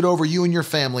receive it over you and your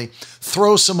family,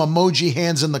 throw some emoji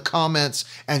hands in the comments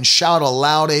and shout a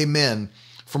loud amen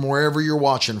from wherever you're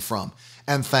watching from.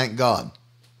 And thank God.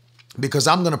 Because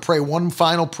I'm going to pray one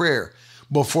final prayer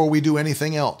before we do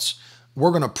anything else.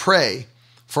 We're going to pray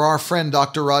for our friend,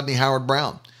 Dr. Rodney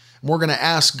Howard-Browne. We're going to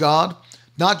ask God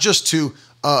not just to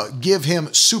give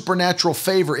him supernatural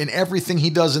favor in everything he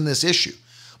does in this issue,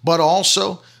 but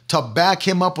also to back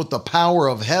him up with the power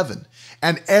of heaven.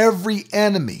 And every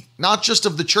enemy, not just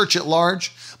of the church at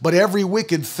large, but every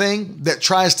wicked thing that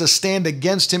tries to stand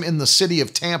against him in the city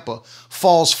of Tampa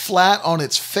falls flat on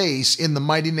its face in the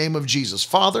mighty name of Jesus.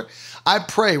 Father, I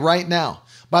pray right now,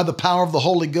 by the power of the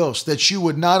Holy Ghost, that you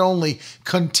would not only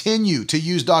continue to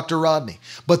use Dr. Rodney,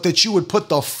 but that you would put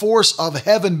the force of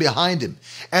heaven behind him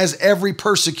as every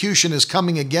persecution is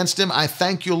coming against him. I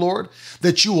thank you, Lord,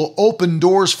 that you will open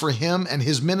doors for him and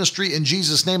his ministry in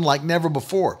Jesus' name like never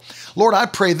before. Lord, I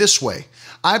pray this way.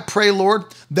 I pray, Lord,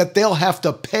 that they'll have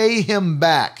to pay him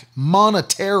back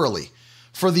monetarily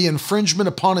for the infringement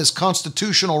upon his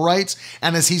constitutional rights,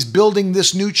 and as he's building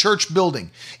this new church building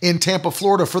in Tampa,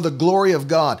 Florida for the glory of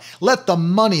God, let the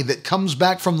money that comes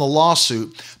back from the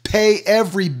lawsuit pay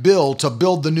every bill to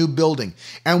build the new building.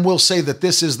 And we'll say that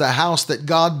this is the house that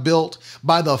God built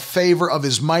by the favor of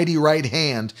his mighty right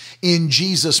hand in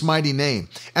Jesus' mighty name.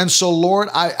 And so, Lord,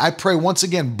 I pray once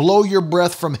again, blow your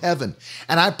breath from heaven.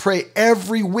 And I pray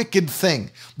every wicked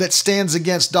thing that stands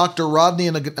against Dr. Rodney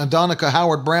and Adonica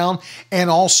Howard-Browne, and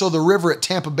also the River at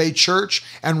Tampa Bay Church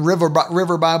and River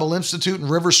Bible Institute and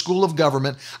River School of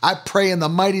Government. I pray in the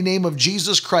mighty name of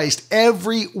Jesus Christ,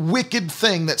 every wicked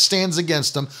thing that stands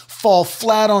against them fall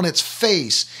flat on its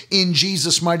face in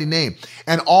Jesus' mighty name.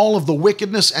 And all of the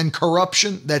wickedness and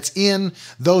corruption that's in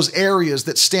those areas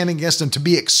that stand against them to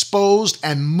be exposed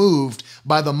and moved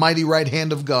by the mighty right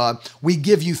hand of God. We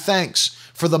give you thanks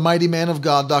for the mighty man of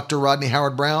God, Dr. Rodney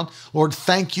Howard-Browne. Lord,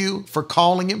 thank you for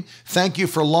calling him. Thank you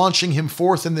for launching him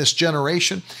forth in this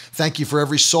generation. Thank you for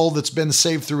every soul that's been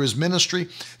saved through his ministry.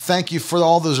 Thank you for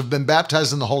all those who have been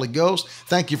baptized in the Holy Ghost.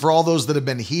 Thank you for all those that have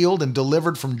been healed and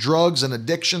delivered from drugs and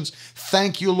addictions.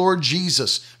 Thank you, Lord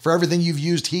Jesus, for everything you've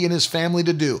used he and his family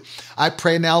to do. I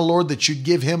pray now, Lord, that you'd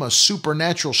give him a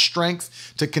supernatural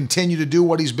strength to continue to do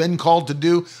what he's been called to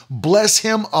do. Bless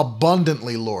him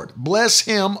abundantly, Lord. Bless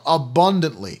him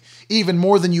abundantly, even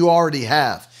more than you already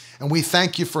have. And we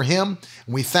thank you for him,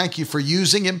 and we thank you for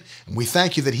using him, and we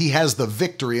thank you that he has the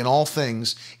victory in all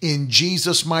things. In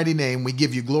Jesus' mighty name, we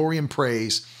give you glory and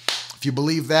praise. If you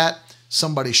believe that,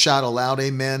 somebody shout aloud,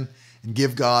 amen, and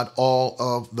give God all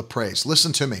of the praise.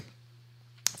 Listen to me.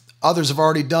 Others have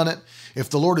already done it. If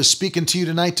the Lord is speaking to you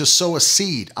tonight to sow a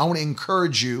seed, I want to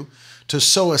encourage you to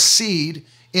sow a seed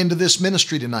into this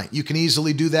ministry tonight. You can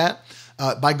easily do that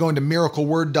by going to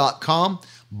miracleword.com.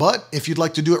 But if you'd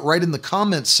like to do it right in the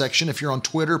comments section, if you're on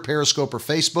Twitter, Periscope, or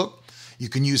Facebook, you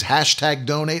can use hashtag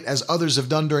donate, as others have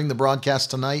done during the broadcast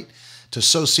tonight, to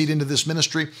sow seed into this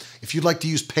ministry. If you'd like to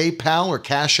use PayPal or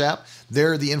Cash App,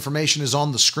 there the information is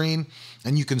on the screen,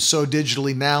 and you can sow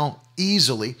digitally now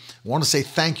easily. I want to say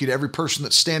thank you to every person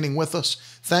that's standing with us.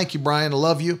 Thank you, Brian. I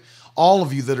love you. All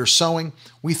of you that are sowing,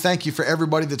 we thank you for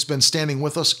everybody that's been standing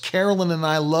with us. Carolyn and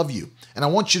I love you. And I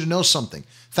want you to know something.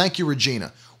 Thank you,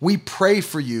 Regina. We pray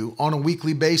for you on a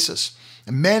weekly basis.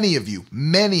 And many of you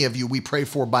we pray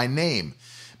for by name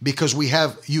because we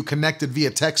have you connected via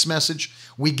text message.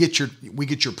 We get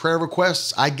your prayer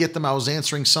requests. I get them. I was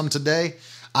answering some today.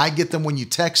 I get them when you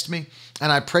text me, and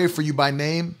I pray for you by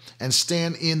name and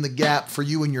stand in the gap for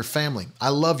you and your family. I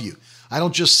love you. I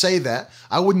don't just say that.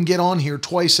 I wouldn't get on here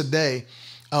twice a day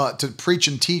to preach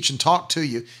and teach and talk to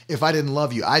you if I didn't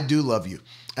love you. I do love you.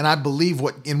 And I believe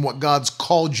in what God's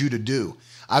called you to do.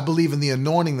 I believe in the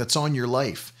anointing that's on your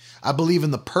life. I believe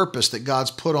in the purpose that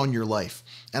God's put on your life.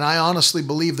 And I honestly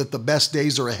believe that the best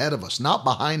days are ahead of us, not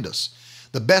behind us.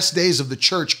 The best days of the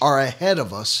church are ahead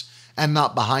of us and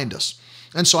not behind us.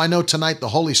 And so I know tonight the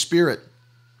Holy Spirit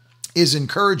is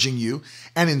encouraging you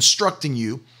and instructing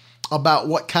you about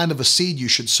what kind of a seed you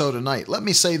should sow tonight. Let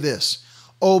me say this.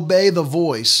 Obey the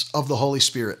voice of the Holy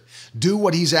Spirit. Do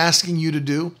what he's asking you to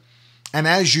do. And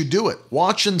as you do it,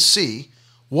 watch and see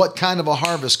what kind of a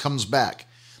harvest comes back.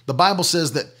 The Bible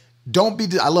says that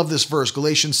I love this verse,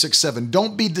 Galatians 6:7.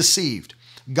 Don't be deceived.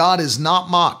 God is not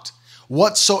mocked.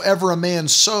 Whatsoever a man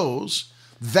sows,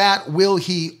 that will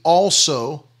he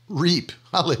also reap.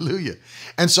 Hallelujah.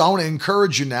 And so I want to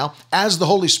encourage you now, as the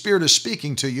Holy Spirit is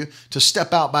speaking to you, to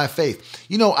step out by faith.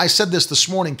 You know, I said this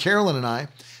morning, Carolyn and I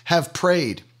have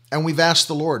prayed and we've asked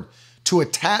the Lord to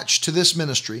attach to this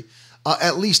ministry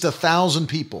at least 1,000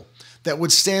 people that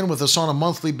would stand with us on a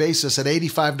monthly basis at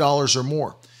 $85 or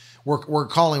more. We're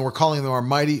calling them our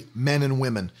mighty men and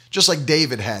women, just like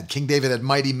David had. King David had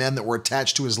mighty men that were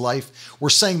attached to his life. We're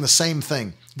saying the same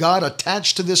thing. God,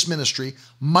 attached to this ministry,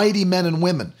 mighty men and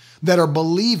women that are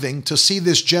believing to see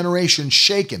this generation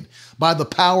shaken by the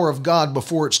power of God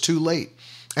before it's too late.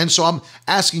 And so I'm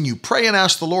asking you, pray and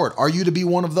ask the Lord, are you to be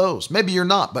one of those? Maybe you're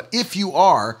not, but if you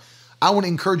are, I want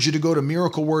to encourage you to go to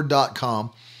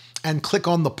miracleword.com and click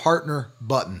on the partner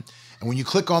button. And when you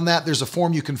click on that, there's a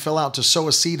form you can fill out to sow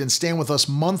a seed and stand with us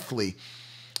monthly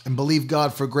and believe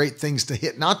God for great things to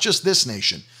hit not just this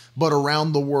nation, but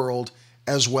around the world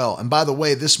as well. And by the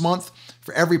way, this month,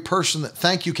 for every person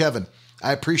thank you, Kevin,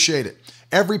 I appreciate it.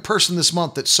 Every person this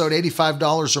month that sowed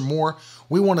 $85 or more,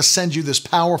 we want to send you this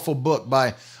powerful book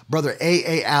by Brother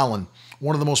A.A. Allen,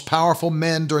 one of the most powerful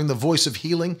men during the Voice of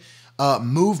Healing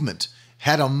movement,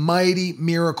 had a mighty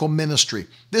miracle ministry.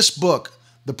 This book,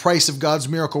 The Price of God's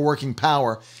Miracle Working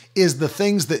Power, is the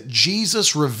things that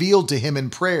Jesus revealed to him in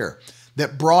prayer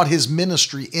that brought his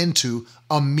ministry into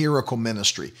a miracle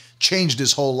ministry, changed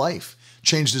his whole life,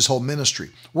 changed his whole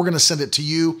ministry. We're going to send it to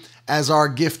you as our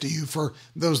gift to you for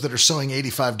those that are sowing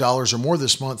 $85 or more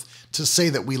this month to say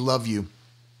that we love you.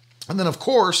 And then, of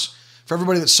course, for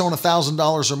everybody that's sowing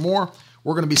 $1,000 or more,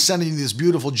 we're going to be sending you this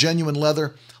beautiful genuine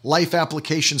leather Life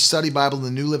Application Study Bible in the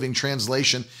New Living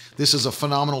Translation. This is a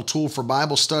phenomenal tool for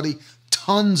Bible study.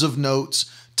 Tons of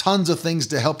notes, tons of things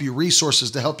to help you,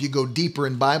 resources to help you go deeper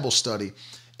in Bible study,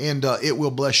 and it will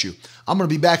bless you. I'm going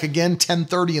to be back again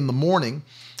 10:30 in the morning,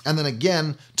 and then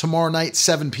again tomorrow night,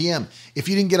 7 p.m. If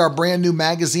you didn't get our brand new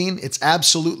magazine, it's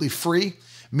absolutely free.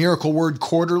 Miracle Word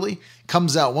Quarterly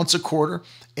comes out once a quarter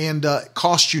and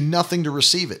costs you nothing to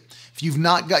receive it. If you've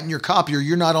not gotten your copy or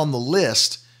you're not on the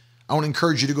list, I want to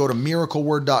encourage you to go to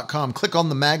miracleword.com, click on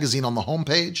the magazine on the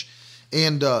homepage,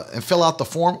 and fill out the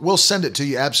form, we'll send it to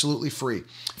you absolutely free.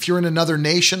 If you're in another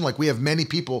nation, like we have many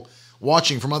people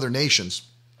watching from other nations,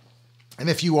 and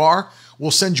if you are,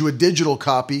 we'll send you a digital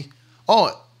copy.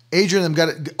 Oh, Adrian,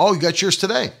 you got yours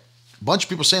today. A bunch of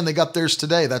people saying they got theirs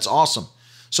today. That's awesome.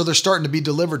 So they're starting to be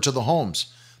delivered to the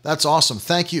homes. That's awesome.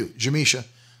 Thank you, Jamisha.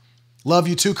 Love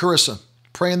you too, Carissa.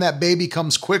 Praying that baby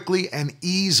comes quickly and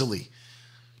easily.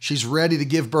 She's ready to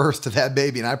give birth to that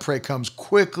baby, and I pray it comes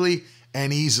quickly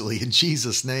and easily in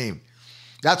Jesus' name.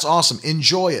 That's awesome.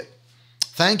 Enjoy it.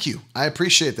 Thank you. I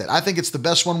appreciate that. I think it's the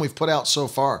best one we've put out so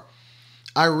far.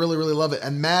 I really, really love it.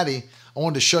 And Maddie, I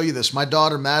wanted to show you this. My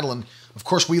daughter, Madeline, of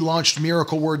course, we launched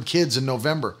Miracle Word Kids in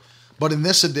November. But in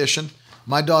this edition,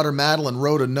 my daughter, Madeline,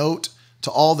 wrote a note to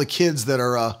all the kids that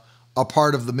are a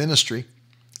part of the ministry.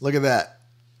 Look at that.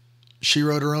 She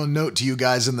wrote her own note to you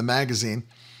guys in the magazine.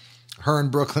 Her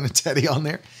and Brooklyn and Teddy on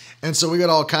there. And so we got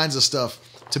all kinds of stuff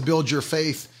to build your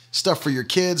faith. Stuff for your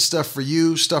kids, stuff for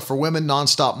you, stuff for women,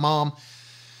 Nonstop Mom.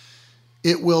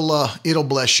 It'll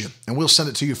bless you. And we'll send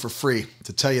it to you for free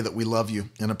to tell you that we love you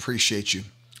and appreciate you.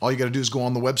 All you got to do is go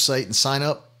on the website and sign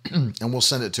up, and we'll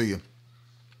send it to you.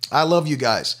 I love you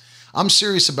guys. I'm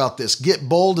serious about this. Get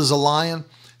bold as a lion.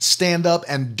 Stand up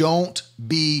and don't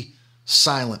be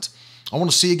silent. I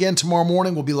want to see you again tomorrow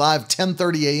morning. We'll be live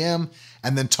 10:30 a.m.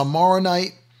 And then tomorrow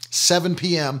night, 7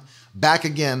 p.m., back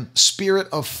again, Spirit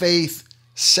of Faith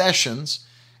sessions.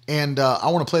 And I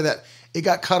want to play that. It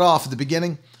got cut off at the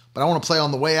beginning, but I want to play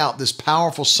on the way out this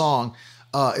powerful song.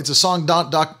 It's a song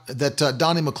that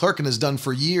Donnie McClurkin has done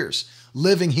for years.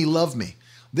 Living He Loved Me.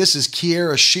 This is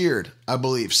Kiera Sheard, I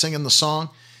believe, singing the song.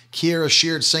 Kiera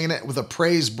Sheard singing it with a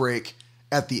praise break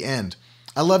at the end.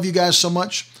 I love you guys so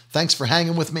much. Thanks for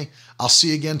hanging with me. I'll see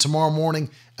you again tomorrow morning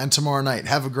and tomorrow night.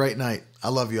 Have a great night. I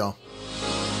love y'all.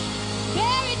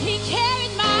 Buried, He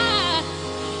carried my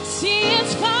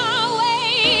sins far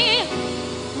away.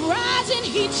 Rising,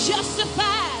 He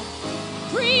justified.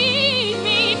 Free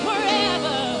me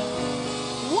forever.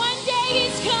 One day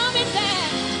He's coming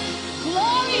back.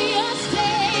 Glorious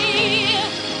day.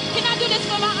 Can I do this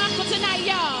for my uncle tonight,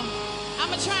 y'all? I'm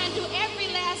going to try and do every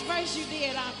last verse you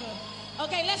did, uncle.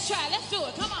 Okay, let's try. Let's do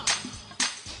it. Come on.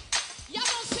 Y'all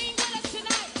gonna sing with us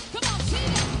tonight? Come on, sing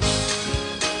it.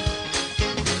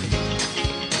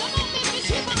 Come on, Memphis,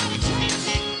 hip hop and church.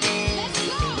 Let's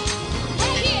go.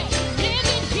 Right here.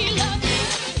 Living He loved.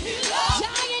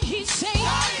 Dying He saved.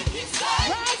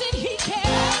 Rising He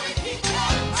carried.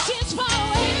 Sins far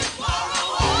away.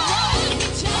 Rising He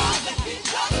just.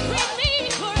 Bring me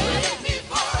forever.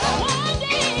 One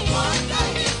day He's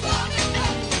coming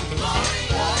back.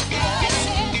 Glorious day. He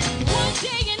said, one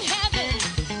day in heaven.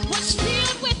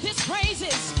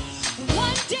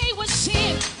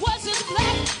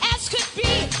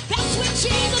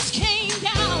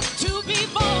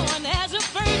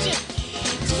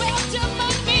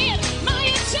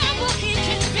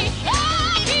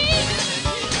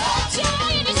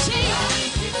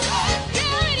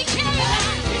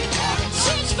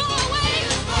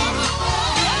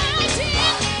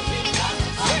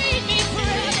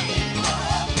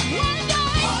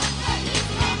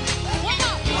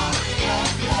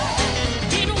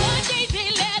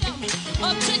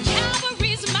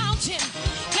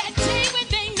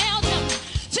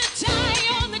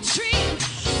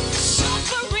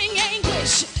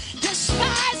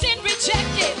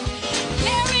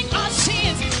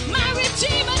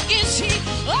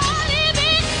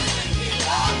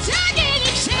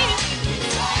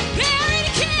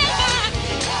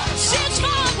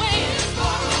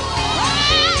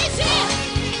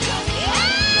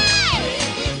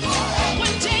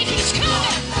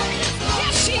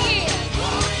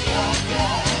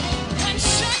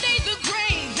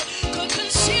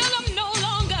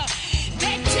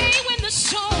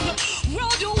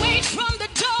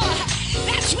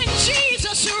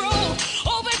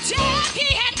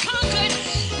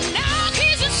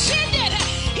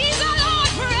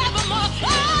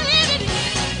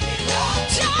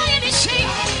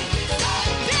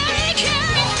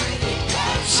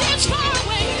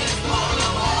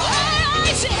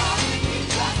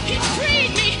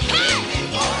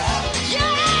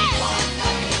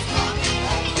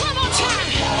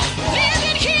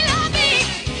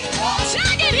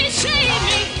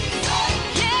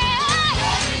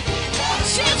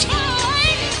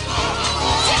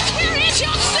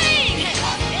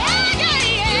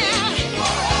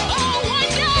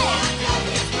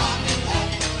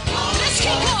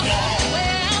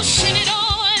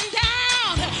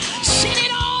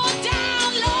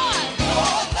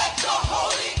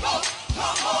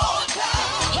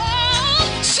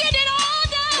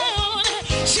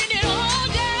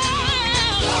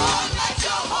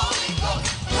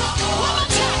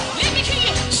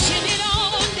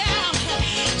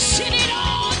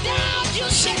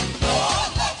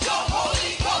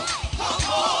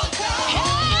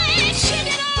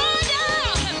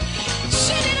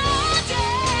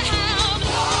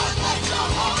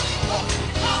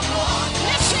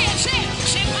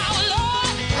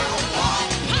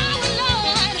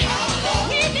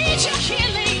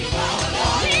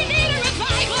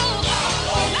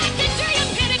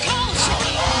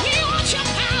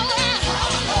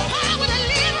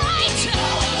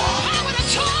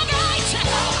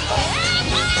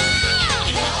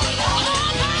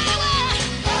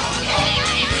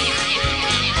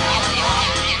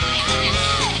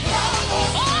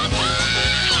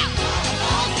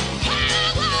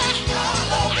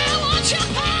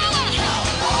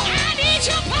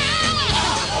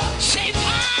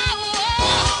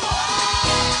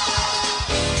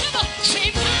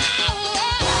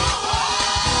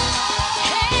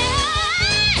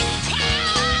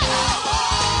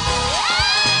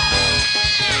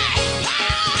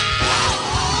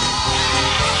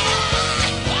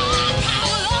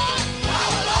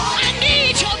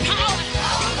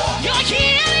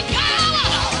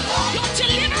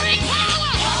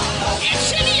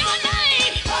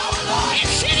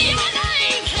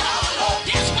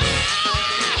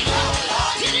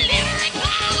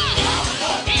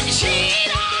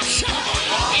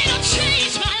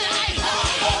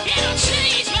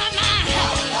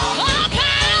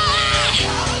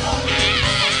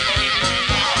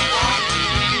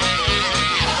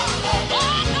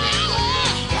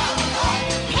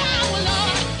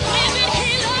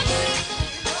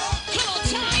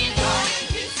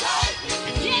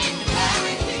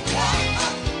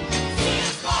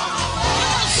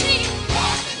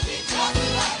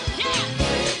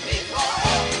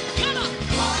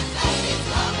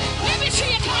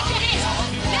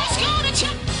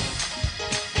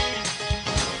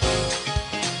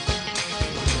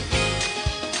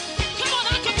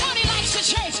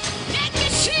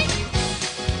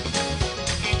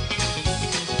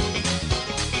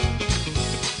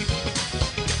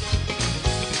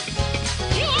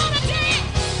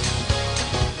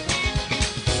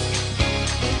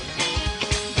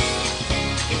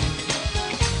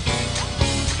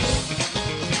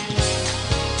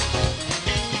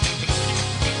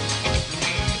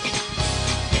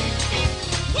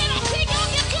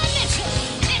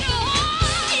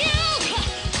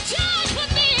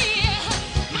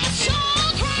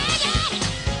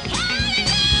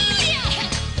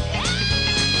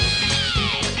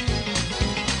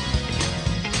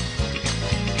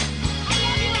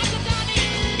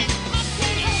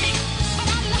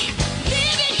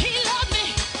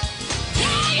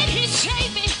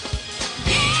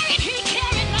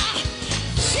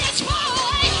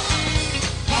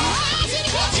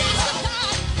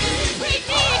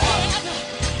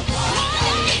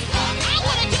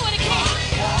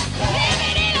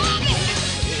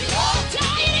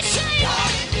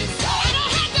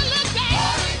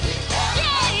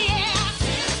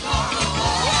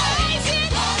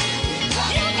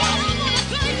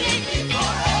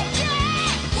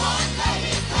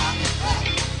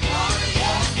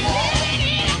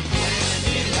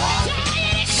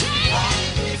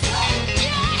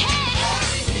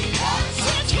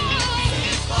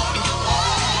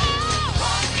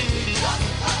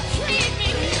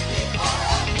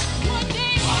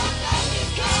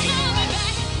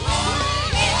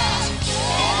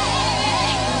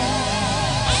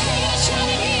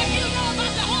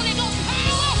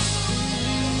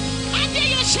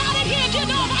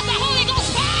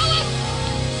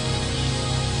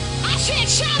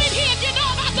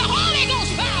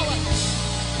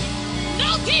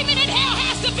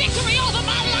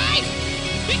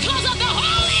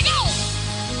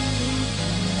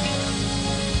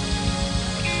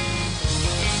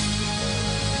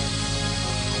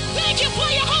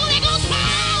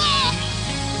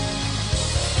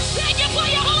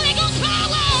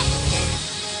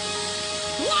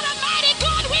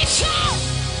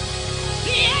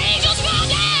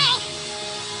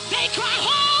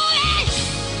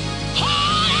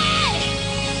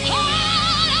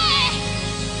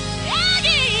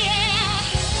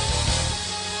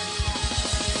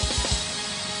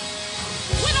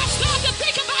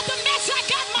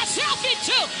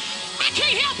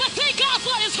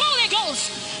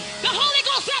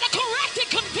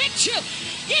 you.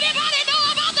 Anybody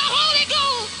know about the Holy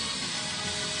Ghost?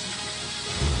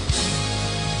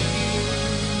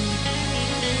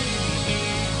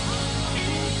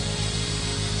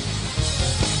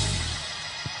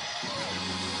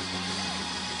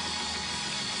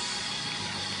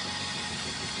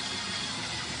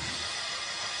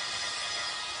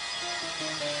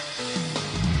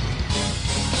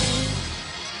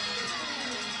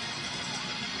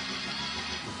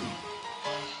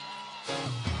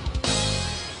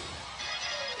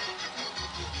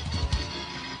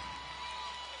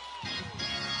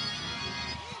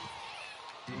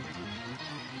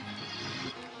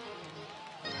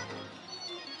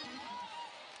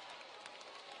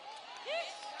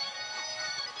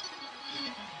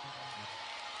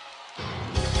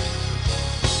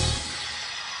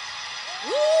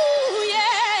 Ooh,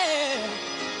 yeah.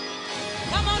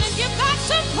 Come on and give God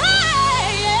some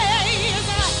praise.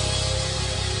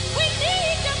 We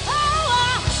need your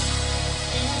power.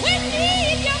 We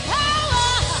need your power.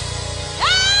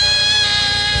 Oh,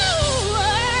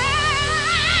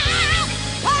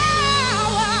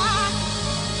 power.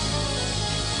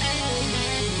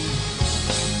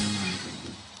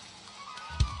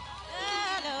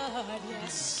 Oh, Lord,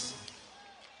 yes.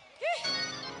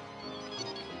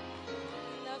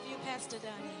 Love you, Pastor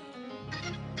Donnie.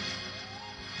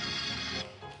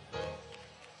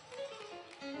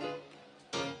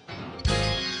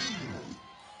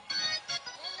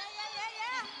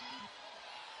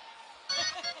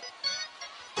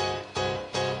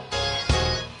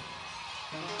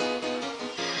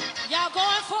 Y'all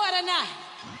going for it tonight?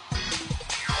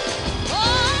 Oh,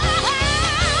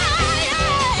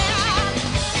 yeah.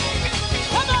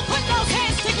 Come on, put those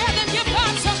hands together and give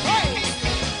God some praise.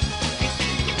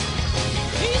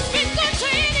 He's been good to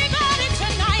anybody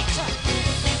tonight.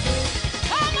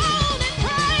 Come on and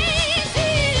praise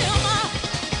Him.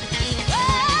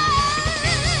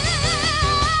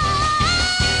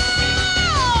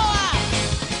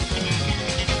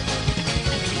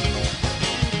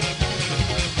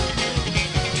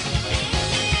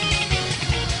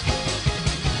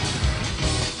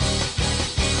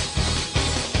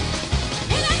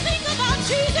 When I think about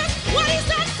Jesus, what He's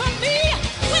done for me.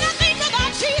 When I think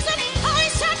about Jesus, how He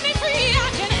set me free, I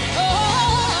can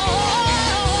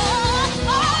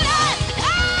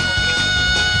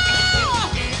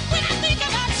when I think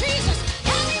about Jesus,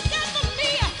 how He's done for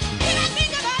me. When I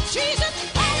think about Jesus,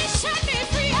 how He set me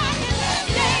free, I can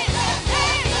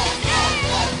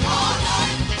all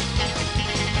night.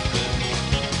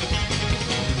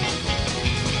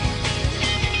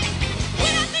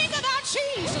 When I think about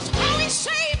Jesus, how He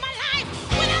saved my life.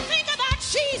 When I think about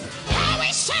Jesus, how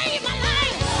He saved my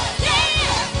life.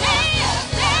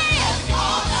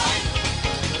 All night.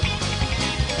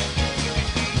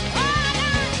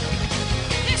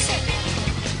 Listen,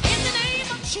 in the name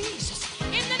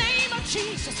of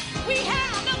Jesus, we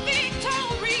have the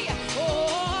victory.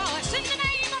 Oh, it's in the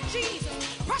name of Jesus,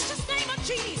 precious name of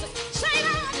Jesus.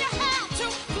 Satan, you have to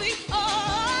flee.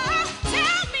 Oh,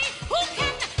 tell me who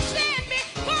can stand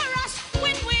before us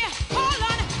when we call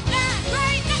on that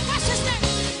great and precious name.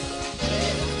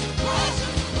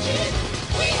 Precious Jesus,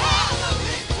 we have the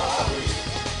victory.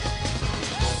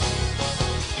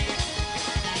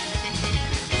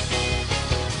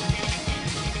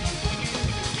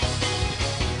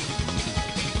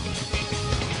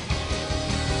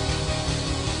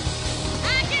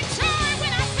 I get joy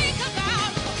when I think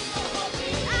about.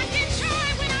 I get joy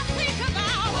when I think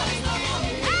about.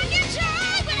 I get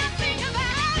joy when I think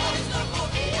about.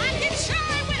 I get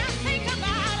joy when I think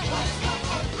about.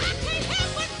 I can't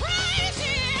help but praise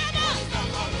Him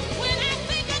when I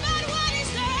think about what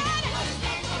He's done.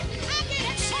 I get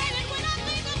excited when I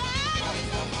think about.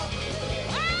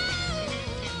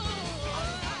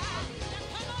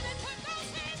 Come on and put those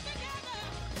hands together.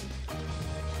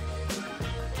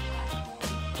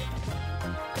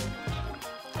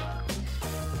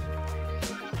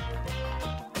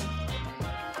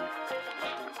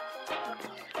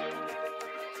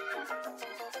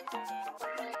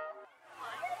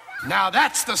 Now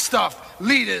that's the stuff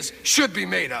leaders should be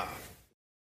made of.